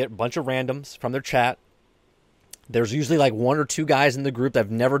day. They get a bunch of randoms from their chat. There's usually like 1 or 2 guys in the group that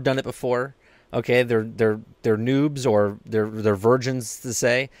have never done it before. Okay, they're noobs or they're virgins to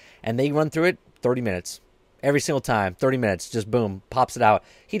say, and they run through it 30 minutes. Every single time, 30 minutes, just boom, pops it out.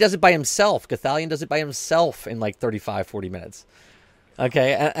 He does it by himself. Gothalion does it by himself in like 35, 40 minutes.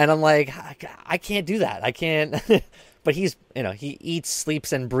 Okay, and I'm like, I can't do that. I can't. But he eats,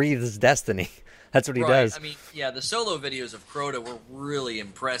 sleeps, and breathes Destiny. That's what he does. I mean, yeah, the solo videos of Crota were really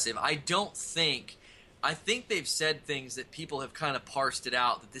impressive. I think they've said things that people have kind of parsed it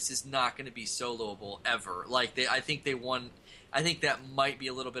out, that this is not going to be soloable ever. Like, I think that might be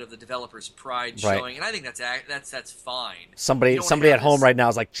a little bit of the developer's pride showing, and I think that's fine. Somebody at home right now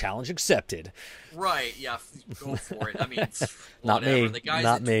is like, challenge accepted. Right? Yeah, go for it. I mean, not whatever. me. The guys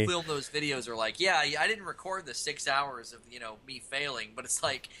not that me. film those videos are like, yeah, I didn't record the 6 hours of me failing, but it's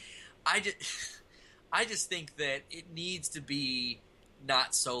like, I just think that it needs to be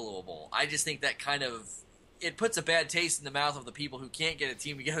not soloable. I just think that kind of. It puts a bad taste in the mouth of the people who can't get a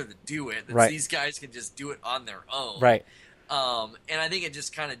team together to do it. That these guys can just do it on their own. Right. And I think it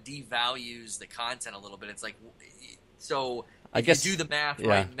just kind of devalues the content a little bit. It's like, so I guess you do the math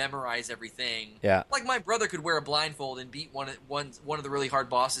right, memorize everything. Yeah. Like my brother could wear a blindfold and beat one of the really hard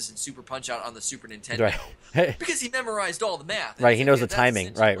bosses in Super Punch-Out on the Super Nintendo. Right. Because he memorized all the math. Right, he knows the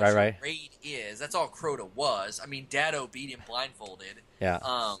timing. Right. Raid is. That's all Crota was. I mean, Dado beat him blindfolded.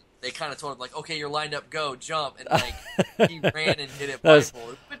 Yeah. They kind of told him, like, okay, you're lined up, go, jump. And, like, he ran and did it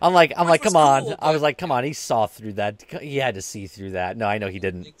blindfolded. I'm like, come on. Cool, I was like, come on. He saw through that. He had to see through that. No, I know he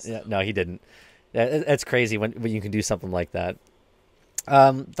didn't. So. Yeah, no, he didn't. That's crazy when you can do something like that.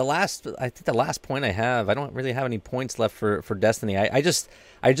 I think the last point I have, I don't really have any points left for Destiny. I just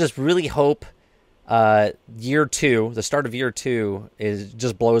really hope year 2, the start of year 2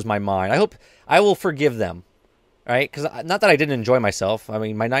 just blows my mind. I hope I will forgive them. Right? Because not that I didn't enjoy myself. I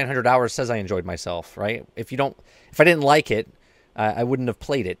mean, my 900 hours says I enjoyed myself. Right? If I didn't like it, I wouldn't have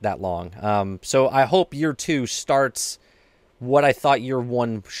played it that long. So I hope year 2 starts what I thought year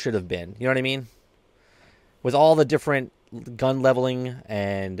 1 should have been. You know what I mean? With all the different gun leveling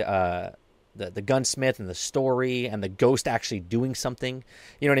and the gunsmith and the story and the ghost actually doing something.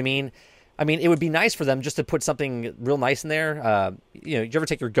 You know what I mean? I mean, it would be nice for them just to put something real nice in there. You ever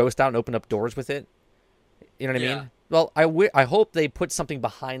take your ghost out and open up doors with it? You know what I mean? Well, I hope they put something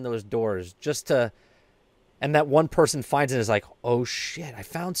behind those doors and that one person finds it and is like, oh shit, I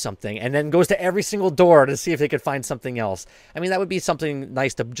found something. And then goes to every single door to see if they could find something else. I mean, that would be something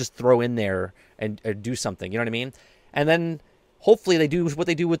nice to just throw in there and do something. You know what I mean? And then hopefully they do what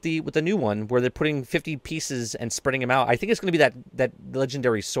they do with the new one, where they're putting 50 pieces and spreading them out. I think it's going to be that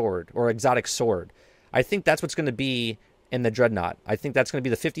legendary sword or exotic sword. I think that's what's going to be in the Dreadnought. I think that's going to be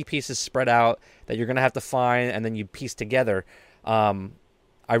the 50 pieces spread out that you're going to have to find and then you piece together.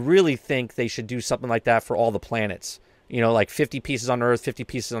 I really think they should do something like that for all the planets. Like 50 pieces on Earth, 50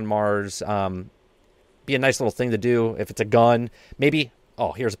 pieces on Mars. Be a nice little thing to do. If it's a gun, maybe,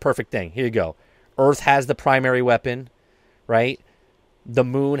 here's a perfect thing. Here you go. Earth has the primary weapon, right? The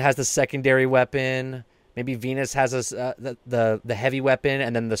moon has the secondary weapon. Maybe Venus has the heavy weapon,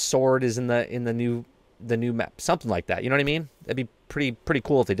 and then the sword is in the new map, something like that. You know what I mean? That'd be pretty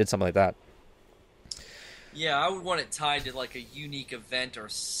cool if they did something like that. Yeah, I would want it tied to like a unique event or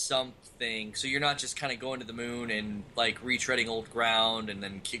something, so you're not just kind of going to the moon and like retreading old ground and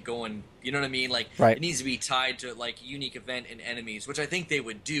then keep going. You know what I mean? Like, right. It needs to be tied to like unique event and enemies, which I think they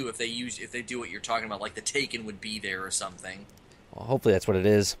would do if they do what you're talking about. Like the Taken would be there or something. Well, hopefully that's what it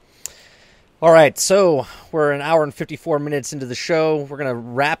is. All right, so we're an hour and 54 minutes into the show. We're gonna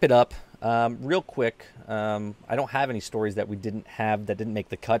wrap it up real quick. I don't have any stories that we didn't make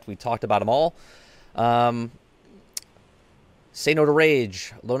the cut. We talked about them all. Say No to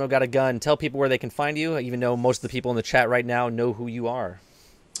Rage. Lono Got a Gun. Tell people where they can find you, even though most of the people in the chat right now know who you are.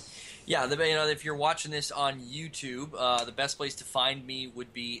 Yeah, if you're watching this on YouTube, the best place to find me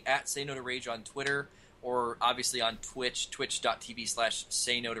would be at Say No to Rage on Twitter, or obviously on Twitch,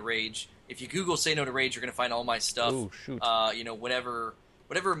 twitch.tv/Say No to Rage. If you Google Say No to Rage, you're going to find all my stuff. Oh, shoot.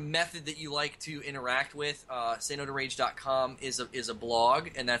 Whatever method that you like to interact with, saynotorage.com is a blog,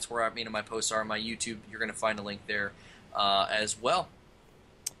 and that's where my posts are on my YouTube. You're going to find a link there as well.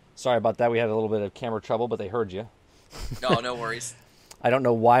 Sorry about that. We had a little bit of camera trouble, but they heard you. No worries. I don't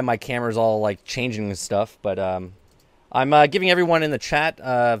know why my camera's all like changing and stuff, but I'm giving everyone in the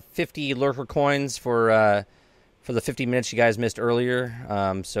chat 50 lurker coins for the 50 minutes you guys missed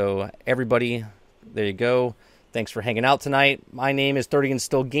earlier. So everybody, there you go. Thanks for hanging out tonight. My name is 30 and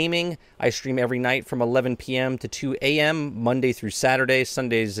Still Gaming. I stream every night from 11 p.m. to 2 a.m., Monday through Saturday.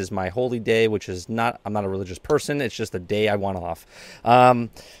 Sundays is my holy day, which is I'm not a religious person. It's just a day I want off.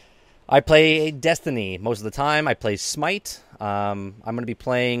 I play Destiny most of the time. I play Smite. I'm going to be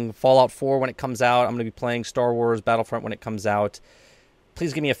playing Fallout 4 when it comes out. I'm going to be playing Star Wars Battlefront when it comes out.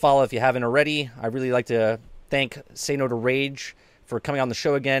 Please give me a follow if you haven't already. I really like to thank Say No to Rage for coming on the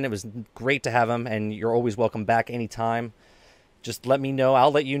show again. It was great to have him, and you're always welcome back anytime. Just let me know.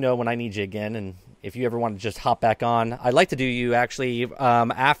 I'll let you know when I need you again, and if you ever want to just hop back on. I'd like to do you actually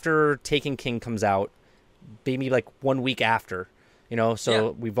after Taken King comes out, maybe like 1 week after, so yeah.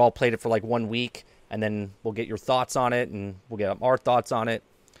 We've all played it for like 1 week, and then we'll get your thoughts on it, and we'll get our thoughts on it.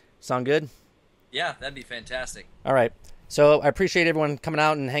 Sound good? Yeah, that'd be fantastic. All right. So I appreciate everyone coming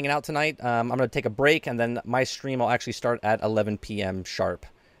out and hanging out tonight. I'm going to take a break, and then my stream will actually start at 11 p.m. sharp.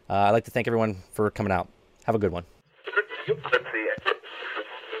 I'd like to thank everyone for coming out. Have a good one.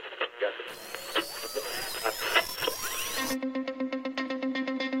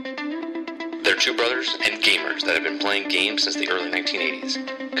 They're two brothers and gamers that have been playing games since the early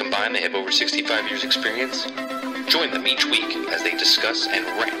 1980s. Combined, they have over 65 years experience. Join them each week as they discuss and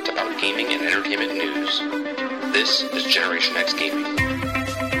rant about gaming and entertainment news. This is Generation X Gaming.